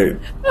 you Right.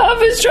 I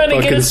was trying to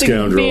get Fucking us to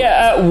scoundrel. be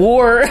at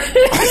war.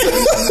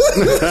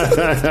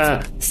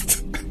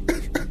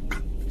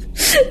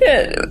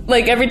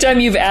 Every time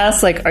you've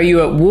asked, are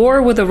you at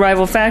war with a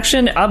rival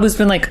faction? Abu's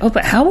been like, oh,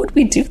 but how would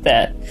we do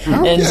that?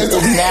 And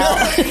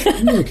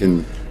now You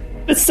can.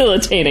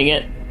 facilitating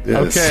it.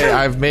 Yes. Okay,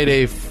 I've made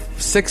a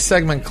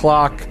 6-segment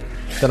clock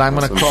that I'm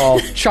going to call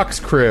Chuck's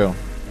Crew.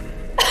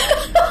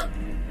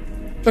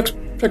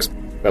 Chuck's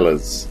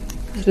fellas.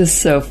 It is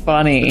so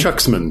funny.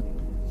 Chucksman.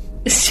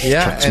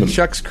 Yeah, and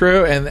Chuck's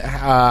Crew. And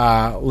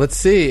let's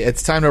see.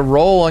 It's time to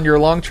roll on your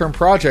long-term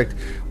project.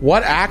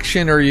 What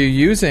action are you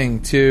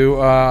using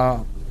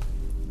to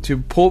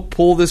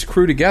pull this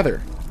crew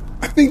together?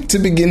 I think to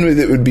begin with,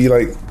 it would be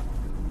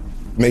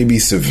maybe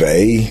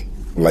survey,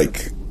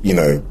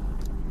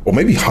 or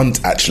maybe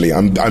hunt. Actually,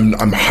 I'm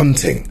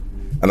hunting,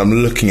 and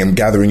I'm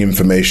gathering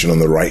information on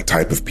the right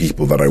type of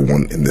people that I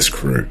want in this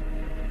crew.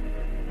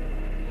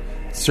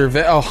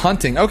 Survey. Oh,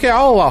 hunting. Okay,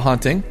 I'll allow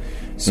hunting.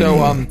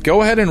 So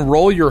go ahead and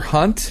roll your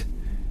hunt,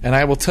 and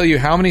I will tell you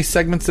how many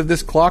segments of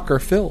this clock are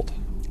filled.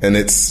 And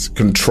it's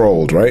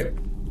controlled, right?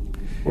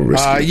 Or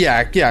risky?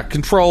 Yeah,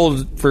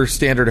 controlled for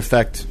standard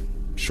effect.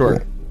 Sure.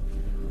 Cool.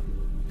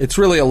 It's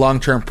really a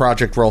long-term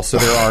project roll, so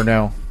there are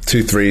no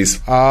 2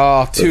 3s.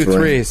 Oh, 2 That's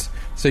right. 3s.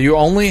 So you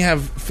only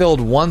have filled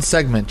 1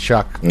 segment,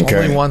 Chuck.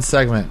 Okay. Only 1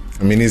 segment.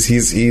 I mean,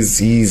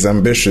 he's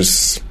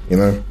ambitious,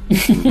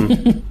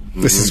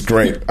 This is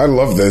great. I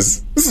love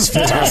this. This is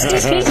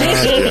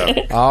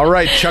fantastic. All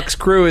right, Chuck's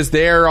Crew is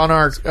there on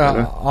our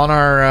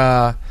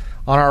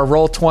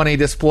Roll20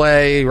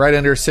 display, right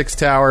under 6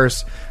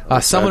 towers.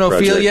 Summon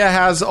project. Ophelia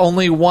has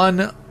only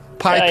 1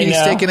 pie I piece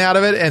know. taken out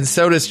of it, and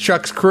so does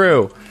Chuck's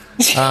Crew.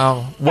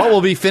 What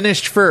will be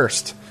finished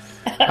first?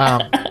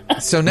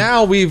 So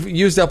now we've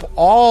used up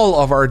all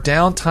of our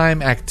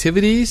downtime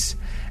activities,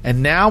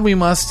 and now we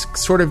must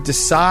sort of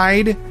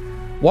decide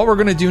what we're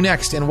going to do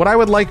next. And what I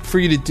would like for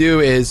you to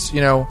do is,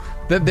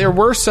 that there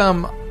were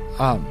some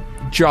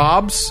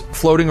jobs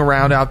floating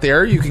around out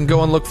there. You can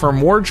go and look for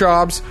more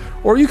jobs,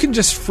 or you can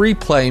just free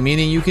play,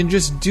 meaning you can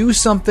just do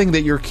something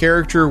that your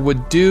character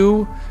would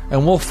do,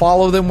 and we'll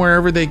follow them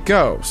wherever they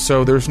go.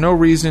 So there's no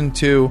reason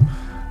to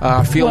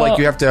feel like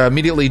you have to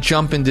immediately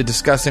jump into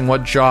discussing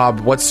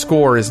what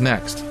score is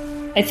next.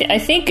 I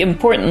think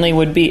importantly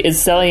would be,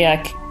 is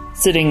Celiac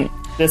sitting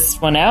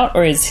this one out,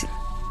 or is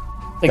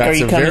are That's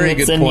you a coming very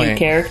with good a point. new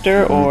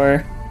character,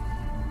 or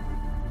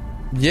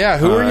Yeah,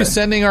 who are you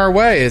sending our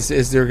way?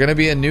 Is there going to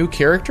be a new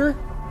character?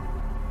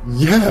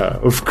 Yeah,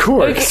 of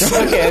course.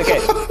 okay.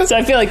 So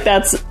I feel like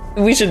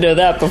we should know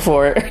that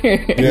before.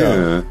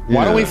 Yeah.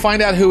 Why don't we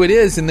find out who it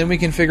is, and then we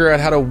can figure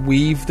out how to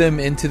weave them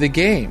into the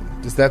game?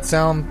 Does that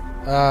sound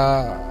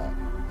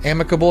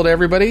amicable to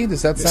everybody?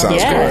 Does that sound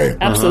Sounds Yeah, great.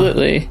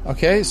 absolutely.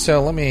 Okay,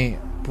 so let me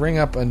bring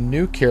up a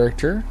new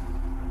character,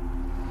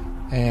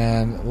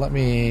 and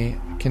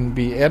can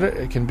be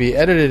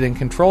edited and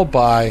controlled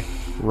by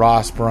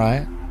Ross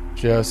Bryant,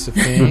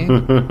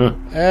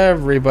 Josephine.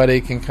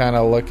 Everybody can kind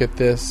of look at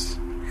this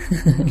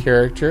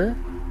character.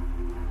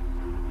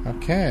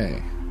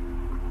 Okay.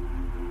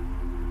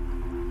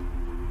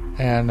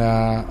 And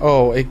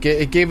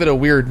it gave it a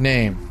weird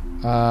name.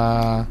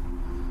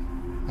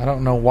 I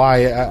don't know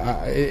why.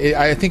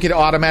 I think it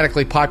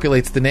automatically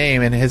populates the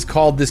name and has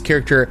called this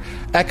character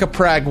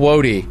Ekaprag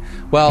Wody.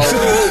 Well,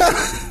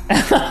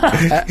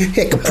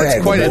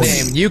 that's quite a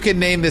name. You can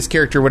name this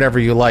character whatever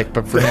you like,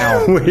 but for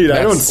now... Wait,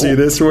 I don't see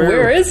this.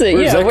 Where is it?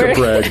 Where's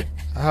Yeah,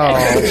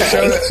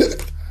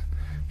 Ekaprag?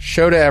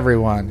 Show to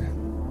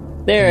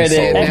everyone. There it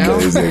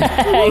is.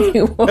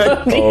 Amazing.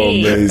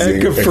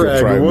 Amazing.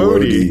 Ekaprag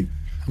Wody.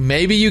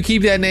 Maybe you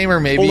keep that name or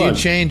maybe you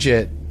change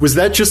it. Was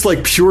that just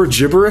like pure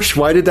gibberish?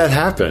 Why did that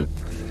happen?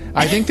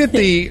 I think that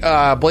the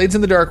Blades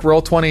in the Dark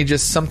Roll20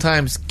 just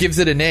sometimes gives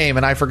it a name,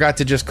 and I forgot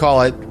to just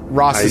call it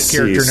Ross's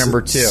character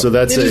number 2. So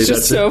that's It's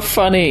just so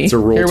funny. It's a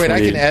Roll20. Here, wait,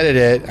 I can edit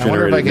it. I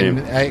wonder if I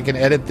generated can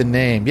edit the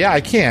name. Yeah,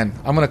 I can.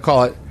 I'm going to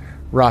call it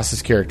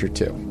Ross's character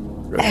 2.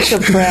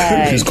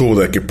 Ekaprag. She's called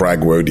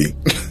Ekaprag Wody.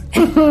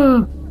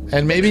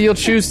 And maybe you'll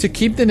choose to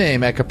keep the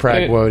name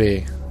Ekaprag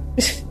Wody.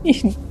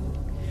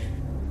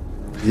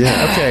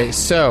 Yeah. Okay,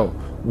 so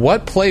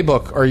what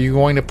playbook are you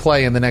going to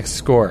play in the next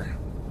score?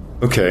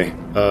 Okay.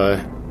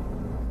 I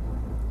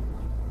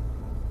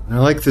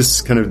like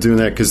this kind of doing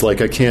that because, like,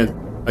 I can't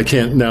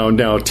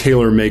now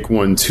tailor make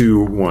one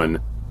to one.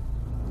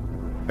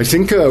 I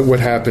think what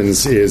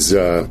happens is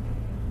I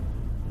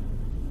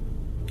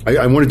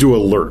want to do a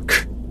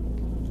lurk.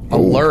 A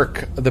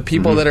lurk, the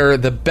people that are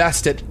the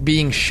best at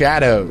being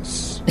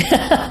shadows.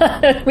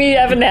 We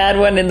haven't had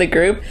one in the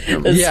group.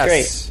 That's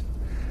great.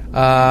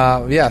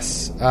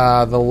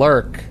 The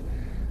lurk.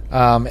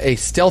 A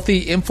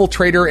stealthy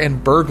infiltrator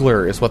and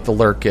burglar is what the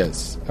lurk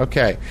is.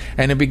 Okay.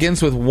 And it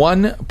begins with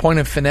 1 point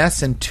of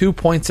finesse and 2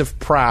 points of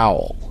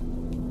prowl.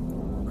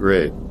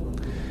 Great.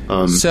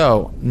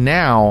 So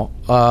now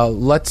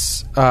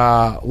let's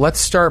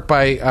start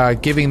by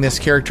giving this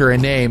character a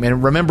name.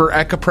 And remember,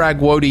 Ekaprag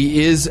Wody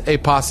is a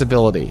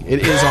possibility.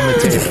 It is on the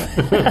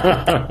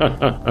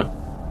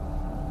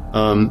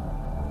table.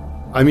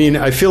 I mean,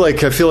 I feel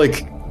like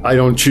I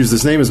don't choose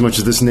this name as much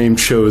as this name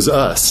chose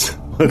us.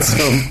 Let's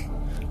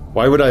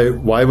why would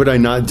I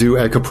not do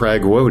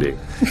Ekaprag Wody?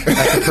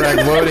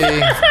 Ekaprag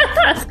Wody.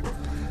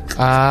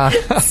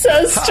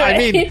 So strange. I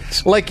mean,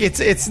 like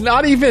it's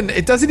not even.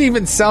 It doesn't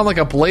even sound like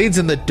a Blades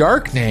in the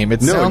Dark name.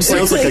 It sounds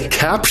like a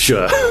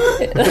CAPTCHA.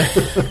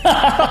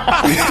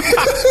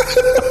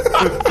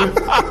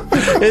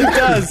 It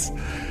does.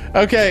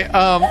 Okay,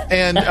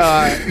 and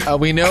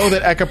we know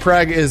that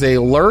Ekaprag is a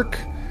lurk.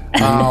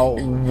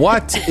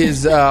 What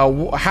is?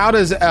 How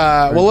does?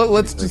 Well,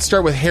 let's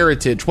start with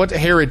heritage. What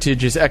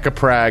heritage is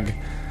Ekaprag?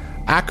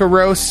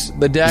 Akaros,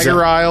 the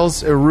Dagger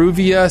Isles,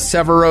 Eruvia,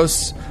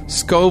 Severos,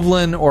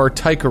 Skovlin, or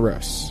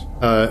Tykaros?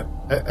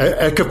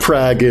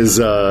 Ekaprag is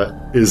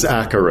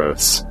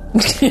Akaros.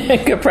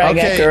 Ekaprag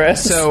Akaros.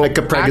 So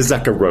Ekaprag is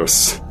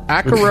Akaros.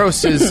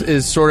 Akaros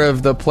is sort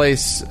of the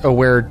place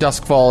where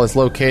Duskfall is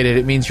located.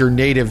 It means you're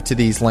native to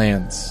these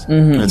lands.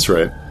 Mm-hmm. That's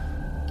right.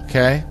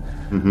 Okay.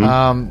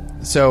 Mm-hmm.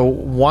 So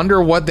wonder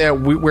what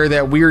where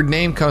that weird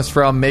name comes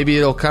from. Maybe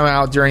it'll come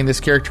out during this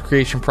character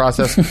creation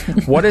process.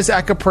 What is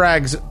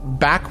Ekaprag's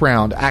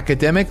background?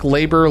 Academic,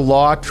 labor,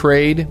 law,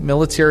 trade,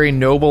 military,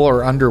 noble,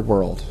 or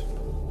underworld?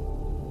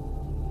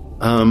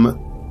 I'm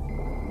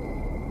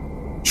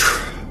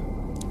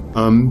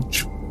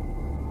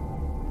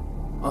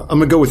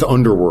gonna go with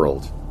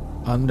underworld.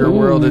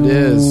 Underworld. Ooh. It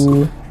is.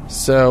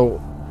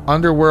 So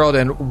underworld,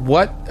 and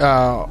what?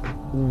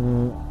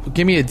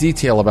 Give me a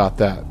detail about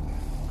that.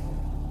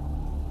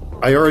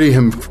 I already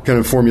am kind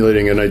of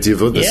formulating an idea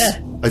of this. Yeah.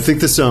 I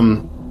think this. I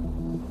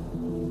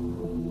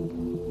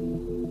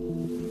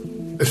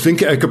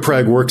think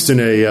Ekaprag works in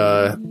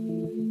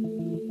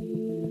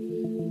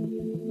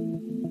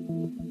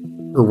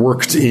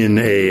worked in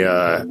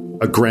a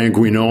Grand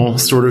Guignol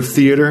sort of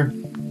theater,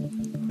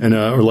 and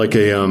or like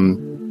a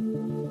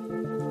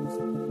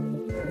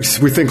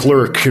we think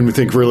lurk, and we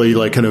think really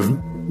like kind of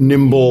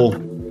nimble,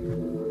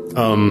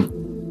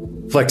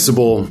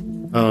 flexible,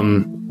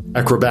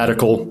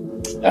 acrobatical.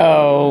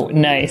 Oh,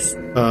 nice.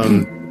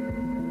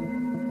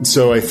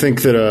 So I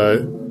think that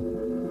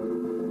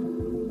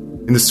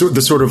in the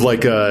sort of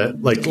like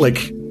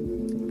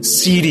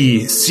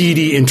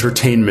seedy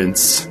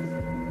entertainments,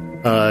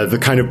 the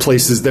kind of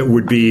places that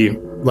would be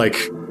like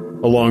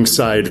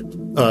alongside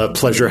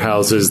pleasure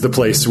houses, the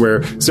place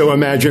where, so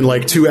imagine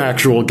like two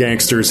actual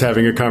gangsters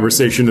having a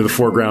conversation in the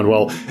foreground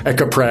while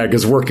Ekaprag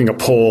is working a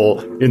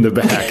pole in the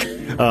back.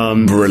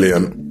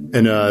 Brilliant.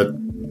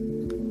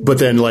 And but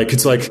then like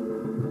it's like,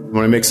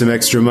 want to make some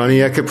extra money,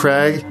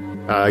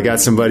 Ekaprag? I got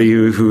somebody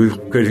who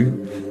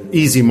could,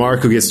 easy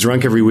mark, who gets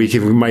drunk every week.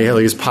 If we might have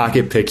like his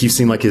pocket pick, you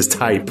seem like his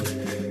type.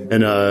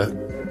 And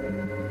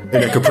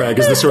Ekaprag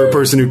is the sort of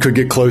person who could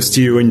get close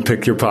to you and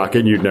pick your pocket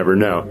and you'd never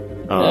know.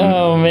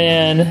 Oh,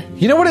 man.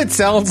 You know what it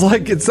sounds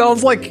like? It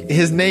sounds like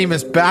his name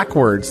is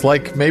backwards.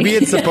 Like maybe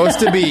it's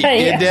supposed to be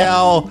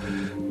Idel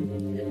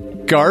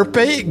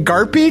Garpeek?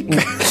 Garpeek.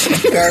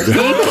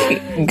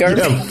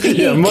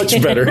 Yeah,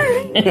 much better.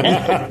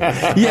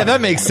 Yeah,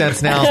 that makes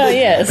sense now. Oh,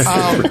 yes.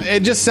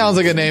 It just sounds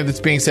like a name that's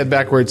being said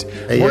backwards.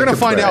 We're going to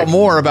find Ekaprag. out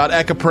more about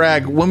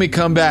Ekaprag when we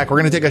come back.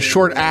 We're going to take a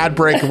short ad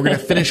break, and we're going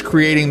to finish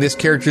creating this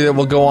character that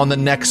will go on the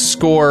next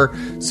score.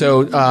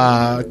 So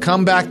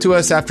come back to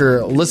us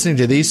after listening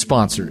to these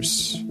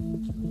sponsors.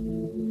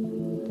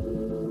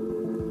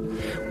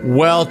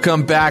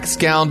 Welcome back,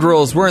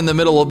 scoundrels. We're in the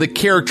middle of the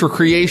character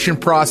creation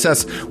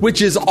process,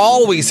 which is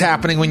always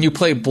happening when you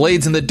play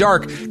Blades in the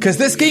Dark, because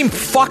this game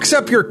fucks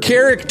up your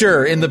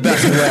character in the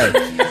best way.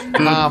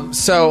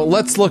 So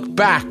let's look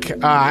back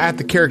at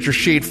the character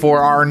sheet for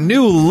our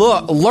new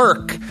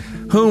lurk,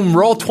 whom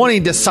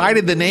Roll20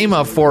 decided the name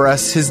of for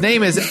us. His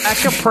name is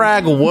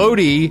Ekaprag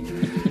Wody,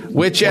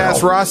 which,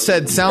 as Ross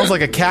said, sounds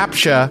like a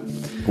CAPTCHA.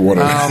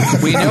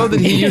 We know that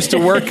he used to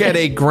work at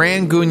a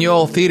Grand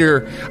Guignol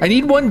theater. I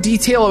need one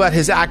detail about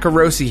his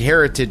Akarosi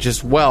heritage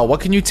as well. What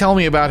can you tell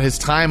me about his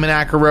time in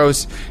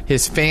Akaros,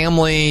 his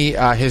family,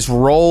 his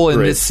role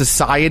in this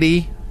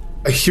society?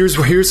 Here's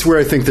where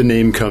I think the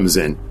name comes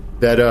in.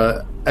 That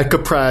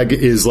Ekaprag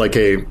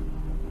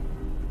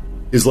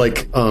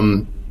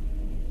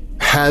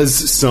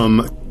has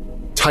some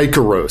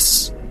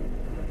Tycheros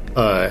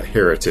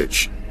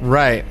heritage.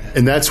 Right.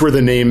 And that's where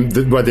the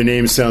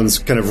name sounds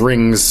kind of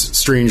rings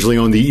strangely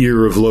on the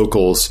ear of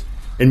locals.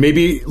 And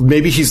maybe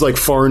he's like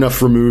far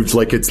enough removed,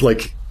 like it's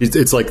like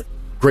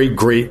great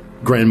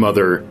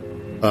grandmother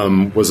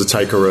was a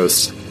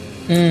Tycheros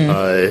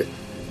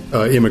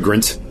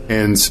immigrant,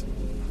 and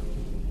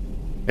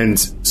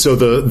so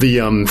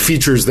the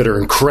features that are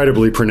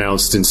incredibly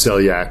pronounced in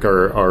Selyak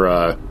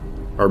are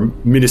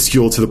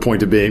minuscule to the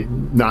point of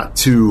being not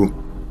too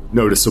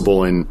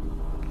noticeable in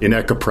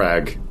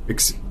Ekaprag.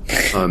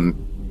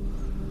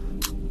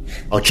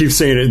 I'll keep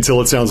saying it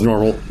until it sounds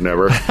normal.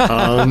 Never.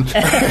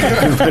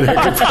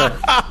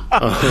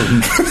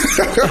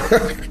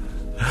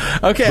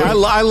 Okay,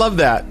 I love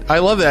that. I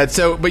love that.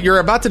 So, but you're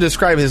about to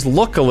describe his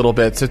look a little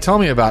bit. So tell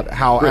me about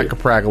how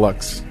Ekaprag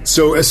looks.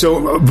 So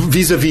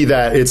vis-a-vis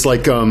that, it's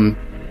like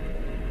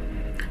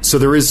so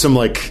there is some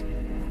like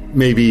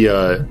maybe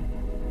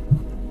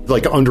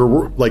like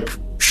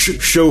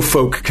show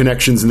folk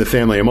connections in the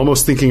family. I'm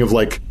almost thinking of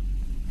like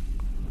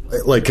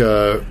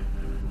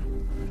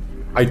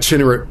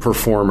itinerant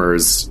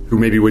performers who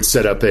maybe would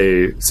set up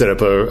a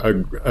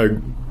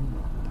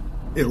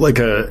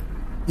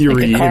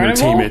eerie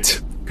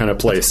entertainment kind of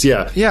place.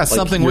 Yeah, like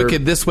something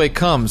wicked this way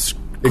comes.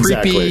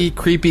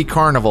 Creepy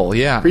carnival.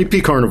 Yeah,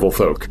 creepy carnival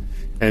folk,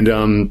 and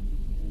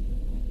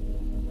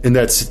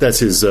that's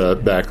his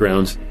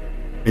background.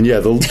 And yeah,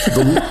 the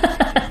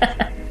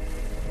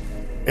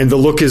and the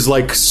look is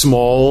like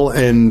small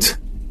and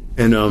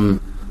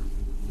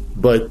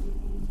but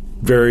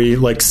very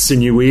like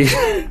sinewy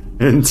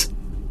and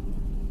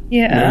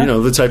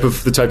the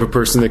type of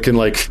person that can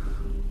like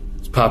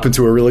pop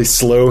into a really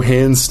slow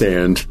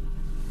handstand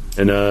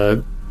and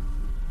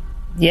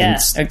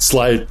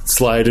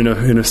slide in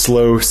a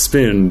slow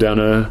spin down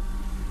a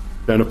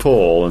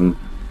pole. And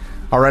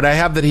all right, I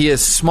have that he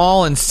is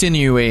small and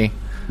sinewy.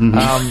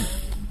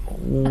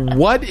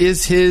 What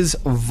is his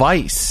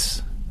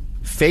vice?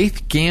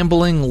 Faith,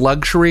 gambling,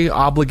 luxury,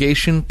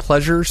 obligation,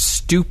 pleasure,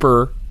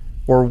 stupor,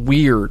 or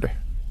weird?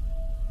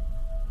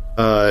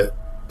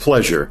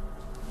 Pleasure.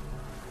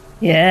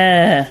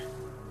 Yeah.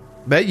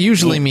 That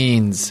usually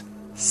means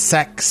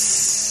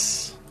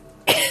sex.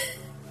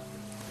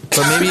 But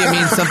maybe it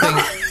means something.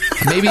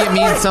 Maybe it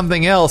means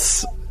something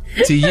else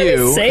to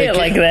you. Say it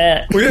like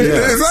that.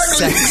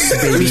 Exactly.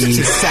 Sex, baby.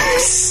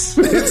 Sex.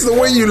 It's the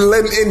way you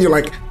lend in. You're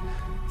like,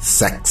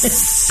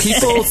 sex.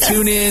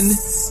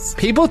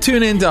 People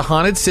tune in to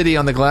Haunted City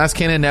on the Glass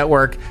Cannon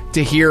Network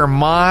to hear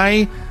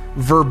my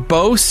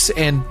verbose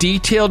and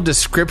detailed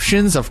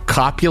descriptions of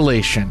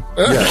copulation.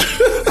 Yeah.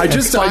 I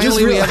just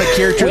we have a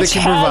character that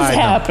can provide them.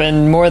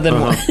 Happened more than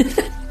one.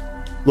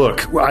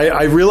 Look,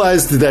 I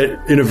realized that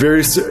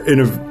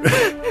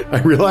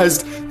I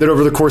realized that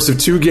over the course of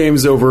 2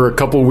 games over a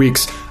couple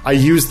weeks, I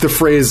used the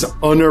phrase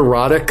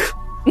unerotic.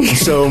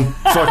 So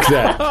fuck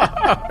that.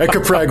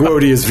 Ekaprag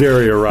Wody is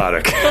very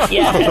erotic.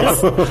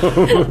 Yes.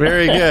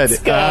 Very good. Let's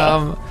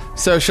go.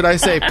 So should I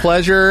say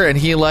pleasure and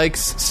he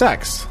likes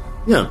sex?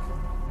 Yeah.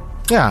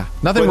 Yeah.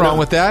 Nothing wrong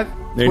with that.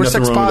 We're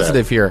sex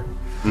positive here.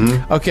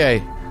 Mm-hmm.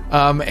 Okay.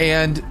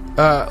 And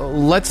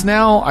let's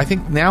now, I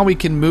think now we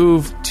can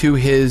move to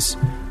his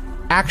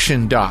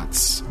action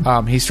dots.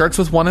 He starts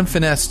with 1 in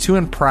finesse, 2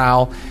 in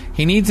prowl.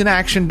 He needs an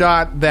action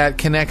dot that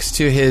connects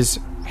to his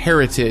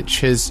heritage,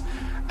 his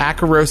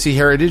Akarosi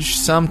heritage,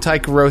 some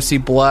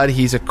Tycherosi blood.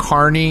 He's a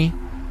Carney.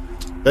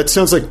 That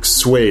sounds like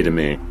sway to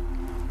me.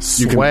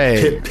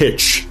 Sway. You can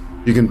pitch.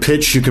 You can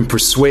pitch, you can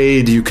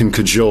persuade, you can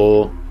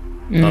cajole.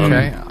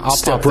 Okay, I'll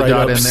pop the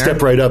dot in there.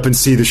 Step right up and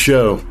see the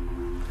show.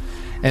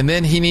 And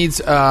then he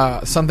needs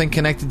something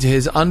connected to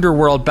his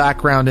underworld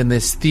background in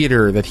this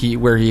theater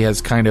where he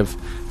has kind of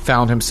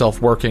found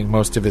himself working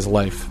most of his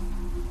life.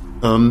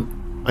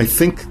 I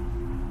think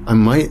I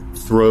might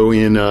throw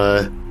in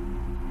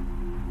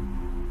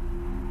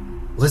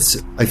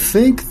I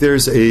think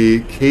there's a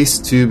case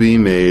to be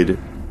made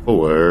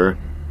for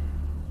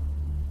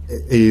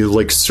a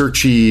like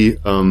searchy,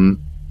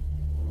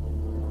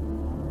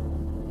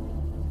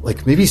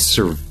 like maybe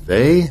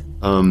survey.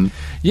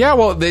 Yeah,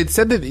 well, they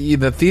said that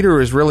the theater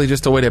is really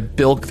just a way to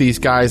bilk these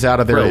guys out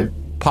of their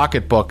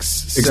pocketbooks.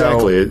 So,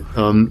 Exactly.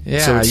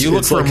 yeah, you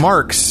look for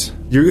marks.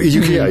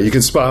 You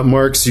can spot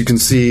marks. You can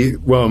see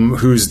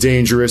who's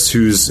dangerous,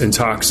 who's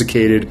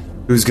intoxicated,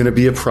 who's going to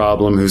be a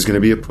problem, who's going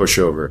to be a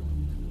pushover.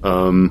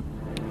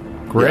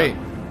 Great.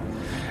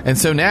 And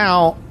so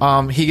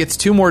now he gets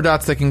 2 more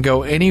dots that can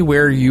go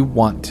anywhere you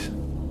want.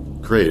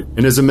 Great.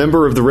 And as a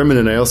member of the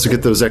Remnant, I also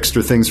get those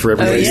extra things for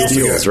everybody who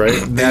steals, right?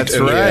 That's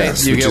And right.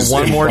 yes, You which get is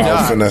 1 more improv,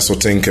 dot. finesse, or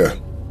tinker.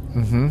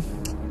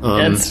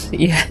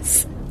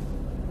 Yes.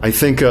 I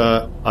think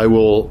I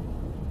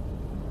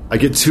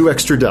get 2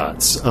 extra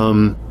dots.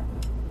 I'll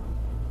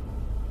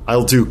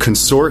do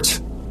consort,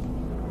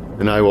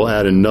 and I will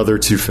add another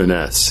to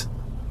finesse.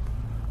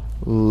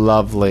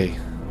 Lovely.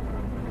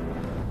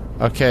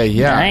 Okay,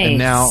 yeah. Nice. And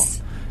now,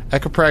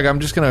 Echoprag, I'm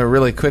just going to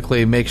really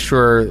quickly make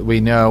sure we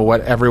know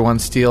what everyone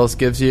steals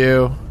gives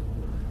you.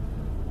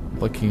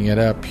 Looking it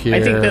up here.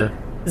 I think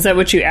is that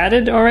what you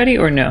added already,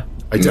 or no?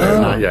 I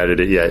have not added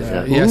it yet.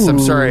 Yeah. Yes, I'm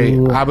sorry.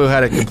 Abu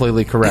had it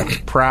completely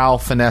correct. Prowl,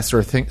 finesse,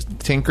 or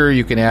tinker.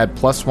 You can add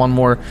 +1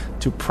 more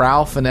to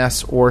prowl,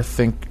 finesse, or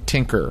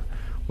tinker.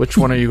 Which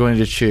one are you going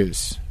to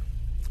choose?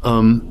 I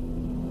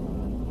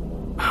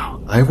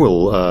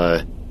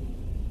will.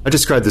 I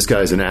described this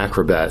guy as an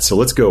acrobat, so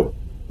let's go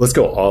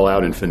all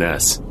out in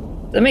finesse.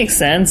 That makes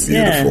sense.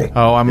 Beautiful. Yeah.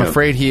 Oh, I'm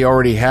afraid he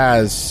already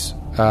has.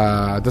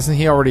 Doesn't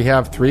he already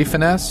have 3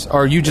 finesse?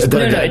 Or you just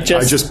put it no, in?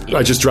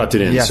 I just dropped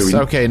it in. Yes,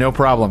 so okay, no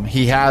problem.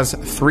 He has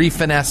 3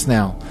 finesse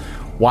now.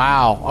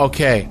 Wow,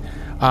 okay.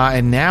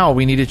 And now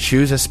we need to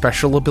choose a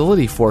special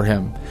ability for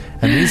him.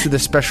 And these are the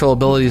special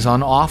abilities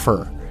on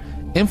offer.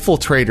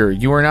 Infiltrator,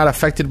 you are not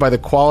affected by the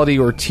quality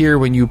or tier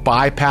when you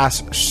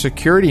bypass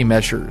security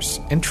measures.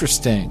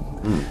 Interesting.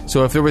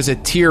 So if there was a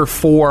tier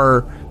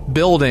 4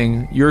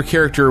 building, your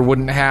character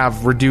wouldn't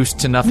have reduced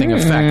to nothing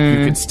effect.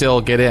 You could still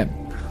get in.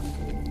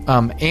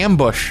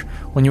 Ambush,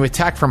 when you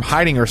attack from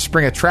hiding or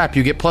spring a trap,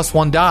 you get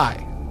 +1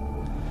 die.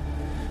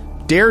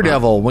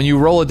 Daredevil, when you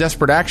roll a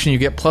desperate action, you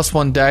get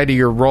 +1 die to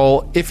your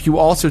roll. If you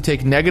also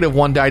take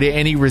 -1 die to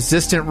any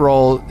resistance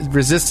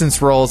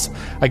rolls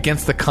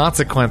against the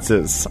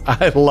consequences.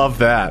 I love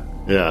that.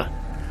 yeah.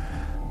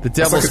 The It's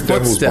Devil's like a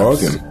devil's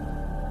Footsteps. bargain.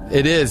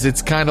 It is.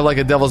 It's kind of like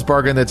a Devil's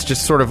Bargain that's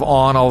just sort of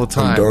on all the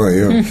time. Die,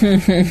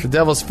 yeah. The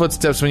Devil's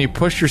Footsteps, when you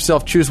push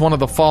yourself, choose one of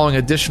the following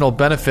additional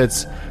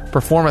benefits.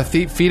 Perform a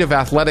feat of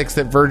athletics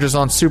that verges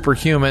on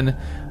superhuman.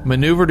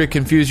 Maneuver to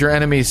confuse your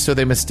enemies so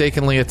they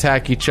mistakenly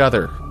attack each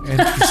other.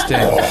 Interesting.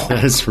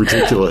 That is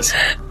ridiculous.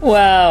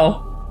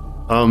 Wow.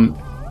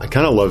 I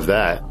kind of love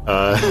that.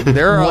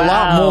 There are a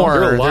lot more.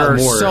 There are a lot There are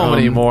more. so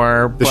many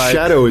more. The but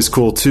shadow is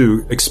cool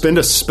too. Expend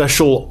a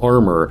special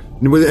armor,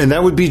 and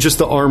that would be just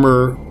the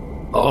armor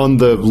on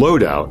the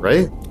loadout,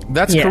 right?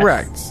 That's Yes.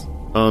 correct.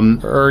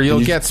 Or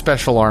you'll get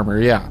special armor,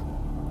 yeah.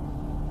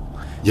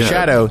 Yeah.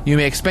 Shadow, you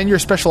may expend your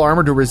special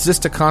armor to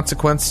resist a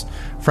consequence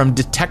from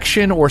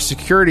detection or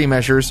security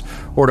measures,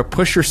 or to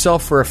push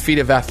yourself for a feat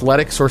of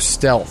athletics or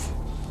stealth.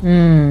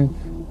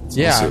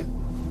 Yeah.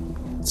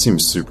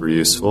 Seems super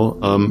useful.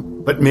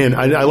 But man,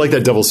 I like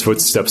that Devil's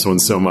Footsteps one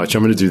so much.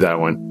 I'm going to do that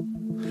one.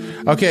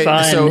 Okay,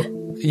 Fun.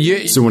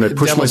 so when I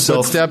push Devil's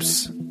myself,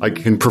 Footsteps. I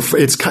can.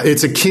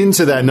 It's akin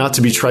to that not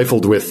to be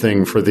trifled with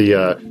thing for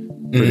the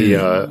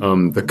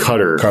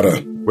cutter. Cutter.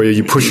 Where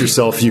you push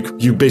yourself,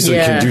 you basically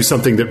Yeah. can do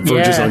something that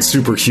verges Yeah. on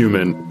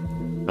superhuman.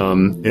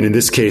 And in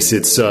this case,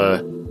 it's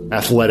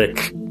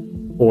athletic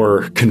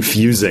or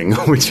confusing,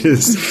 which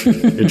is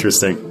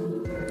interesting.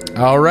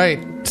 All right,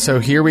 so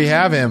here we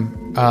have him.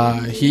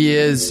 He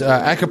is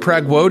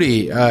Ekaprag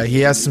Wodi. He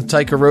has some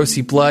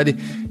Tycherosi blood.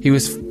 He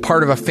was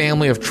part of a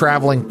family of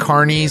traveling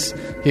carnies.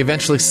 He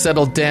eventually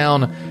settled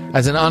down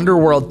as an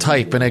underworld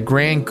type in a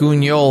Grand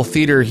Guignol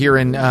theater here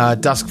in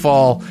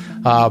Duskfall,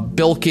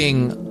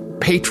 bilking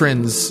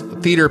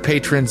theater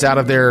patrons out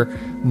of their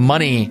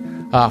money,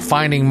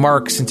 finding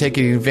marks and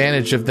taking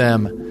advantage of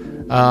them.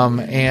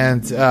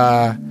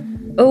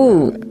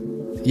 Oh,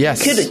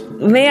 Yes.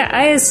 may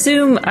I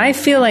assume? I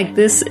feel like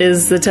this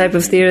is the type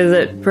of theater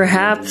that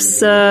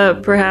perhaps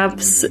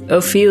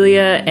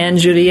Ophelia and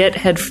Juliet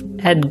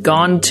had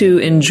gone to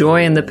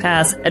enjoy in the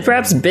past. Had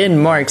perhaps been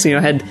Marks,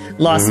 had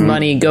lost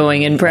money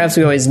going, and perhaps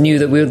we always knew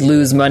that we would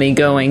lose money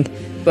going,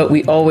 but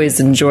we always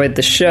enjoyed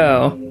the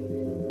show,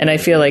 and I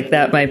feel like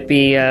that might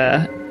be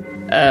a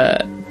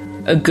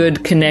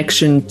good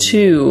connection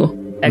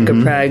to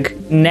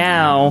Ekaprag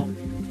now.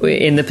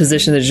 In the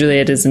position that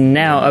Juliet is in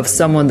now, of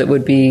someone that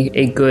would be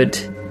a good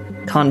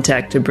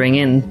contact to bring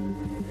in.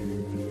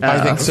 I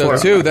think so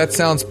too. That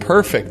sounds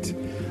perfect.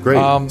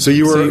 Great. So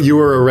you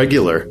were a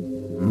regular.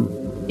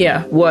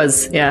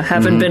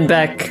 Haven't been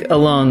back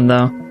alone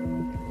though.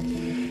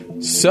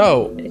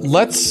 So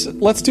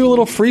let's do a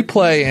little free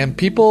play, and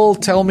people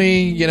tell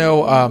me,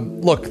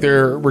 look,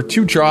 there were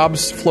 2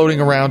 jobs floating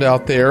around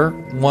out there.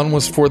 One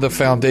was for the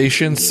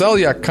Foundation.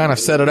 Selyak kind of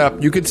set it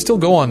up. You could still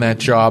go on that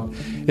job.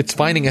 It's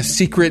finding a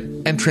secret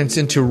entrance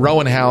into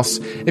Rowan House.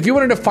 If you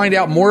wanted to find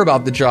out more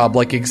about the job,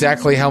 like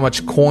exactly how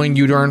much coin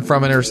you'd earn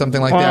from it or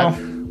something like that,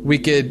 we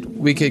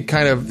could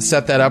kind of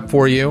set that up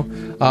for you.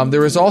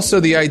 There was also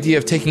the idea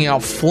of taking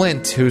out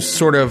Flint, who's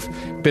sort of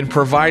been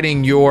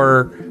providing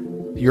your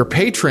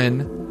patron,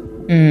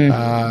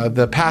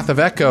 the Path of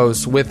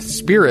Echoes, with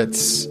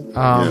spirits,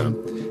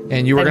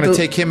 and you were going to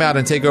take him out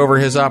and take over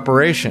his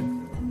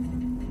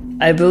operation.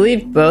 I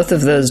believe both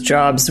of those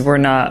jobs were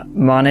not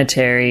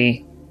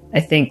monetary. I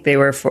think they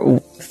were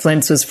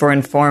Flint's was for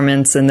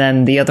informants, and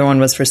then the other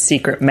one was for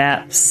secret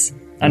maps,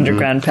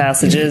 underground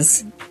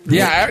passages.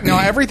 Yeah, now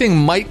everything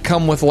might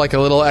come with like a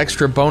little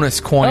extra bonus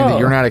coin that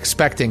you're not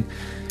expecting.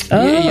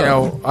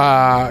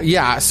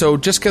 So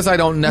just because I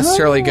don't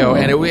necessarily go,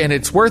 and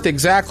it's worth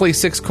exactly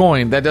 6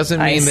 coin, that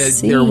doesn't mean that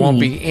there won't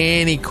be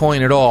any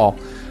coin at all.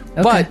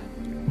 Okay.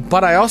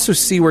 But I also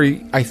see where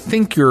I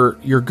think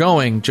you're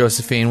going,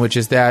 Josephine, which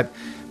is that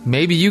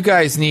maybe you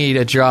guys need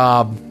a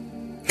job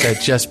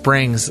that just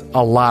brings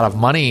a lot of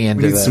money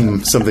into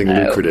something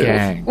lucrative.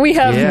 Gang. We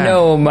have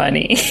no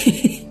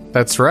money.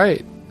 That's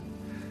right.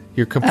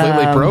 You're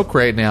completely broke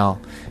right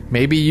now.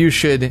 Maybe you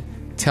should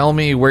tell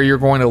me where you're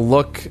going to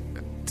look.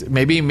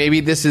 Maybe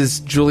this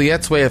is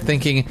Juliet's way of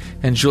thinking,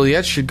 and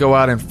Juliet should go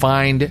out and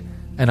find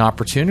an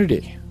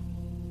opportunity.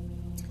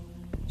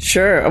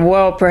 Sure.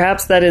 Well,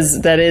 perhaps that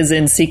is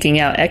in seeking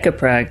out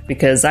Echoprag,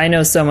 because I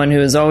know someone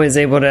who is always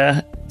able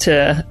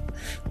to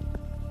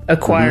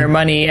acquire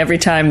money every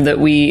time that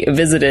we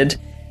visited.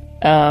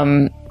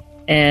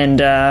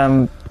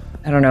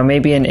 I don't know,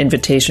 maybe an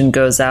invitation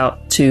goes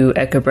out to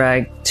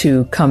Echoprag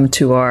to come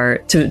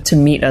to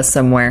meet us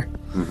somewhere.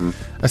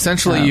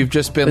 Essentially, you've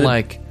just been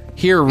like,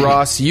 here,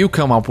 Ross, you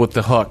come up with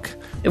the hook.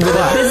 With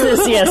a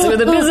business,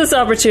 with a business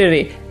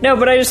opportunity. No,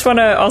 but I just want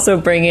to also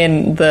bring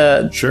in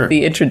the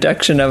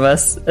introduction of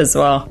us as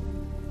well.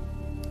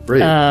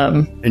 Great.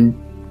 And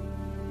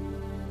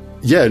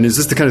is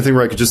this the kind of thing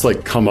where I could just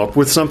like come up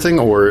with something,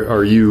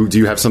 or do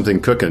you have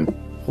something cooking?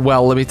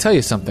 Well, let me tell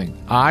you something.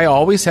 I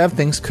always have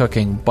things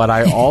cooking, but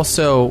I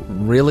also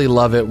really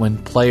love it when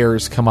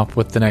players come up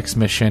with the next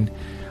mission.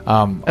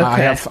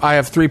 I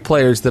have 3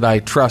 players that I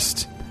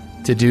trust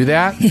to do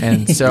that,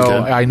 and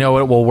so I know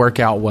it will work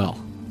out well.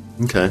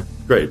 Okay,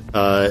 great.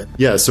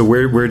 So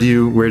where do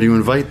you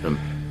invite them?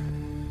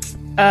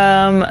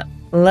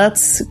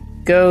 Let's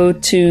go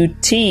to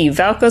T.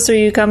 Valkos, are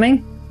you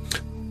coming?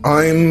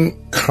 I'm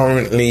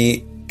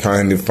currently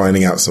kind of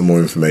finding out some more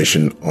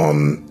information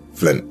on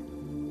Flint.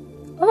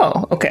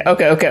 Oh,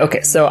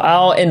 okay. So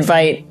I'll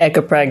invite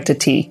Echoprag to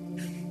tea.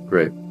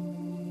 Great.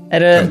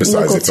 And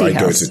besides, if I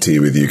go to tea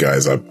with you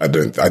guys, I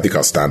think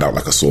I'll stand out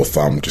like a sore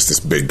thumb, just this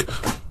big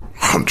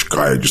hunch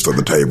guy just on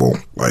the table.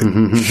 Like,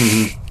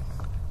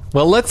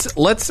 well, let's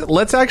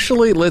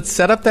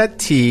set up that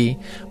tea,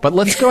 but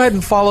let's go ahead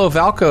and follow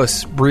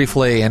Valkos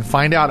briefly and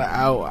find out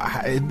how.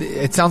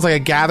 It sounds like a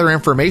gather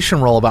information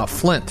roll about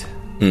Flint.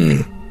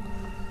 And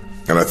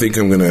I think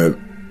I'm going to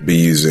be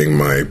using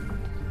my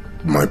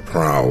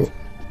prowl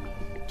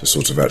to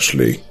sort of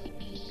actually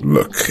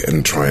look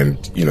and try and,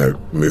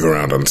 move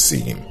around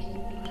unseen.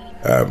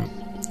 To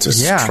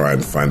try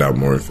and find out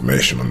more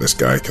information on this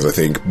guy, because I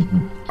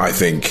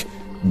think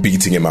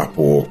beating him up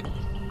or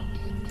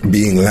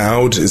being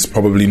loud is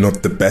probably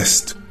not the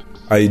best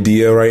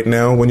idea right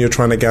now when you're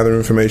trying to gather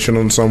information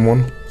on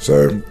someone.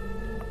 So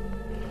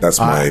that's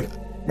my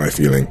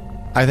feeling.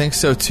 I think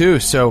so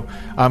too. So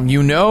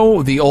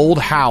the old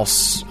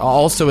house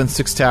also in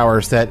 6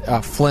 Towers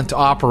that Flint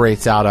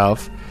operates out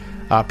of.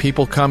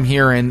 People come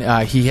here and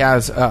he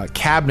has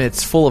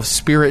cabinets full of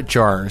spirit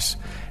jars,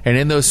 and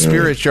in those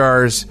spirit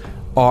jars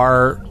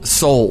are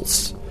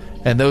souls,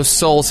 and those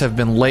souls have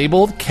been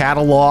labeled,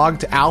 cataloged,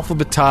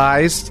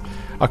 alphabetized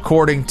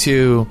according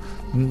to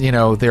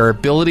their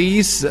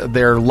abilities,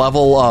 their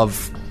level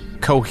of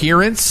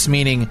coherence,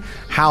 meaning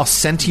how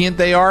sentient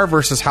they are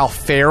versus how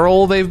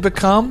feral they've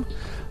become,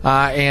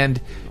 and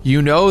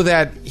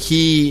that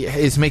he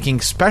is making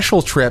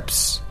special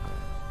trips.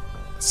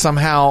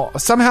 Somehow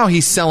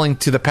he's selling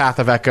to the Path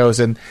of Echoes,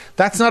 and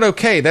that's not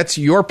okay. That's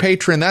your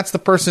patron. That's the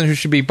person who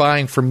should be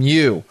buying from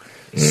you.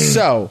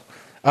 So,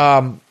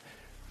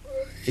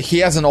 he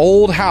has an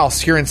old house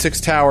here in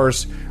 6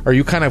 Towers. Are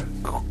you kind of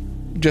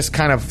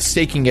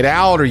staking it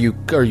out? Are you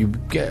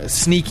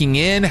sneaking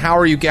in? How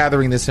are you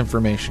gathering this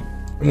information?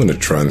 I'm going to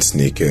try and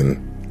sneak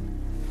in.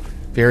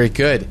 Very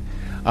good.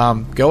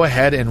 Go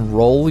ahead and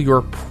roll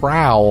your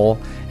prowl,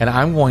 and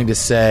I'm going to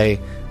say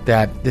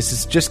that this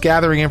is just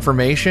gathering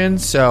information,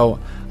 so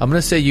I'm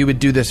going to say you would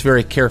do this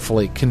very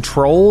carefully.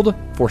 Controlled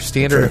for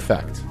standard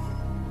effect.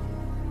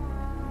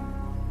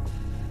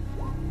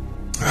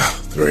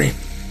 3.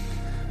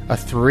 A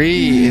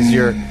 3 is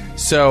your...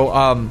 So,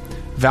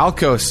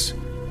 Valkos,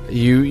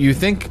 You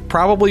think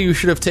probably you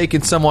should have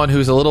taken someone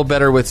who's a little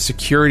better with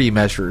security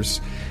measures.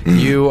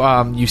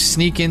 You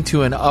sneak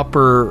into an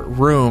upper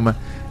room.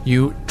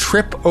 You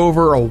trip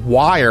over a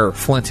wire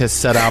Flint has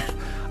set up.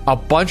 A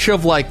bunch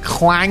of like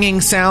clanging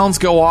sounds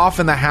go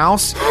off in the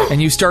house,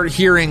 and you start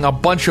hearing a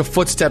bunch of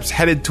footsteps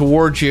headed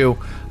towards you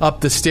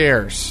up the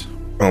stairs.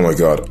 Oh my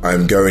god,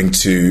 I'm going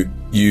to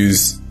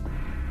use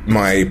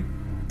my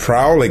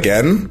prowl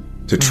again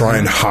to try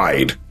and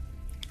hide.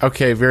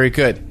 Okay, very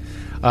good.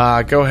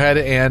 Go ahead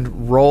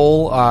and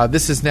roll.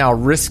 This is now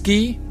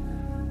risky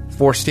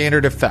for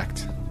standard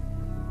effect.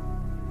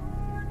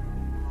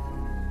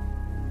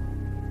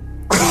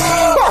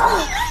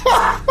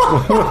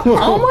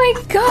 Oh my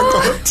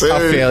god! A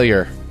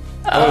failure.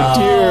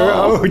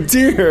 Oh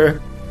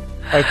dear.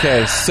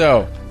 Okay,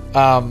 so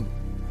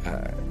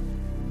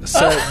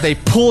they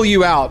pull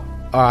you out,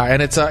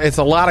 and it's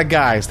a lot of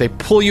guys. They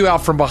pull you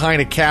out from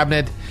behind a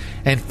cabinet,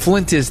 and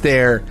Flint is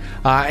there,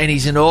 and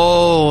he's an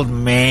old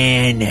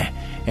man,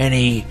 and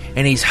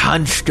he's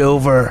hunched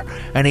over,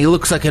 and he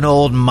looks like an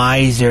old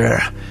miser.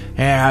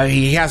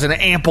 He has an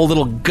ample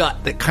little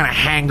gut that kind of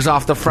hangs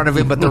off the front of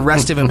him, but the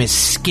rest of him is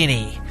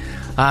skinny.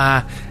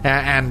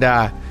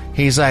 And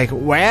he's like,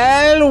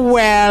 well,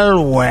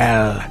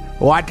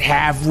 what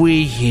have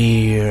we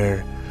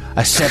here?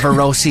 A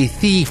Severosi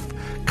thief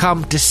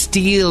come to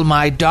steal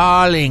my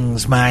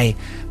darlings, my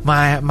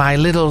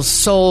little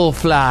soul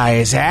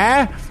flies,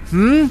 eh?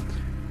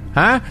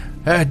 Huh?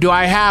 Do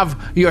I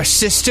have your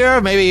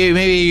sister,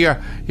 maybe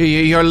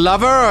your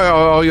lover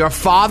or your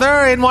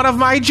father in one of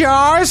my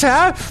jars,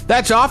 huh?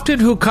 That's often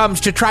who comes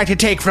to try to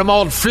take from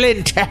old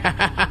Flint.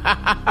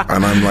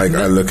 And I'm like,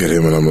 I look at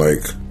him and I'm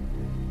like,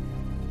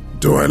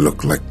 do I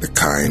look like the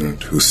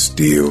kind who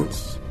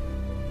steals?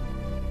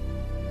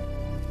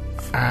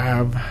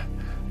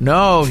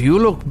 No, you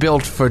look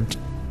built for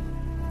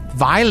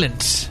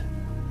violence.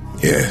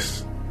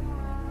 Yes.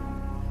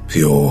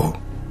 Pure,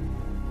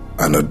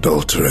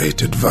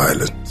 unadulterated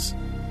violence.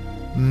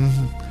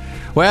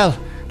 Well,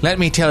 let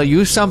me tell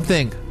you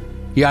something,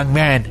 young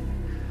man.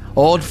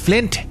 Old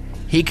Flint,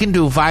 he can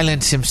do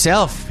violence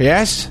himself,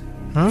 yes?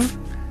 And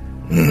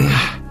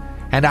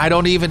I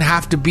don't even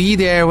have to be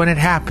there when it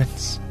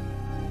happens.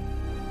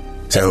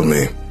 Tell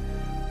me,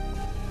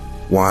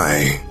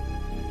 why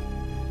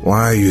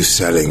are you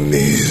selling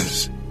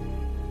these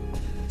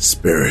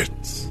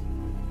spirits?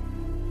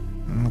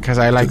 Because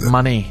I like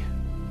money.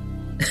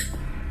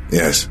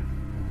 Yes,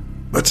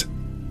 but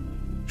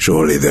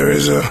surely there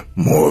is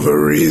more of a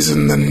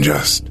reason than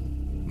just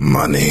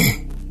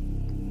money.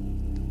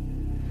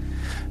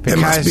 There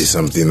must be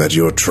something that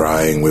you're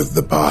trying with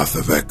the Path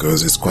of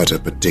Echoes. It's quite a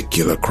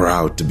particular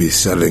crowd to be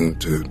selling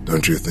to,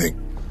 don't you think?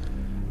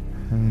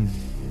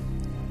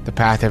 The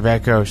Path of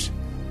Echoes.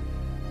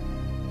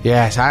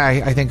 Yes,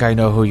 I think I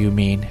know who you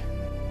mean.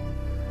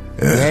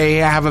 Yeah. They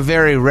have a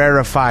very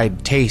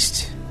rarefied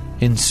taste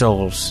in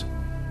souls.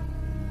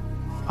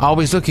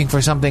 Always looking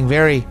for something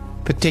very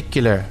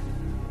particular.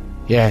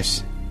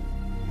 Yes.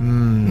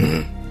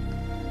 I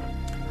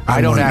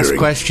don't ask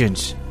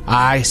questions.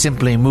 I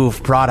simply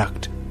move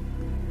product.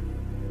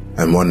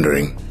 I'm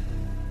wondering,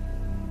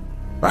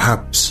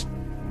 perhaps,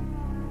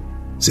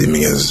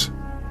 seeming as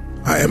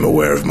I am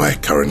aware of my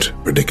current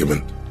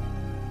predicament,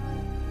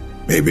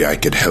 maybe I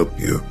could help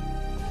you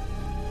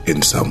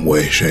in some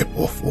way, shape,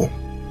 or form.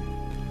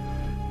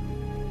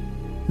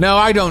 No,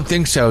 I don't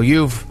think so.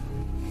 You've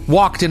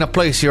walked in a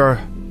place you're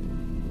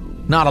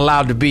not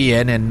allowed to be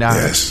in, and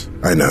yes,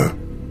 I know.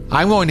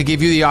 I'm going to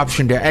give you the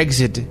option to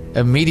exit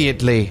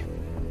immediately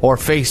or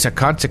face a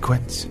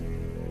consequence.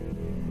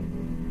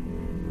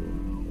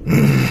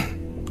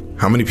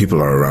 How many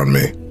people are around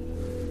me?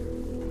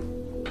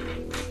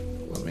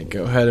 Let me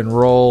go ahead and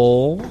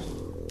roll.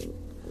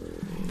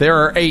 There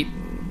are 8.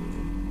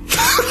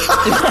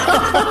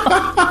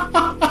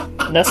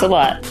 That's a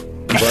lot.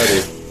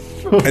 Buddy.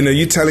 And are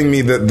you telling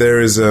me that there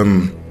is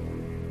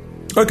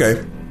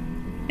okay.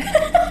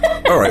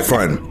 Alright,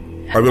 fine.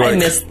 I'll be like, I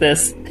missed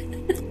this.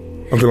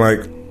 I'll be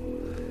like,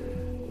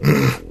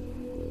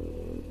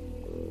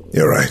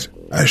 you're right,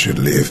 I should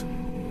leave.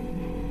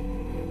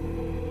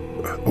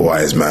 A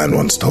wise man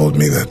once told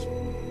me that.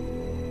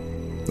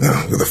 No,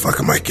 who the fuck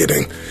am I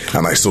kidding?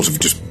 And I sort of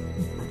just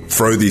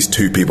throw these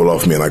 2 people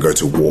off me and I go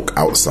to walk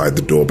outside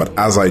the door. But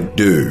as I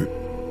do,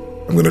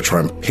 I'm going to try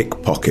and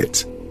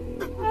pickpocket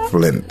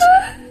Flint.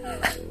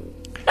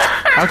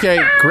 Okay,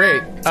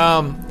 great.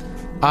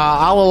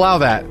 I'll allow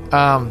that.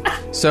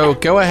 So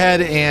go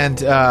ahead and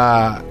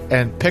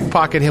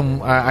pickpocket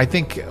him. I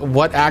think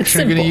what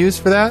action are you going to use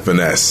for that?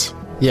 Finesse.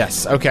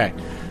 Yes. Okay.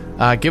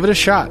 Give it a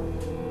shot.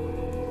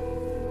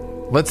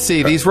 Let's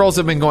see. These rolls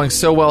have been going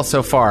so well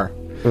so far.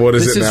 What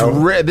is it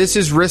now? This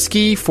is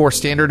risky for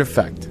standard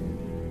effect.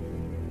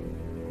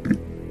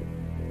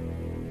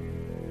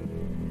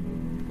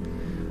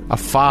 A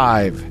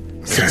 5.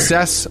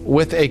 Success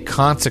with a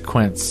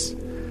consequence.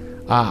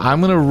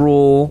 I'm going to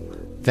rule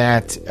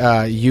that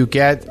you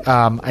get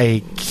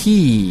a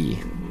key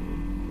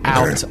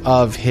out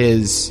of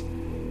his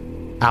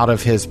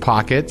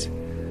pocket.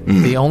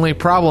 The only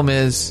problem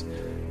is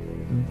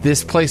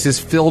this place is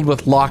filled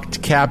with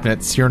locked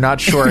cabinets. You're not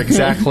sure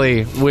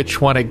exactly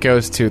which one it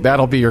goes to.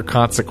 That'll be your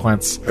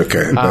consequence.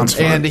 Okay, that's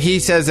fine. And he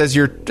says as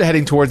you're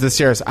heading towards the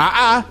stairs,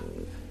 out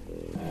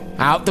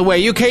the way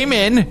you came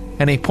in.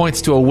 And he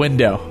points to a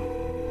window.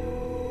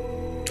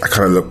 I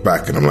kind of look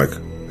back and I'm like,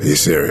 are you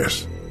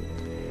serious?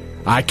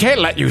 I can't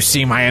let you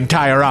see my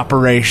entire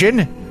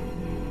operation.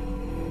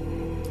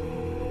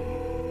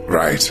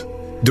 Right.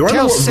 Do I know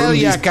Tell what room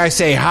Celiac I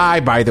say hi,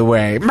 by the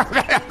way. do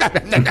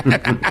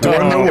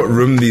I know what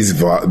room these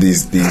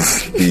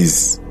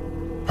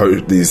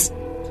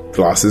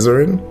glasses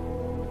are in?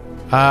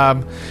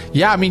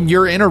 Yeah, I mean,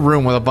 you're in a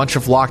room with a bunch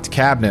of locked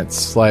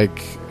cabinets.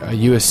 Like,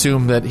 you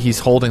assume that he's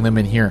holding them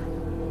in here.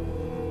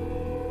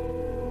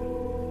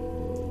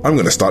 I'm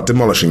going to start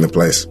demolishing the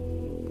place.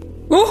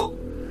 Oh,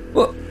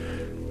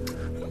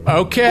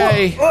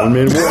 Okay. I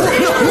mean,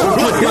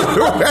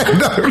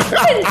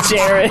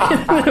 Jared,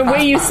 the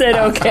way you said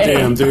okay.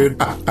 damn, dude.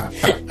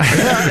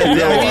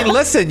 I mean,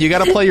 listen, you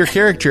got to play your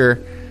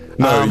character.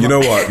 No, you know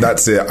what?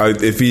 That's it. I've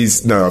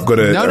got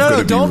to.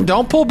 No,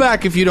 don't pull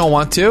back if you don't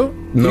want to.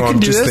 No, you can I'm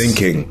do just this.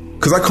 thinking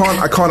because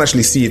I can't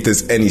actually see if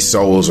there's any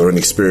souls or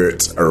any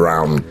spirits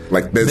around.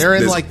 Like They're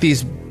in like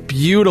these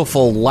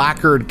beautiful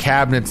lacquered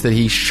cabinets that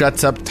he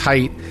shuts up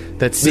tight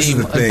that is seem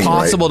the thing,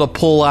 impossible to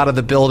pull out of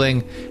the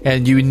building,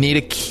 and you need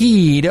a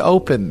key to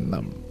open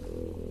them.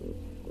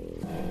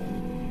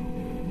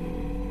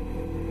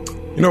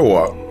 You know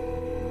what?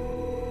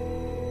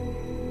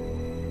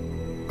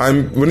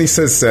 When he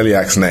says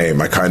Celiac's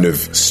name, I kind of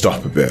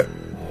stop a bit.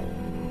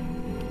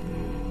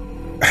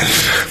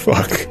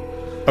 Fuck.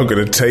 I'm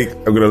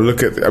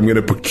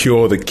gonna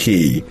procure the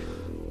key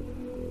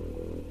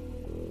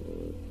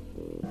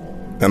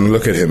and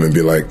look at him and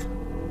be like,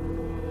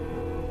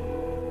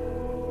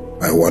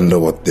 I wonder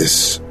what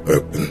this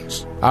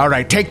opens. All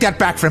right, take that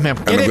back from him.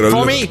 Get I'm it gonna for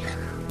look- me.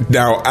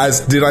 Now,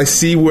 did I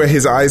see where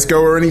his eyes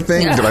go or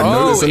anything? Did I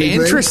notice anything?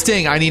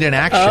 Interesting. I need an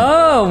action.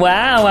 Oh,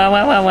 wow.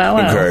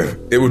 Okay.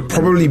 It would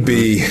probably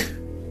be...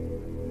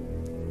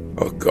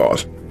 Oh,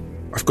 God.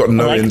 I've got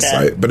no I like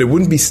insight. that. But it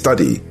wouldn't be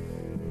study.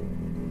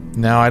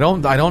 No, I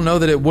don't know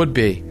that it would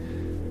be.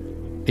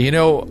 You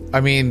know,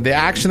 I mean, the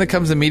action that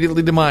comes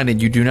immediately to mind, and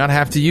you do not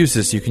have to use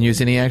this. You can use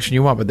any action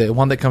you want, but the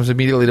one that comes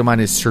immediately to mind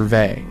is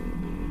survey.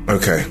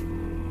 Okay.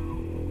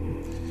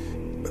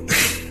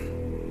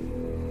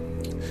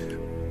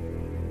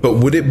 But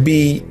would it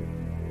be...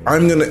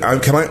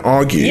 can I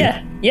argue?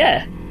 Yeah.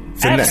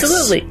 Finesse?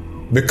 Absolutely.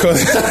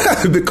 Because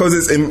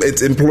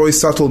it employs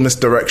subtle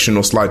misdirection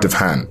or sleight of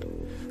hand.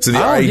 So the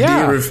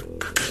idea of...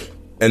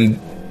 And...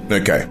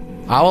 Okay.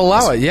 I'll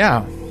allow it,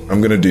 yeah.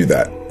 I'm going to do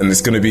that. And it's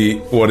going to be...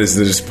 What is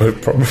the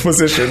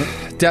proposition?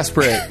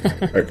 Desperate.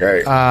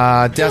 Okay.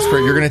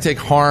 Desperate. You're going to take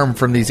harm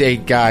from these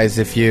 8 guys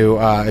if you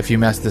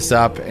mess this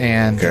up.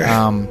 And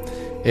Okay.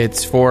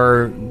 it's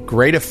for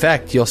great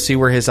effect. You'll see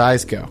where his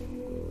eyes go.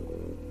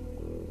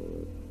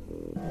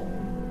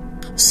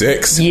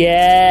 6.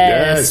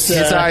 Yes.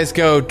 His eyes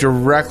go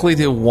directly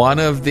to one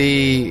of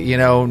the,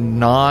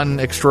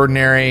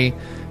 non-extraordinary,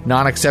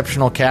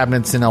 non-exceptional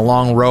cabinets in a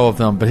long row of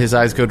them, but his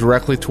eyes go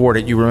directly toward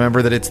it. You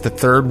remember that it's the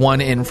third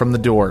one in from the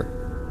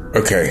door.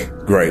 Okay,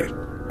 great.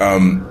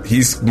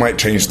 He might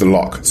change the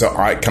lock. So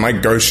can I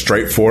go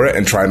straight for it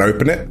and try and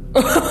open it?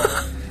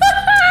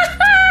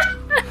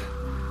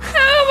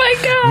 Oh my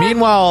god.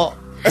 Meanwhile,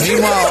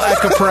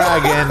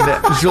 Ecoprag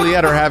and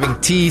Juliet are having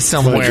tea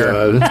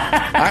somewhere.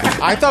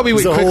 I thought we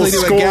would The whole quickly do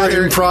a score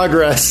gather. in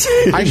progress.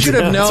 I should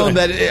have known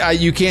that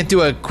you can't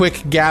do a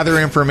quick gather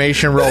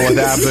information roll with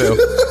Abu.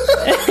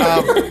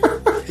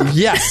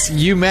 Yes,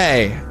 you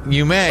may.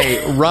 You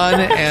may run,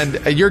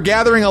 and you're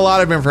gathering a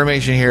lot of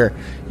information here.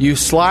 You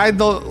slide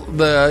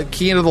the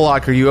key into the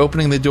locker. You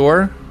opening the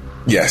door?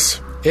 Yes.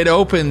 It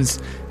opens.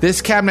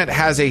 This cabinet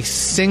has a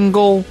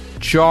single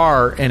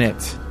jar in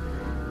it.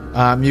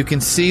 You can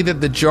see that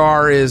the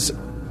jar is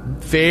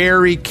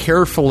very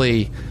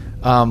carefully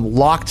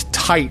locked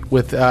tight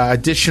with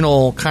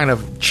additional kind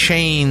of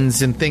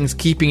chains and things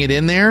keeping it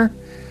in there.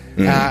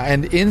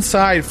 And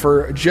inside,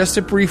 for just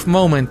a brief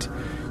moment,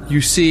 you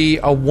see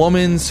a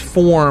woman's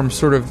form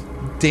sort of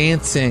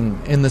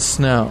dancing in the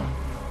snow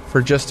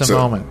for just a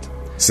moment.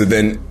 So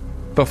then...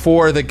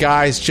 Before the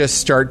guys just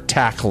start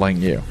tackling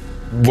you.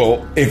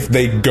 Well, if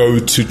they go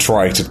to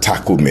try to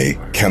tackle me,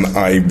 can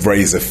I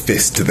raise a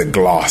fist to the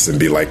glass and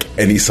be like,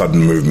 any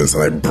sudden movements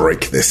and I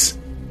break this?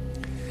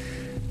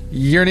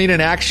 You need an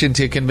action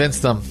to convince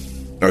them.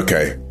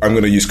 Okay, I'm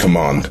going to use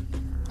command.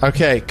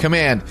 Okay,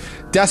 command.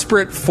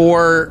 Desperate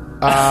for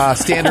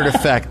standard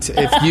effect.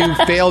 If you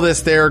fail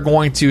this, they're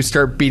going to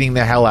start beating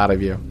the hell out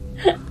of you.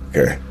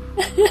 Okay.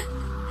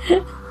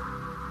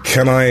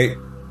 Can I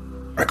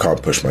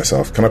can't push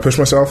myself. Can I push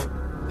myself?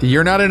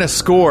 You're not in a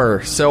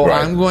score, so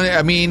Right. I'm going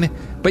to,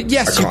 but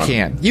yes, I you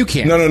can't. can. You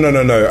can. No.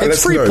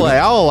 It's free play.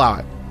 I'll allow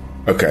it.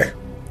 Okay.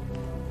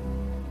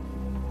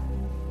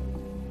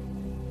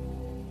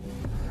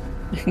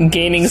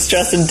 Gaining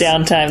stress and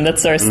downtime.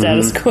 That's our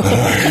status quo.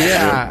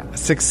 Yeah,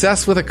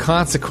 success with a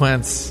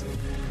consequence.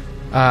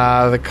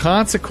 The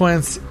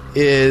consequence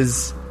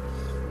is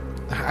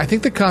I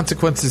think the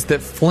consequence is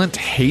that Flint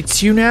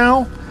hates you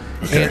now.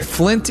 Okay. And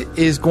Flint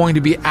is going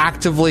to be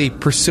actively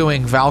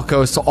pursuing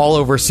Valkos all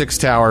over Six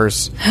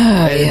Towers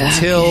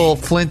until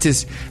Flint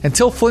is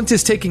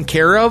taken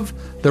care of.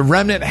 The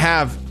Remnant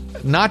have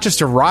not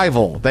just a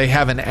rival; they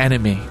have an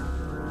enemy.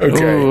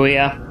 Okay. Oh,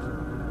 yeah.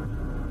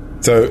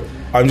 So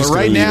I'm just But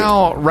gonna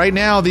leave it. right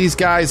now, these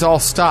guys all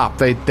stop.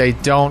 They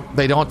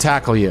don't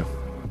tackle you.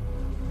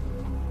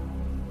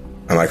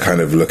 And I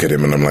kind of look at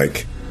him and I'm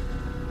like,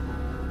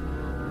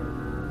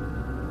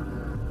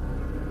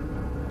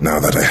 now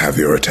that I have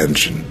your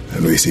attention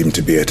and we seem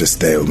to be at a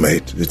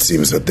stalemate, it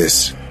seems that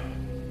this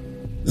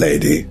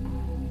lady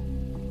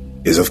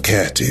is of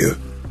care to you.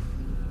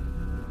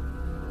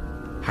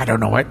 I don't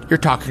know what you're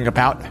talking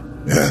about.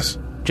 Yes.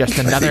 Just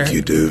I another. think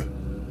you do.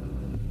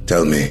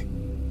 Tell me,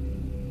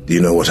 do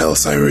you know what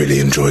else I really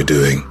enjoy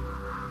doing?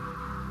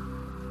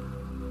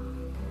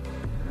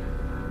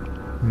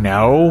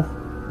 No.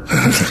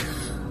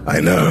 I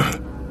know.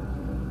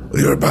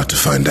 Well, you're about to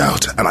find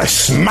out. And I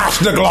smash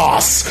the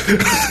glass!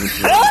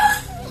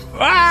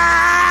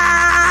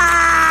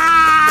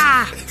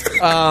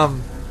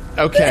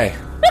 Okay.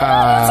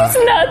 This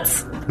is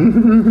nuts.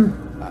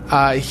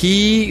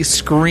 He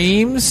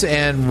screams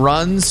and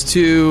runs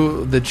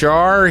to the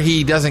jar.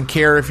 He doesn't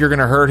care if you're going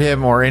to hurt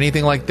him or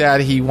anything like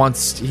that. He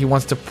wants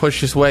to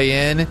push his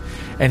way in,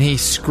 and he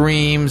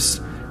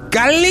screams,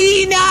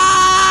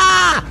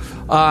 "Galina!"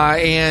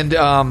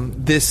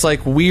 This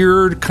like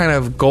weird kind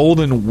of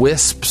golden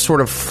wisp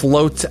sort of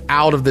floats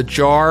out of the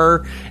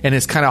jar and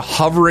is kind of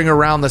hovering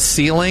around the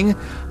ceiling.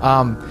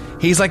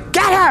 He's like,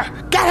 get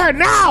her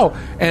now!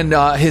 And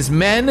his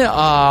men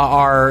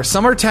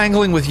some are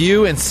tangling with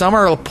you, and some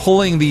are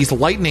pulling these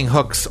lightning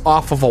hooks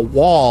off of a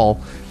wall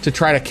to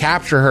try to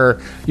capture her.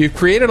 You've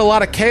created a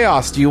lot of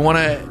chaos. Do you want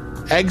to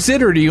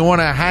exit, or do you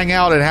want to hang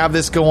out and have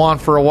this go on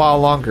for a while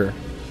longer?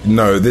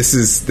 No, this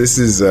is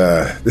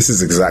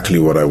exactly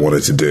what I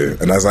wanted to do.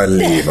 And as I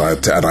leave, I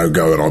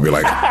go and I'll be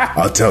like,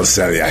 I'll tell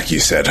Celiac you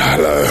said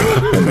hello,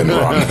 and then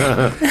run.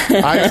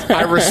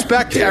 I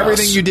respect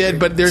everything you did,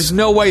 but there's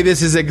no way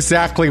this is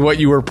exactly what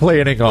you were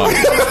planning on.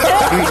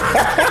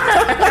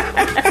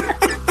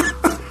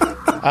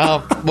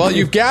 Well,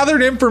 you've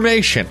gathered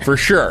information for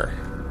sure.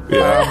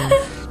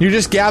 You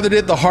just gathered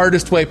it the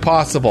hardest way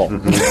possible.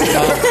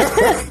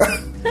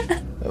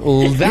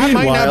 That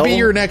might not be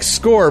your next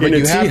score, but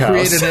you have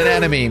created an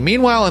enemy.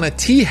 Meanwhile, in a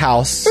tea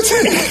house,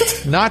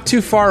 not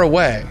too far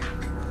away,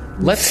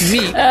 let's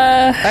meet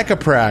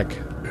Ekaprag.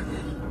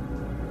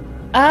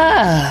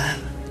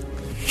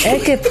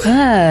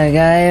 Ekaprag,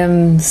 I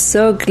am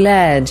so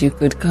glad you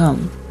could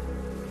come.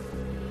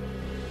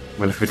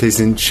 Well, if it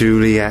isn't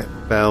Juliet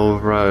Bell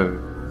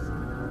Rose,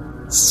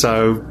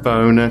 so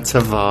Bona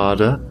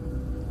Tavada.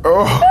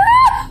 Oh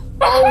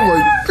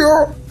my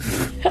god!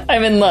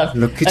 I'm in love.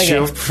 Look at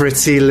your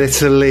pretty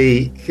little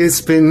leak. It's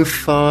been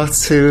far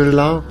too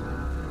long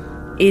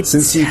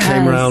since you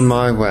came round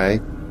my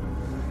way.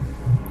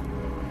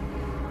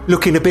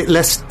 Looking a bit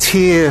less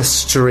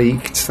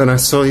tear-streaked than I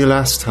saw you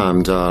last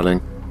time,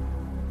 darling.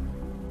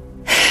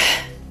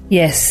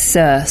 Yes,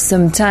 sir.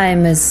 Some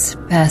time has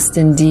passed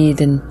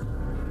indeed, and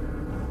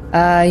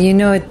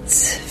it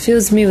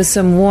fills me with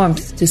some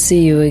warmth to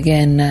see you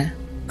again.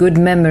 Good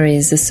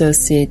memories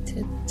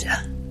associated.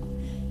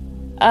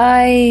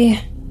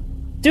 I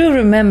do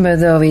remember,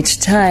 though, each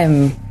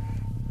time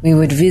we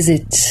would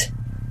visit,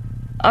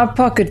 our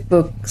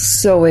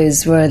pocketbooks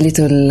always were a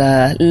little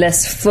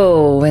less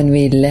full when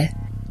we left.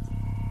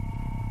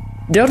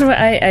 Don't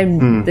worry,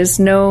 there's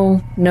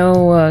no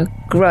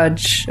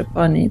grudge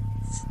upon it.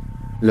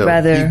 Look,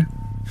 Rather,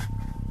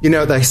 you know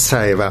what they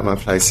say about my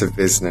place of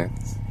business.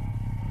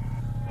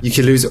 You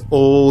can lose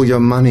all your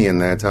money in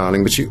there,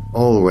 darling, but you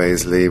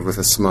always leave with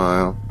a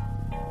smile.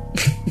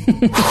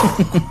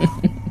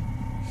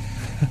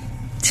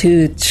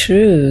 too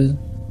true.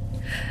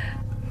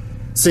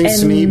 Seems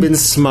to me you've been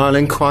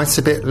smiling quite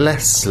a bit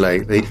less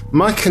lately.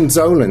 My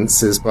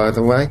condolences, by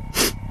the way.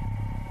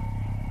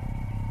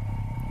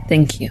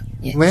 Thank you.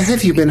 Yes. Where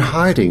have you been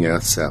hiding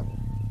yourself?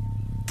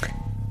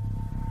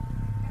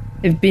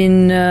 I've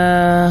been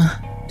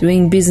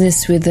doing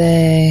business with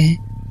a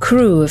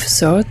crew of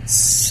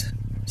sorts.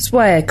 That's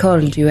why I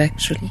called you,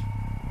 actually.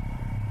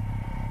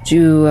 Would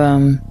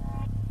you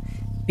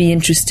be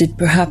interested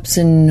perhaps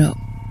in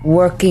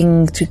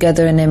working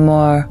together in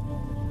a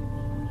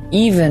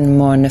even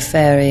more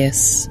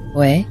nefarious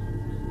way?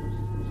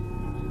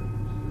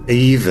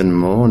 Even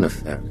more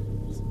nefarious.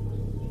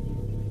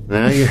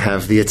 Now you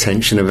have the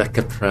attention of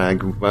Ekaprag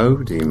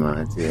Wody,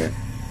 my dear.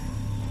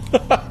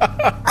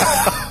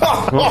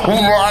 Oh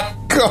my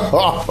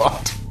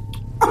god!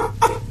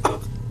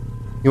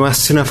 You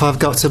asked enough, I've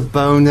got to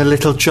bone a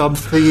little job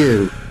for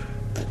you.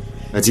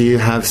 Or do you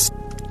have...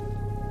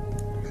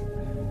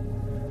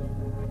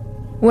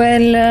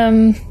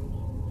 Well,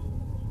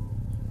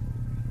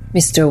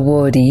 Mr.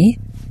 Wody.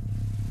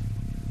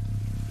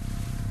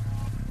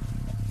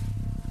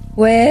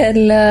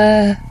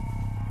 Well,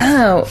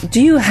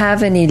 do you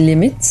have any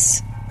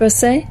limits, per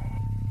se?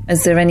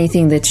 Is there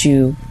anything that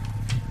you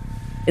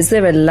Is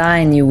there a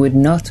line you would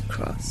not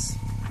cross?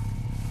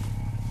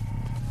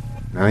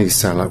 Now you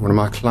sound like one of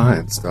my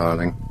clients,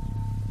 darling.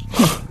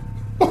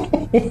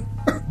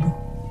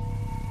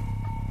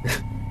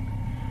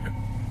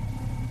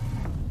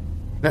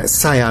 Let's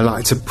say I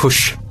like to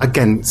push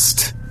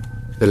against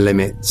the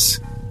limits,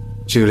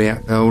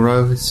 Juliet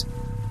Belrose.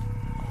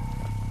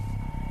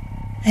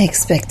 I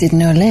expected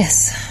no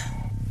less.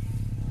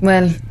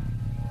 Well,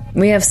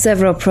 we have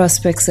several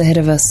prospects ahead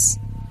of us.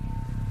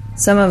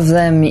 Some of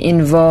them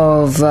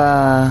involve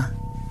the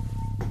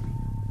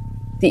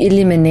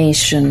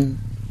elimination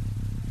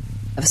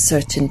of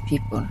certain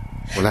people.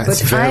 Well,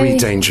 that's But very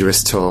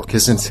dangerous talk,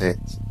 isn't it?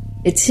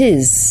 It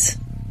is.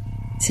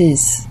 It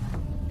is.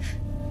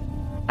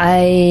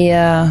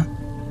 I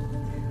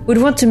would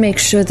want to make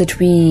sure that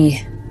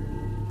we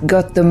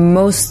got the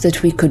most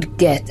that we could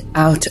get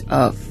out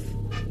of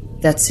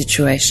that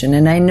situation,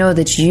 and I know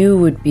that you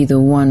would be the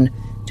one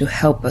to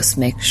help us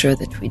make sure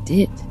that we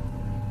did.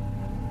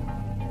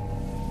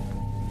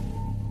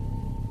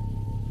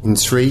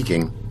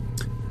 Intriguing.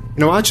 You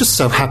know, I just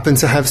so happen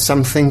to have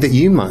something that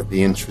you might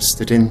be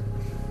interested in.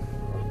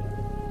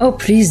 Oh,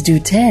 please do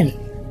tell.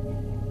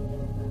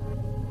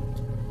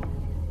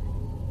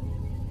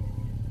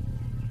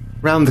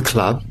 Round the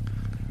club,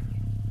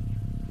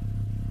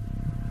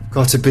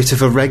 got a bit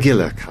of a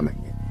regular coming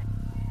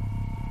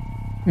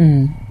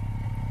in.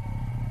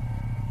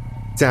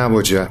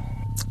 Dowager,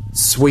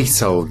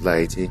 sweet old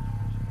lady.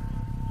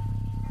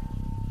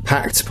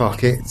 Packed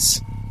pockets,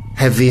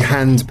 heavy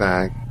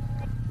handbag.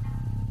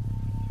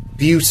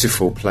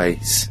 Beautiful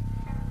place.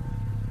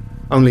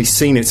 Only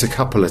seen it a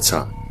couple of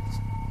times.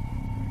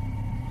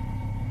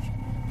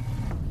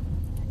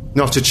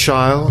 Not a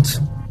child,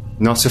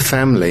 not a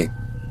family.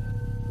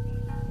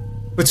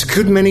 But a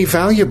good many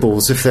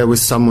valuables if there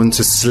was someone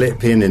to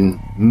slip in and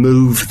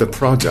move the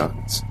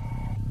product.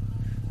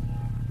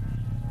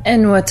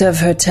 And what of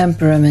her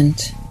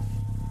temperament?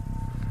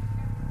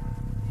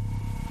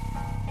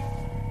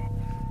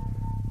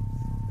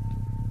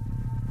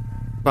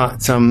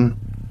 But,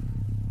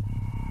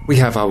 we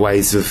have our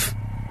ways of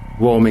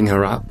warming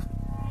her up.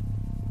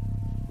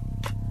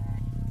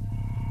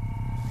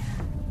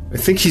 I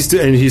think he's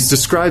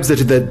describes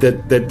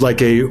that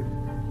like a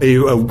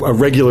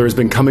regular has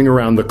been coming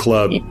around the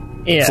club,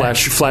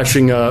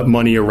 flashing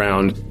money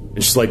around,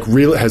 and she's like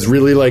has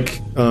really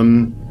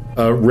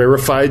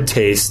rarefied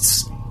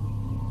tastes.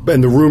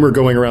 And the rumor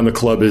going around the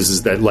club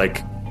is that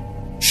like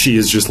she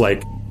is just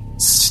like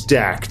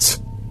stacked,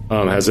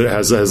 has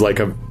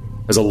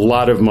a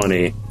lot of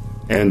money,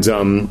 and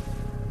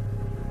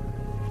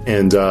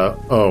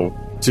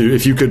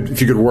if you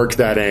could work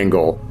that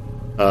angle,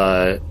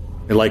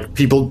 and like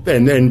people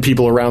and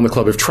people around the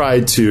club have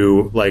tried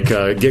to like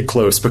get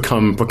close,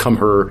 become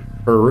her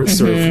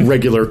sort of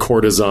regular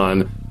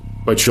courtesan,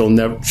 but she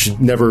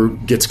never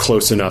gets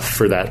close enough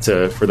for that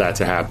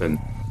to happen.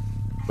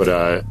 But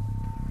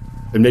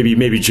and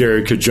maybe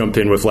Jared could jump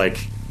in with like,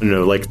 I don't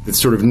know, like the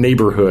sort of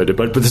neighborhood,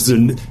 but this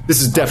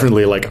is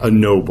definitely like a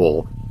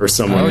noble or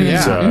someone. Oh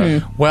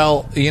yeah.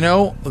 Well, you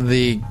know,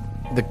 the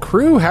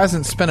crew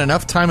hasn't spent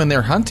enough time in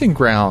their hunting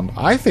ground.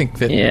 I think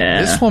that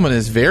this woman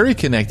is very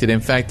connected.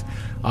 In fact,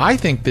 I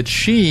think that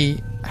she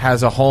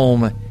has a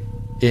home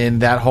in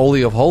that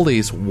Holy of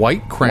Holies,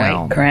 White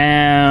Crown. White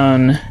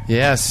Crown.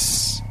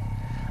 Yes.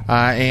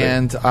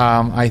 And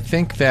I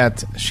think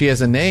that she has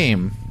a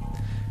name,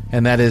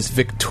 and that is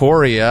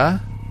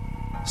Victoria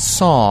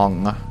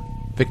Song.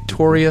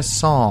 Victoria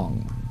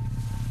Song.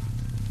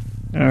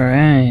 All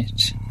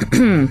right.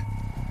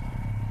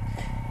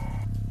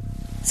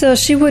 So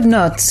she would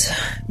not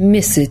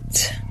miss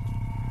it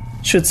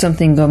should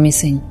something go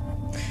missing.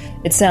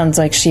 It sounds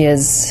like she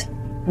has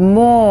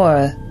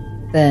more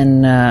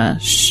than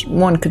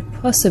one could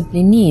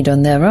possibly need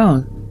on their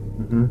own.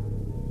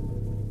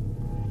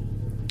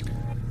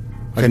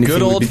 A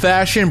good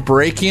old-fashioned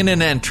breaking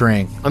and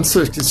entering.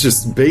 It's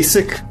just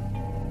basic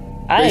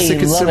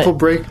and love simple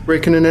it.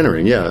 breaking and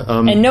entering. Yeah.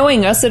 And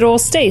knowing us, it'll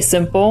stay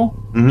simple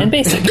and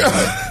basic.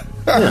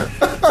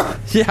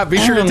 Yeah, be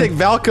sure to take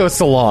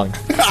Valkos along.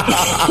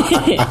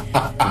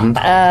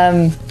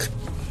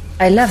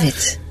 I love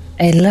it.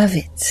 I love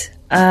it.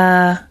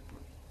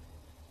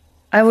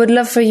 I would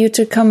love for you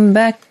to come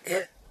back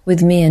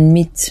with me and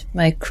meet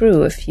my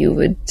crew if you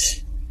would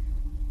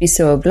be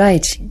so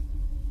obliging.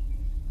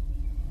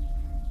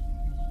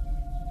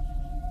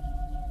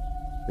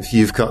 If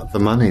you've got the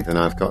money, then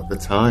I've got the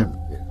time.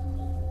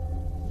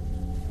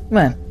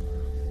 Well,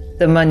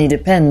 the money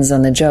depends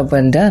on the job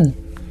well done,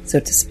 so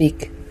to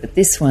speak. But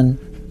this one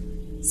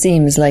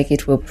seems like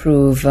it will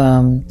prove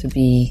to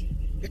be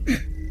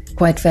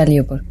quite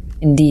valuable,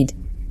 indeed.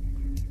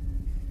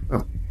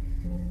 Oh.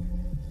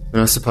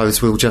 And I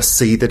suppose we'll just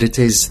see that it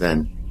is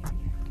then.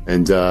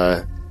 And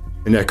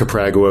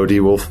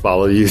Ekapragwodi will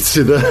follow you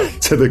to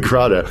the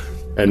grotto.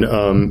 And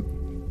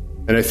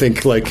I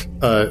think like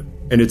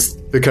and it's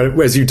the kind of,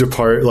 as you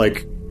depart,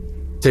 like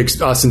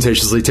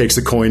ostentatiously takes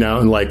a coin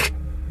out and like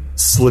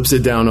slips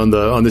it down on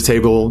the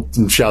table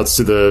and shouts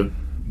to the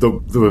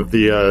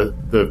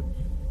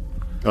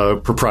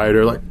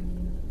proprietor, like,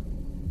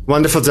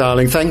 Wonderful,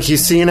 darling. Thank you.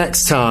 See you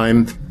next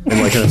time. And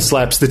like kind of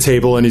slaps the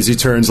table, and as he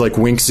turns, like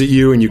winks at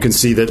you, and you can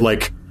see that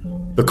like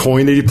the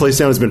coin that he placed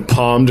down has been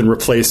palmed and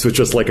replaced with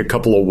just like a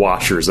couple of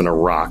washers and a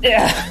rock.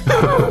 Yeah.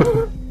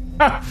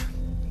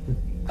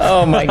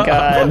 Oh my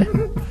god.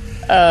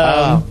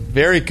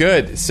 Very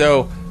good.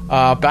 So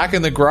back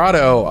in the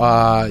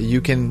grotto, you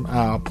can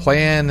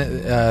plan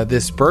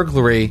this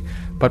burglary,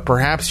 but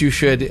perhaps you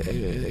should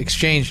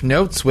exchange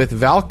notes with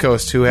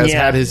Valkos, who has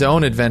had his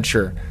own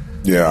adventure.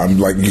 Yeah, I'm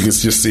like, you can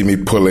just see me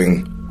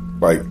pulling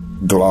like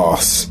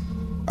glass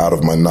out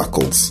of my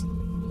knuckles.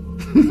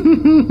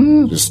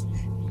 Just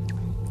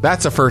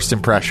that's a first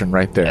impression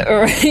right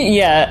there.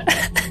 Yeah.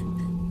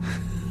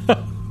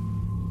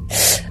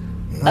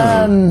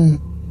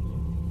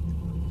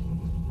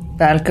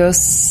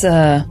 Valkos,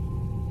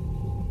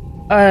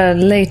 our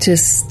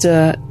latest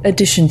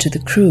addition to the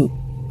crew.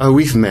 Oh,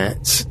 we've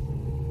met.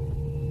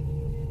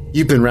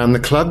 You've been round the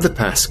club the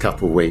past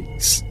couple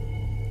weeks.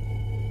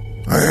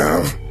 I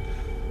have.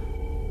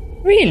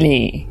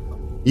 Really?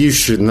 You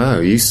should know.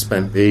 You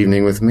spent the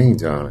evening with me,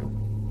 darling.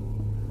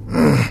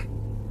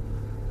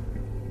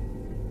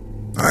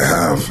 I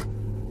have.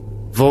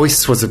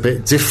 Voice was a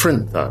bit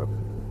different, though.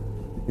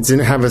 It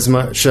didn't have as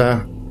much,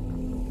 as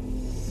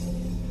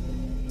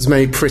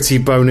many pretty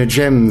boner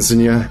gems in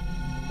your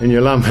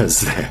llamas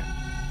there.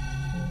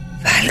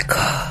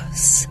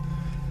 Valkos.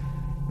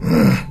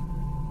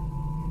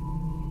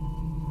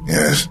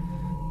 Yes.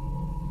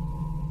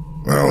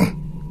 Well,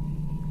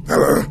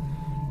 hello.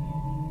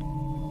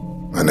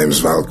 My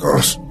name's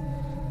Valkos.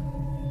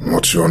 And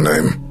what's your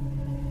name?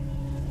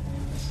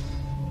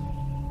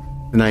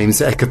 The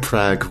name's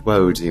Ekaprag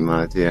Wodi,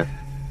 my dear.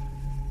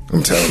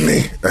 And tell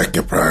me,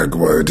 Ekaprag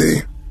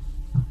Wodi,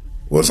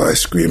 was I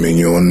screaming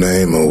your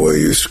name or were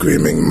you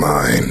screaming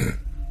mine?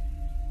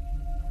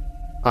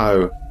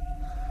 Oh,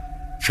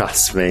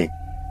 trust me,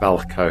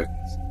 Valkos.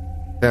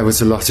 There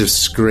was a lot of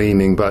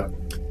screaming, but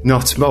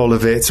not all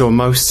of it, or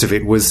most of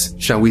it, was,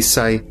 shall we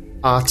say,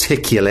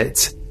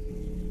 articulate.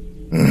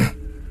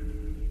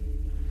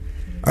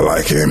 I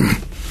like him.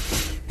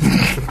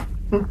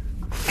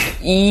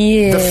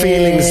 Yeah. The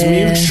feeling's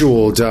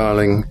mutual,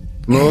 darling.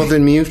 More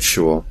than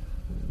mutual.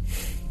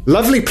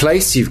 Lovely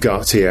place you've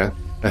got here.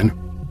 And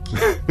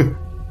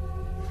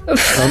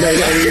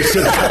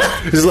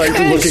he's like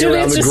looking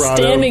around the just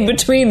grotto. standing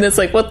between this,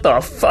 like, what the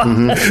fuck?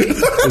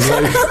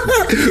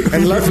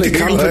 And lovely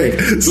company.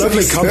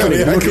 Lovely company.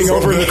 Yeah, Looking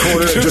over in the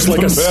corner, just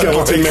like a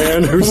skeleton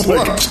man who's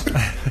like...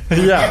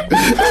 Yeah.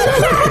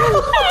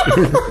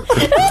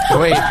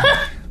 Wait.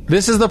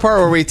 This is the part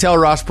where we tell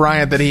Ross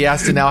Bryant that he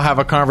has to now have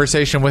a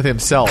conversation with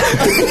himself.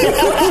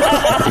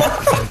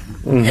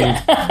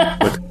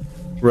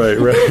 Right.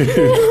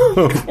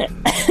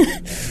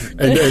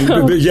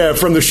 and yeah,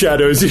 from the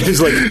shadows, he's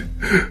like,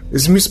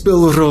 "Is Miss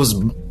Belrose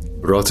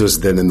brought us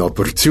then an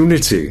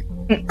opportunity?"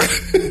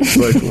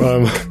 Like,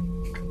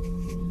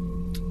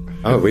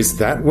 oh, is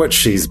that what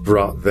she's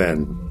brought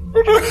then?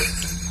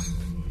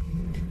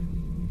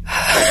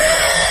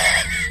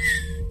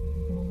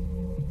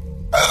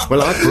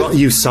 Well, I brought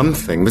you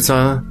something, but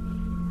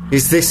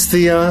is this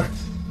the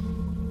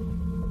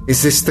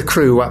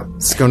crew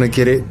that's gonna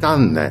get it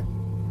done then?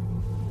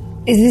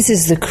 This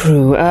is the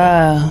crew.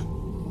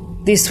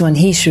 This one,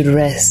 he should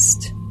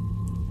rest.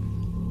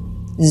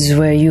 This is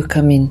where you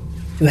come in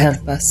to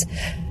help us.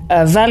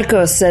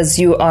 Valkos says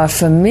you are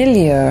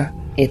familiar,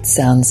 it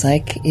sounds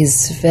like,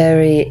 is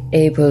very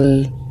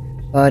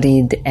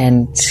able-bodied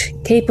and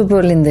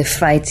capable in the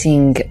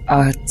fighting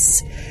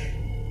arts.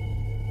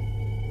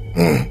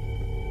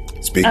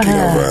 Speaking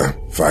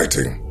of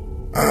fighting,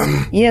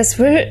 Yes,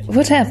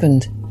 what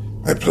happened?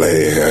 I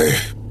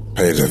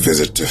paid a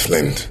visit to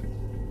Flint.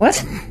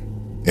 What?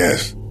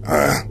 Yes,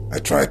 I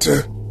tried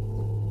to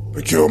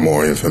procure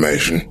more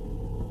information.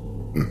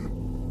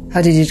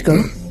 How did it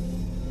go?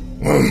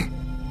 Well,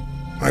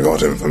 I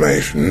got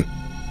information,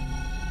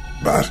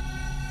 but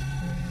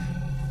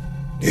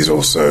he's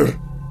also,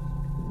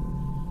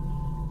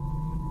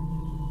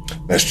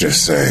 let's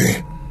just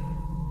say,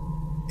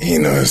 he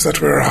knows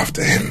that we're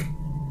after him.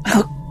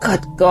 Oh,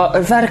 God,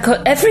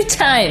 Valkos, every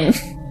time.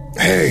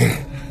 Hey,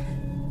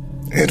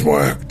 it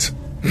worked.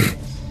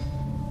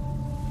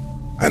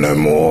 I know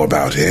more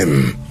about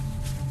him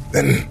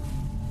than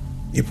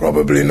he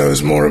probably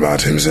knows more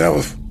about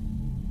himself.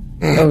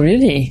 Oh,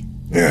 really?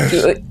 Yes.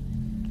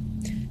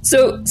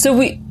 So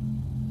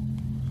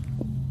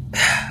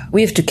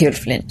we have to kill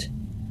Flint.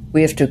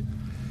 We have to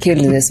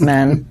kill this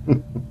man.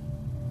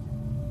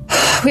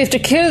 We have to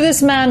kill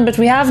this man, but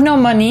we have no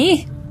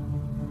money.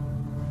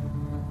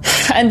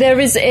 And there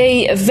is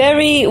a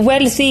very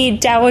wealthy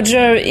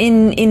dowager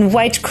in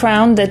White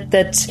Crown that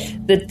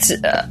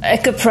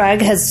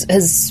Ekaprag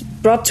has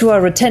brought to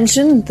our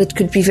attention that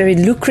could be very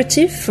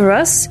lucrative for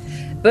us.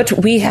 But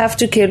we have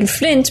to kill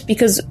Flint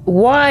because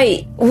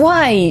why?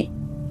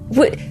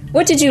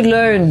 What did you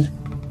learn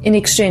in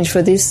exchange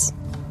for this?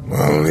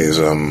 Well, he's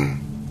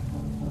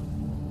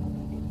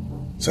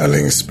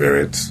selling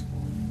spirits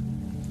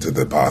to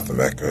the Path of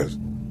Echoes.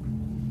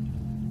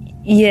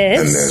 Yes.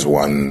 And there's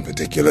one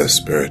particular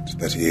spirit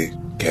that he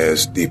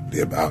cares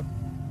deeply about.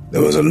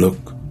 There was a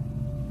look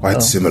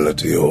quite similar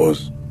to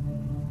yours.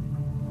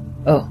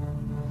 Oh.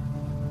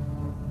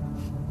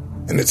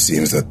 And it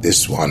seems that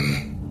this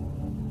one,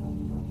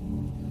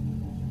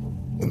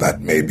 well,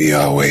 that may be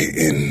our way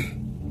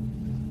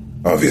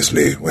in.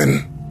 Obviously,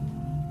 when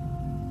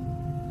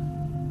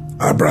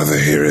our brother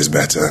here is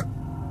better,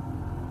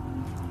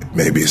 it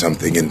may be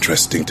something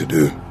interesting to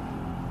do.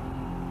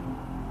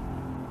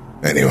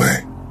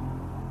 Anyway,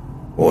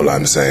 all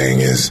I'm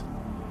saying is,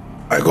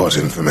 I got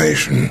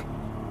information,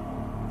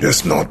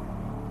 just not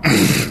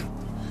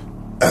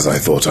as I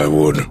thought I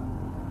would.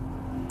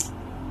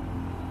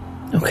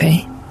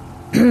 Okay.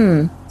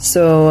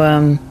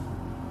 So,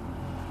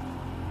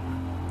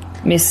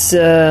 Miss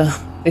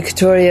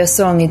Victoria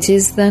Song it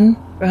is then,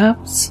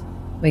 perhaps?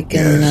 We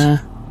can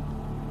Yes.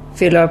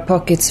 fill our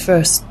pockets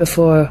first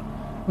before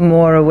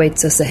more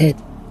awaits us ahead.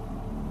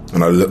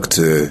 And I look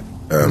to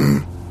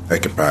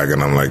Ekipag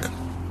and I'm like,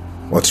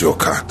 what's your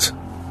cut?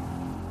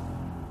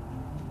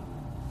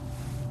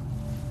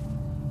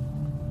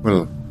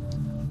 Well,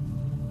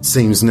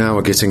 seems now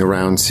we're getting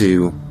around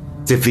to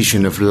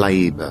division of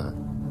labour.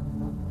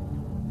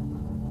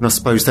 And I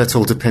suppose that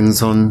all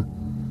depends on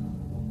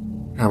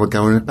how we're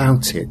going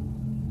about it,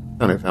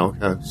 don't it,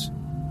 Valkos?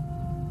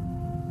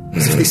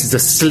 So this is a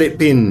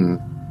slip-in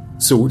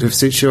sort of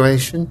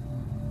situation.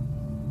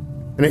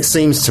 And it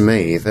seems to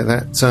me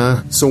that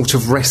sort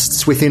of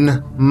rests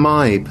within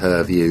my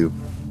purview.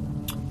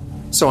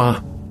 So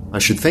I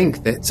should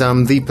think that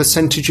the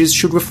percentages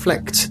should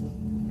reflect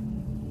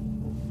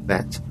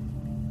that.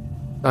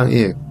 Don't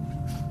you?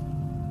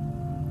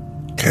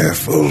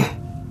 Careful,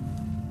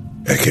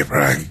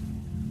 Ekipag.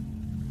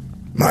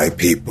 My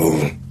people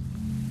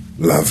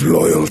love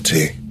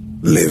loyalty,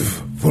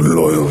 live for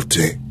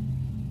loyalty.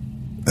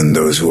 And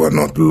those who are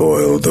not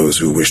loyal, those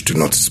who wish to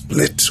not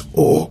split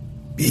or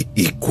be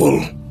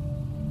equal,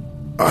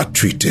 are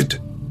treated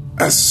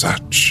as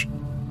such,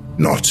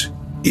 not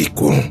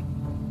equal.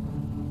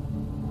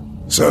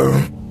 So,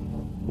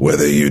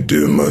 whether you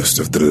do most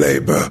of the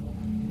labor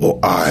or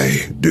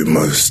I do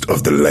most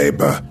of the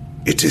labor,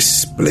 it is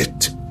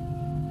split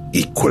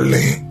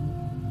equally.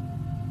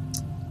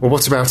 Well,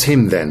 what about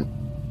him then?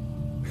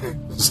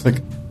 It's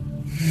like,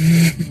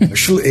 I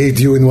shall aid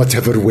you in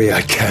whatever way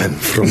I can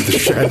from the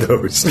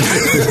shadows.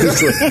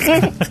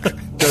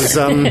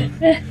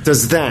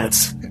 Does that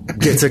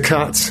get a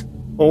cut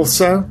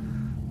also?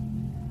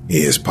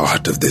 He is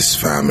part of this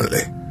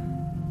family.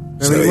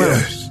 Very so well.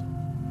 yes.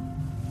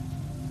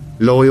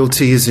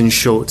 Loyalty is in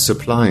short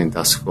supply in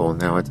Duskfall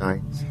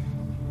nowadays.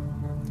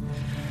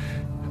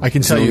 I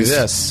can tell you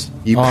this.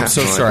 You I'm pat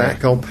so my sorry.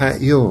 back, I'll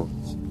pat yours.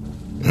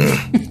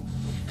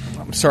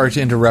 I'm sorry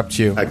to interrupt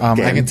you. I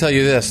Again? can tell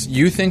you this.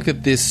 You think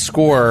that this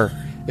score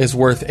is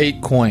worth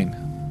 8 coin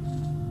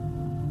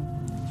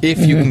if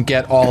you can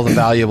get all the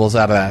valuables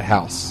out of that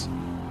house.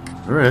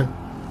 All right.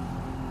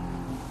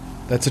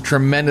 That's a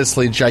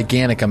tremendously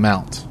gigantic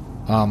amount,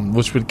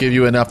 which would give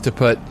you enough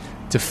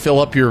to fill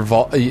up your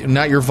vault.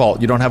 Not your vault.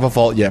 You don't have a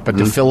vault yet, but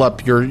to fill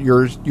up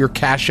your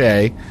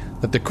cachet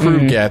that the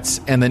crew gets,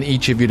 and then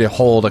each of you to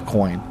hold a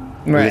coin.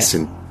 Right.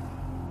 Listen.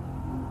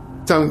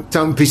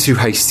 Don't be too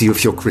hasty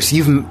with your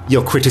criticism.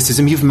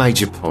 You've made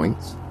your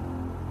points.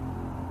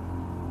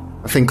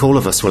 I think all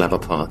of us will have a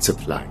part to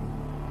play.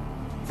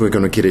 If we're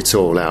going to get it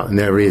all out, and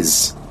there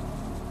is,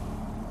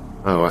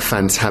 a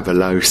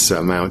fantabulous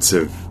amount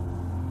of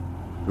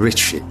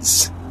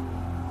riches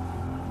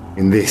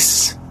in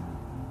this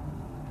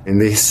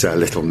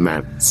little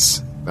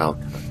manse,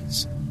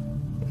 Valkos.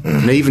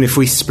 And even if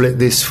we split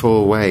this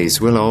 4 ways,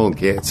 we'll all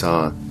get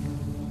our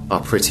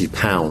pretty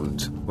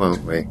pound,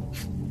 won't we?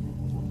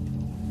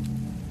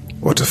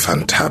 What a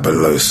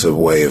fantabulosa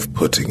way of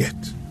putting it.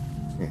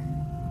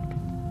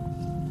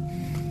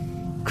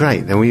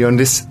 Great, then we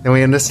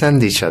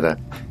understand each other.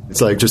 It's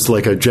like just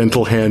like a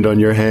gentle hand on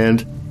your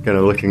hand, kind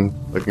of looking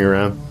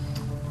around.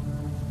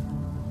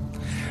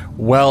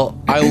 Well,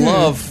 I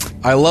love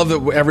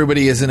that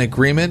everybody is in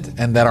agreement,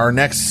 and that our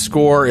next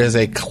score is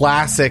a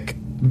classic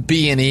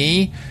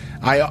B&E.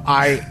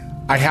 I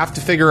have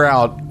to figure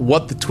out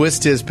what the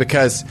twist is,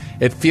 because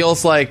it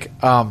feels like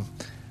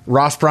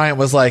Ross Bryant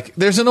was like,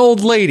 "There's an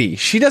old lady.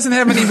 She doesn't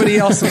have anybody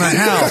else in the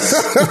house."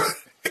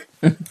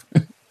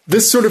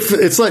 This sort of,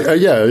 it's like,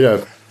 yeah.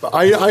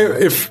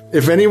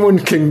 If anyone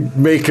can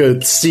make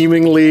a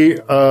seemingly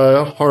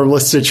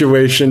harmless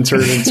situation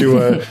turn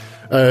into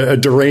a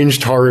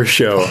deranged horror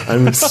show,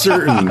 I'm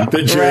certain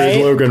that Jared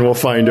Right? Logan will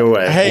find a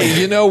way. Hey,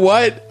 you know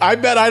what? I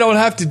bet I don't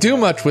have to do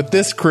much with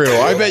this crew.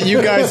 I bet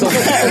you guys will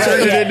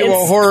turn it into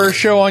a horror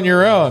show on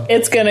your own.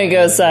 It's going to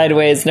go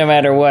sideways no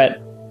matter what.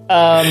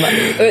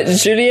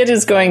 Juliet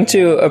is going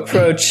to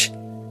approach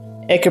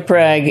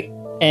Ikaprag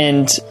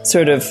and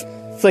sort of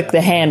flick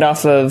the hand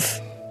off of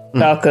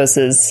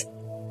Valkos's.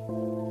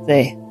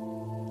 Say,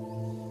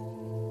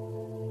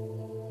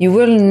 "You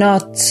will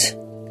not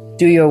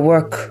do your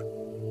work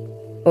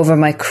over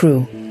my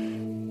crew.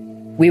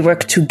 We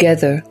work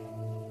together.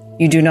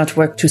 You do not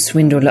work to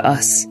swindle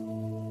us.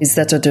 Is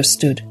that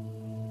understood?"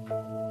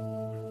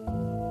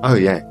 Oh,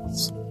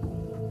 yes.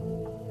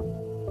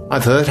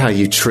 I've heard how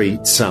you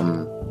treat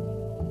some...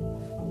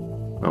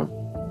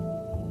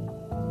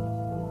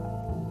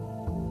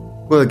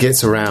 Word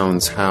gets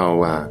around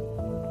how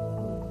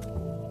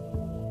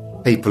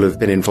people who've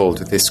been involved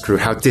with this crew,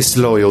 how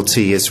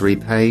disloyalty is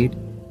repaid.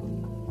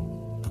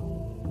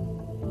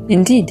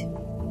 Indeed.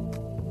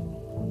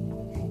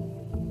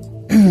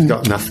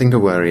 Got nothing to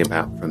worry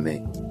about from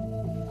me.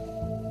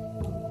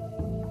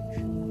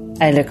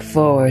 I look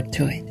forward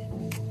to it.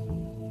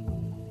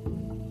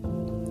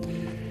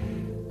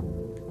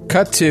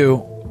 Cut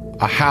to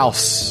a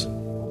house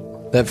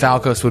that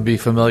Falcos would be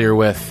familiar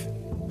with,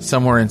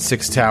 somewhere in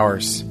Six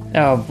Towers.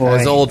 Oh, boy.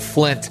 As old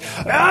Flint,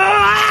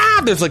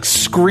 there's like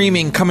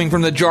screaming coming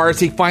from the jar as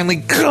he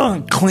finally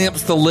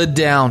clamps the lid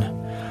down.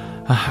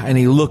 And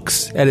he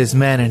looks at his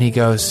men and he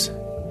goes,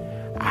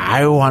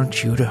 I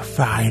want you to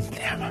find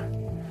them.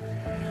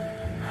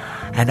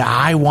 And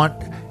I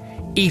want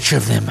each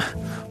of them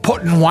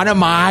put in one of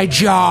my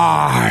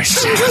jars.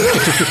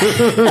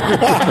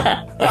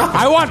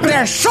 I want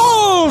their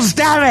souls,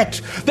 damn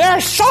it!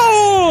 Their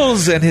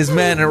souls! And his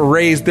men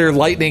raise their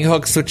lightning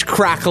hooks, which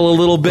crackle a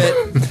little bit.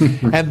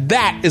 And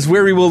that is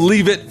where we will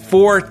leave it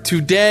for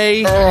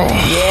today.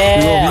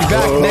 Yeah. We'll be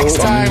back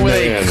next time with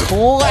a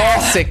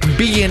classic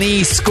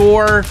B&E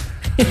score.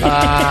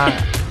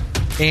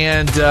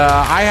 And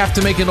I have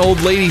to make an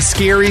old lady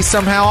scary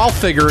somehow. I'll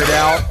figure it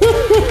out.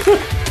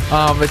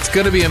 It's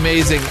going to be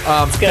amazing.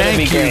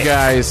 Thank you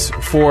guys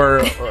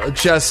for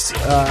just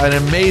an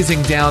amazing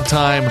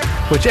downtime,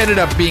 which ended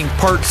up being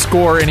part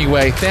score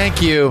anyway.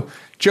 Thank you,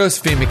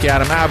 Josephine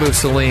McAdam, Abu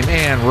Salim,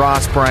 and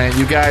Ross Bryant.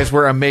 You guys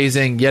were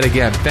amazing yet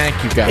again. Thank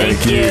you, guys.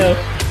 Thank you.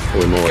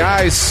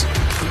 Guys,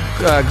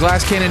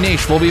 Glass Cannon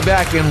Niche, we'll be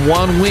back in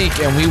 1 week,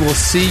 and we will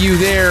see you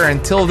there.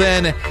 Until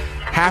then,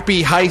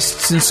 happy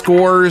heists and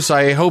scores.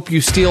 I hope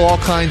you steal all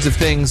kinds of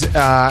things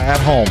at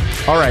home.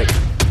 All right.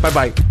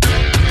 Bye-bye.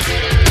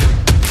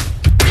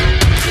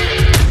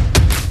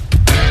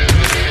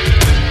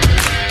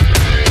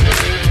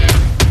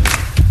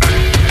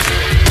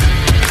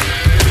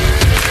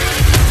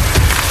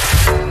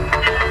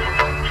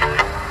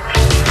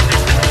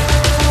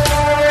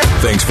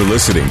 Thanks for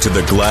listening to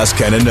the Glass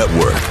Cannon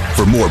Network.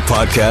 For more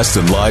podcasts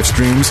and live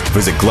streams,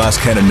 visit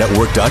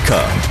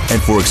glasscannonnetwork.com.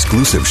 And for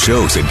exclusive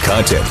shows and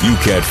content you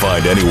can't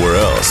find anywhere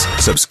else,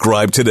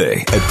 subscribe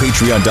today at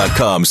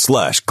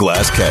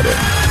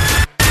patreon.com/glasscannon.